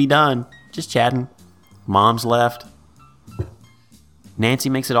 Work to be done. Just chatting. Mom's left. Nancy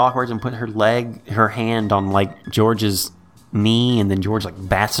makes it awkward and put her hand on like George's knee, and then George like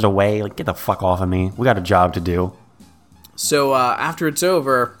bats it away. Like, get the fuck off of me. We got a job to do. So after it's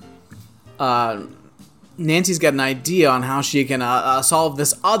over, Nancy's got an idea on how she can solve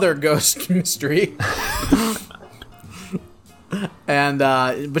this other ghost mystery. And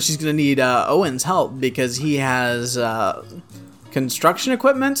but she's gonna need Owen's help because he has construction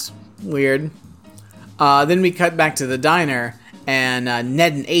equipment. Weird. Then we cut back to the diner, and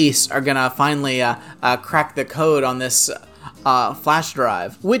Ned and Ace are gonna finally crack the code on this flash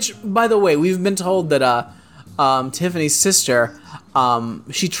drive. Which, by the way, we've been told that Tiffany's sister,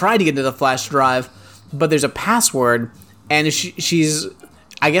 she tried to get to the flash drive, but there's a password, and she's,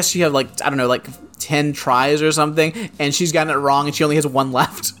 I guess she had like 10 tries or something, and she's gotten it wrong, and she only has 1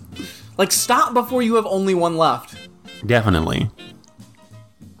 left. Like, stop before you have only 1 left. Definitely.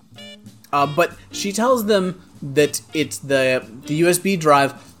 But she tells them that it's the USB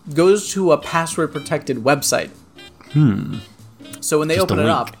drive goes to a password-protected website. So when they open it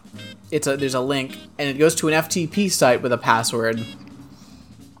up, there's a link, and it goes to an FTP site with a password.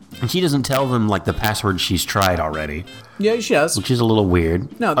 And she doesn't tell them like the password she's tried already. Yeah, she does. Which is a little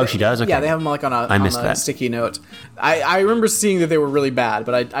weird. No, she does? Okay. Yeah, they have them like on a sticky note. I remember seeing that they were really bad,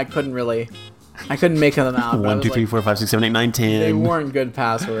 but I couldn't make them out. 1, 2, 3, 4, 5, 6, 7, 8, 9, 10. They weren't good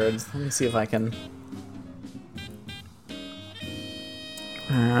passwords. Let me see if I can.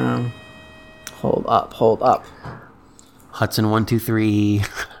 Hold up. Hudson 1, 2, 3.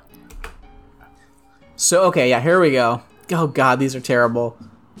 So okay, yeah, here we go. Oh god, these are terrible.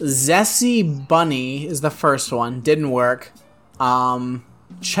 Zessie Bunny is the first one. Didn't work.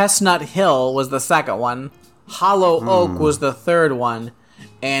 Chestnut Hill was the second one. Hollow Oak was the third one.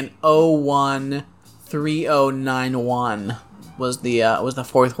 And 013091 was the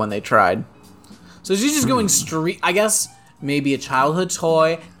fourth one they tried. So she's just going street. I guess maybe a childhood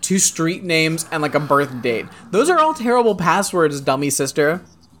toy, 2 street names, and like a birth date. Those are all terrible passwords, dummy sister.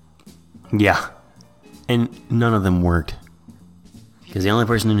 Yeah. And none of them worked. Because the only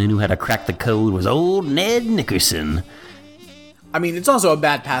person who knew how to crack the code was old Ned Nickerson. I mean, it's also a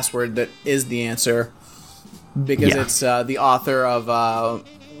bad password that is the answer. Because it's the author of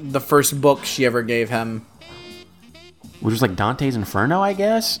the first book she ever gave him. Which was like Dante's Inferno, I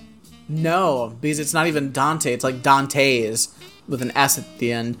guess? No, because it's not even Dante. It's like Dante's with an S at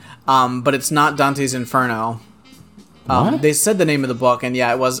the end. But it's not Dante's Inferno. They said the name of the book, and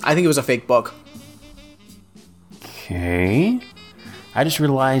yeah, I think it was a fake book. Okay. I just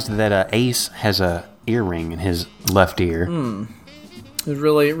realized that Ace has a earring in his left ear. It was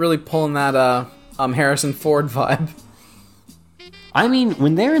really pulling that Harrison Ford vibe. I mean,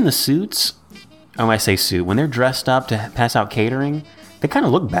 when they're in the suits, I say suit, when they're dressed up to pass out catering, they kind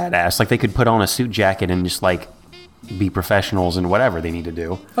of look badass. Like they could put on a suit jacket and just like be professionals in whatever they need to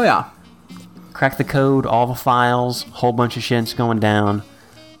do. Oh yeah. Crack the code, all the files, whole bunch of shit's going down.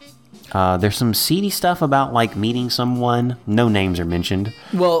 There's some seedy stuff about like meeting someone. No names are mentioned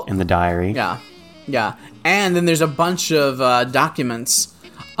in the diary. Yeah. And then there's a bunch of documents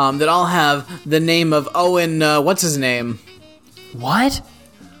that all have the name of Owen, what's his name? What?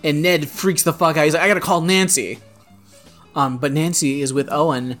 And Ned freaks the fuck out. He's like, I gotta call Nancy. But Nancy is with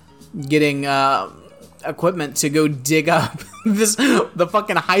Owen getting equipment to go dig up the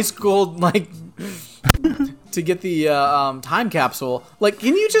fucking high school, like, to get the time capsule. Like,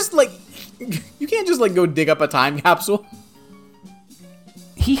 can you just, like, you can't just, like, go dig up a time capsule?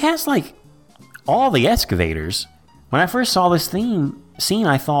 He has, like, all the excavators. When I first saw this scene,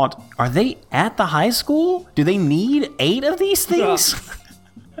 I thought, are they at the high school? Do they need 8 of these things? Yeah.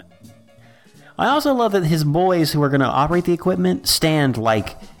 I also love that his boys who are going to operate the equipment stand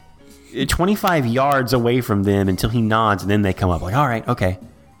like 25 yards away from them until he nods, and then they come up. Like, all right, okay,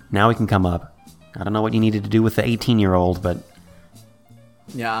 now we can come up. I don't know what you needed to do with the 18-year-old, but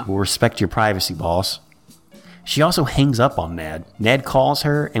yeah, we'll respect your privacy, boss. She also hangs up on Ned. Ned calls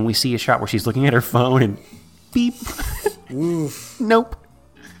her, and we see a shot where she's looking at her phone, and beep. Oof. Nope.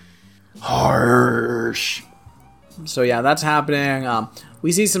 Harsh. So yeah, that's happening.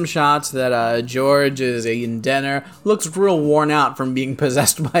 We see some shots that George is eating dinner. Looks real worn out from being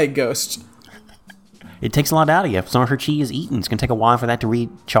possessed by a ghost. It takes a lot out of you. If some of her chi is eaten, it's going to take a while for that to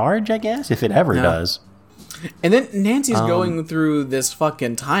recharge, I guess, if it ever does. And then Nancy's going through this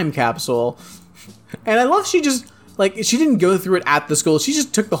fucking time capsule. And I love she just, like, she didn't go through it at the school. She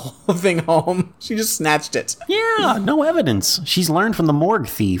just took the whole thing home. She just snatched it. Yeah, no evidence. She's learned from the morgue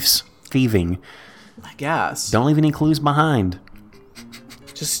thieving. I guess. Don't leave any clues behind.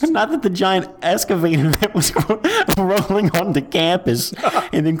 Just not that the giant excavator that was rolling onto campus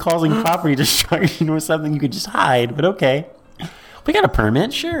and then causing property destruction was something you could just hide, but okay. We got a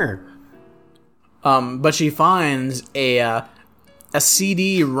permit, sure. But she finds a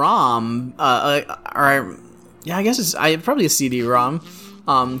CD-ROM, or yeah, I guess it's probably a CD-ROM,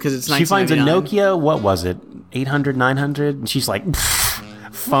 because it's 1999. She finds a Nokia, what was it, 800, 900? And she's like,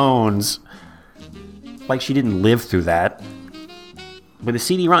 phones. Like she didn't live through that. With a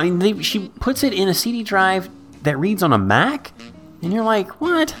CD-ROM, she puts it in a CD drive that reads on a Mac, and you're like,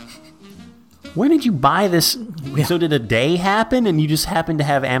 what? Where did you buy this? Yeah. So did a day happen, and you just happened to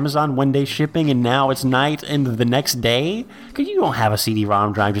have Amazon one-day shipping, and now it's night and the next day? Because you don't have a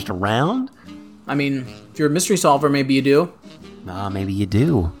CD-ROM drive just around. I mean, if you're a mystery solver, maybe you do. Maybe you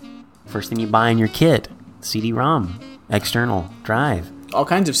do. First thing you buy in your kit, CD-ROM, external drive. All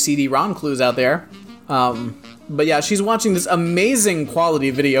kinds of CD-ROM clues out there. But yeah, she's watching this amazing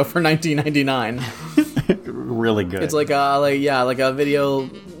quality video for 1999. Really good. It's like a video,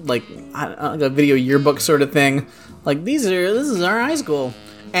 like a video yearbook sort of thing. Like this is our high school.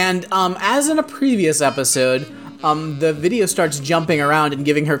 And as in a previous episode, the video starts jumping around and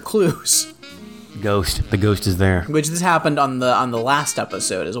giving her clues. The ghost is there. Which this happened on the last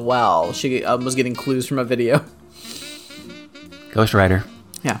episode as well. She was getting clues from a video. Ghost Rider.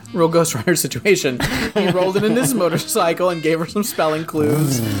 Yeah, real Ghost Rider situation. He rolled it in his motorcycle and gave her some spelling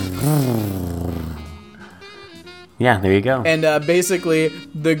clues. Yeah, there you go. And basically,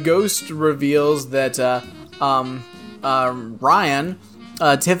 the ghost reveals that Ryan,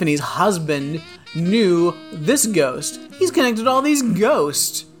 Tiffany's husband, knew this ghost. He's connected to all these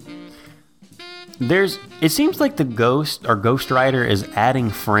ghosts. It seems like the ghost or Ghost Rider is adding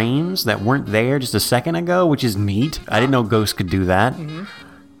frames that weren't there just a second ago, which is neat. I didn't know ghosts could do that. Mm-hmm.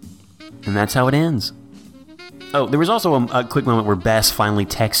 And that's how it ends. Oh, there was also a quick moment where Bess finally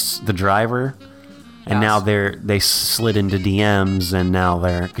texts the driver, and now they slid into DMs, and now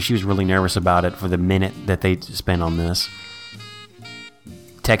because she was really nervous about it for the minute that they spent on this.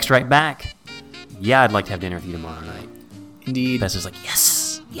 Text right back. Yeah, I'd like to have dinner with you tomorrow night. Indeed. Bess is like,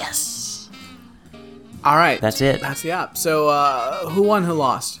 yes. All right. That's it. That's the app. So, who won, who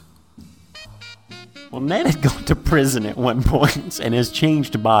lost? Well, Ned had gone to prison at one point and has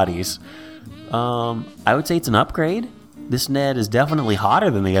changed bodies. I would say it's an upgrade. This Ned is definitely hotter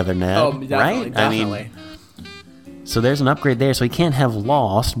than the other Ned, Oh, definitely, right? definitely. So there's an upgrade there. So he can't have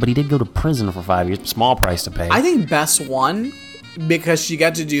lost, but he did go to prison for 5 years. Small price to pay. I think Bess won because she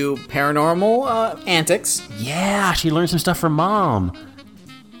got to do paranormal antics, Yeah, she learned some stuff from Mom.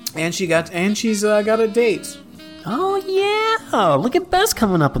 and she's got a date. Oh, yeah. Look at Bess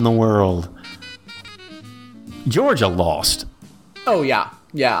coming up in the world. Georgia lost. Oh yeah,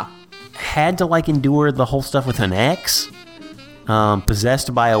 yeah. Had to, like, endure the whole stuff with an ex.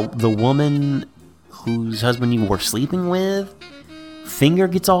 Possessed by the woman whose husband you were sleeping with. Finger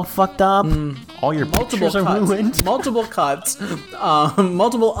gets all fucked up. All your pictures are ruined. Multiple cuts.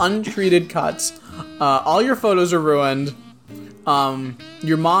 Multiple untreated cuts. All your photos are ruined.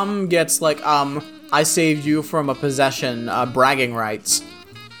 Your mom gets like, I saved you from a possession, bragging rights.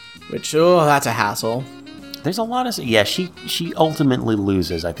 Which, that's a hassle. There's a lot of... Yeah, she ultimately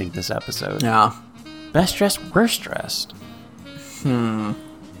loses, I think, this episode. Yeah. Best dressed, worst dressed.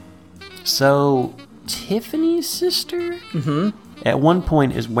 So, Tiffany's sister? At one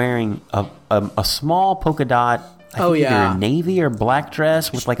point is wearing a small polka dot, either a navy or black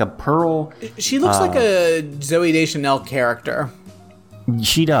dress with like a pearl. She looks like a Zooey Deschanel character.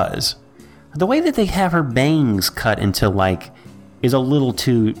 She does. The way that they have her bangs cut into like is a little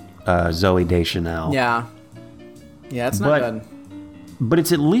too Zooey Deschanel. Yeah. Yeah, it's not good. But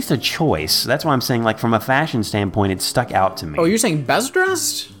it's at least a choice. That's why I'm saying, like, from a fashion standpoint, it stuck out to me. Oh, you're saying best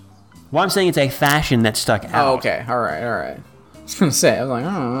dressed? Well, I'm saying it's a fashion that stuck out. Oh, okay. All right. I was going to say, I was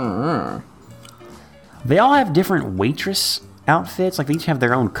like, They all have different waitress outfits. Like, they each have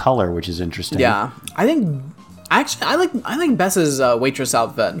their own color, which is interesting. Yeah. I think Bess's waitress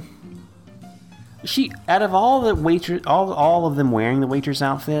outfit. She, out of all the waitress, all of them wearing the waitress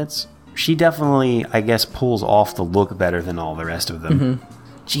outfits, she definitely, I guess, pulls off the look better than all the rest of them.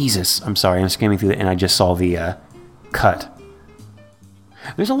 Jesus, I'm sorry, I'm skimming through it, and I just saw the cut.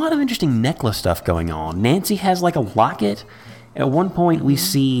 There's a lot of interesting necklace stuff going on. Nancy has like a locket. At one point, we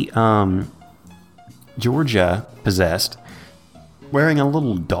see Georgia, possessed, wearing a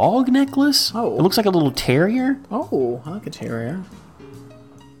little dog necklace. Oh. It looks like a little terrier. Oh, I like a terrier.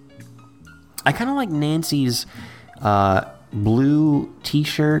 I kind of like Nancy's blue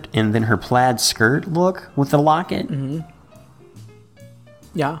t-shirt and then her plaid skirt look with the locket.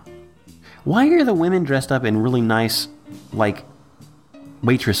 Yeah. Why are the women dressed up in really nice, like,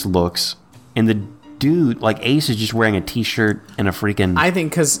 waitress looks, and the dude, like Ace, is just wearing a t-shirt and a freaking... I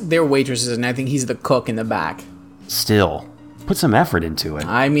think because they're waitresses, and I think he's the cook in the back. Still, put some effort into it.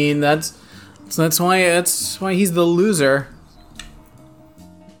 I mean, that's why he's the loser.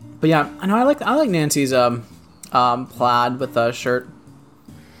 But yeah, I know I like Nancy's plaid with a shirt.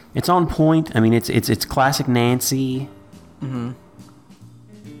 It's on point. I mean, it's classic Nancy.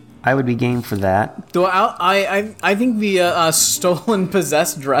 I would be game for that. Though I think the stolen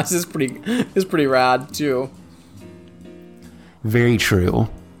possessed dress is pretty rad too. Very true.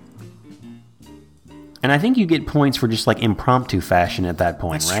 And I think you get points for just like impromptu fashion at that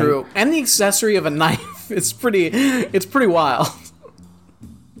point, That's right? true. And the accessory of a knife, it's pretty wild.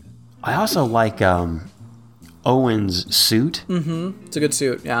 I also like Owen's suit. It's a good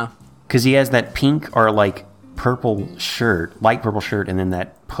suit, yeah. Because he has that pink or like purple shirt, light purple shirt, and then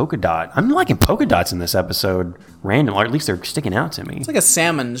that polka dot. I'm liking polka dots in this episode random, or at least they're sticking out to me. It's like a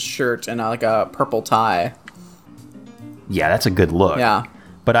salmon shirt and like a purple tie. Yeah, that's a good look. Yeah.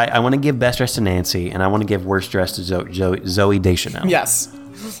 But I want to give best dress to Nancy, and I want to give worst dress to Zooey Deschanel. Yes.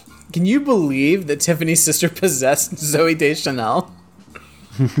 Can you believe that Tiffany's sister possessed Zooey Deschanel?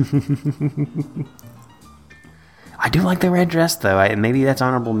 I do like the red dress, though. Maybe that's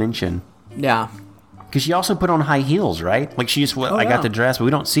honorable mention. Yeah. Because she also put on high heels, right? Like, she just, I got the dress, but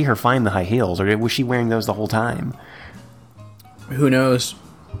we don't see her find the high heels. Or was she wearing those the whole time? Who knows?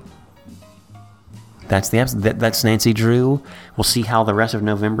 That's the episode. That's Nancy Drew. We'll see how the rest of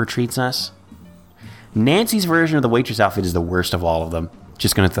November treats us. Nancy's version of the waitress outfit is the worst of all of them.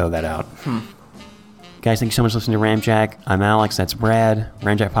 Just going to throw that out. Guys, thank you so much for listening to Ramjack. I'm Alex. That's Brad.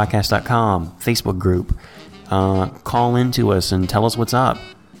 RamjackPodcast.com. Facebook group. Call into us and tell us what's up.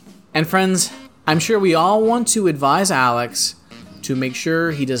 And friends, I'm sure we all want to advise Alex to make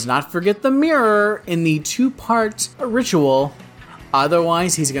sure he does not forget the mirror in the 2-part ritual.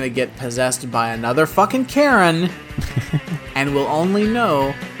 Otherwise, he's gonna get possessed by another fucking Karen. And we'll only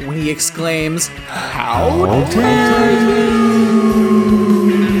know when he exclaims, "How dare you?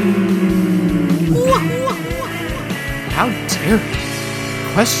 How dare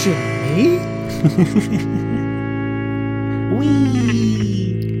you question me?" Whee!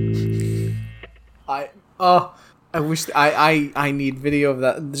 Oh, I wish I need video of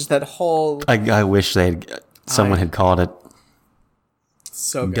that. Just that whole. I wish someone had called it.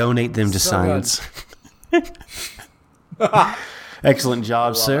 So good. Donate them to So science. Excellent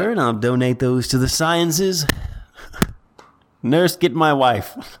job, sir, and I'll donate those to the sciences. Nurse, get my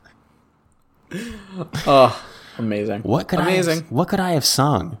wife. Oh, amazing! What could I have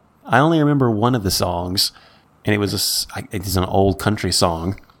sung? I only remember one of the songs, and it's an old country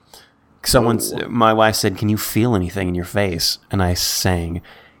song. My wife said, "Can you feel anything in your face?" And I sang,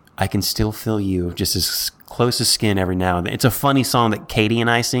 "I can still feel you, just as close as skin every now and then." It's a funny song that Katie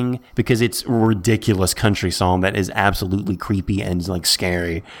and I sing because it's a ridiculous country song that is absolutely creepy and like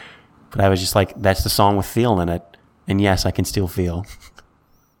scary. But I was just like, that's the song with feel in it. And yes, I can still feel.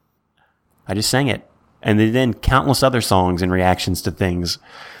 I just sang it. And then countless other songs and reactions to things.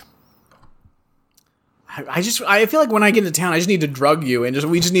 I feel like when I get into town, I just need to drug you and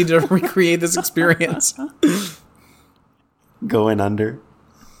we just need to recreate this experience. Going under.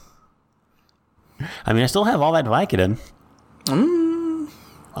 I mean, I still have all that Vicodin. I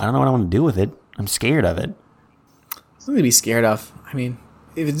don't know what I want to do with it. I'm scared of it. Something to be scared of. I mean,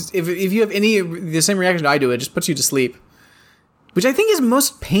 if you have the same reaction I do, it just puts you to sleep. Which I think is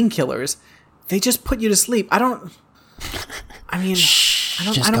most painkillers. They just put you to sleep. I don't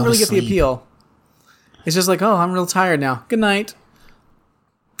really get the appeal. It's just like, oh, I'm real tired now. Good night.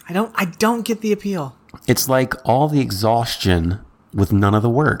 I don't get the appeal. It's like all the exhaustion with none of the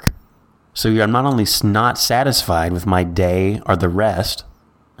work. So I'm not only not satisfied with my day or the rest,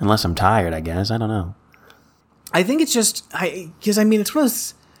 unless I'm tired, I guess. I don't know. I think it's just, because it's one of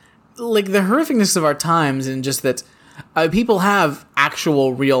those, like, the horrificness of our times, and just that people have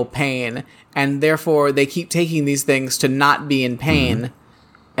actual real pain, and therefore they keep taking these things to not be in pain,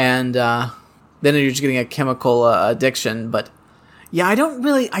 and then you're just getting a chemical addiction. But yeah, I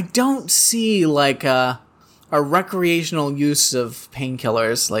don't see like a recreational use of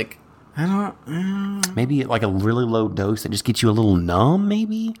painkillers. Like, I don't. Maybe like a really low dose that just gets you a little numb.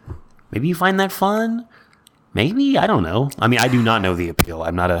 Maybe you find that fun. Maybe, I don't know. I mean, I do not know the appeal.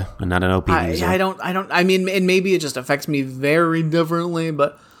 I'm not an OP user. I don't. I mean, and maybe it just affects me very differently.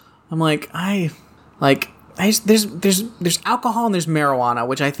 But I'm like, there's alcohol and there's marijuana,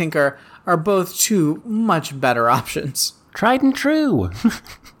 which I think are both two much better options. Tried and true.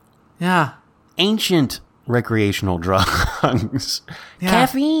 Yeah. Ancient recreational drugs. Yeah.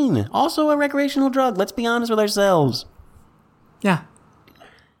 Caffeine, also a recreational drug. Let's be honest with ourselves. Yeah.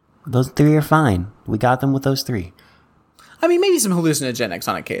 Those three are fine. We got them with those three. I mean, maybe some hallucinogenics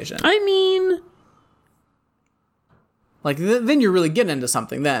on occasion. I mean, like then you're really getting into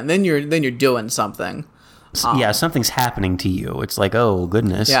something. Then you're doing something. Yeah, something's happening to you. It's like, oh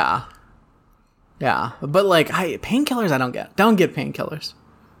goodness. Yeah. But like, painkillers, I don't get. Don't get painkillers.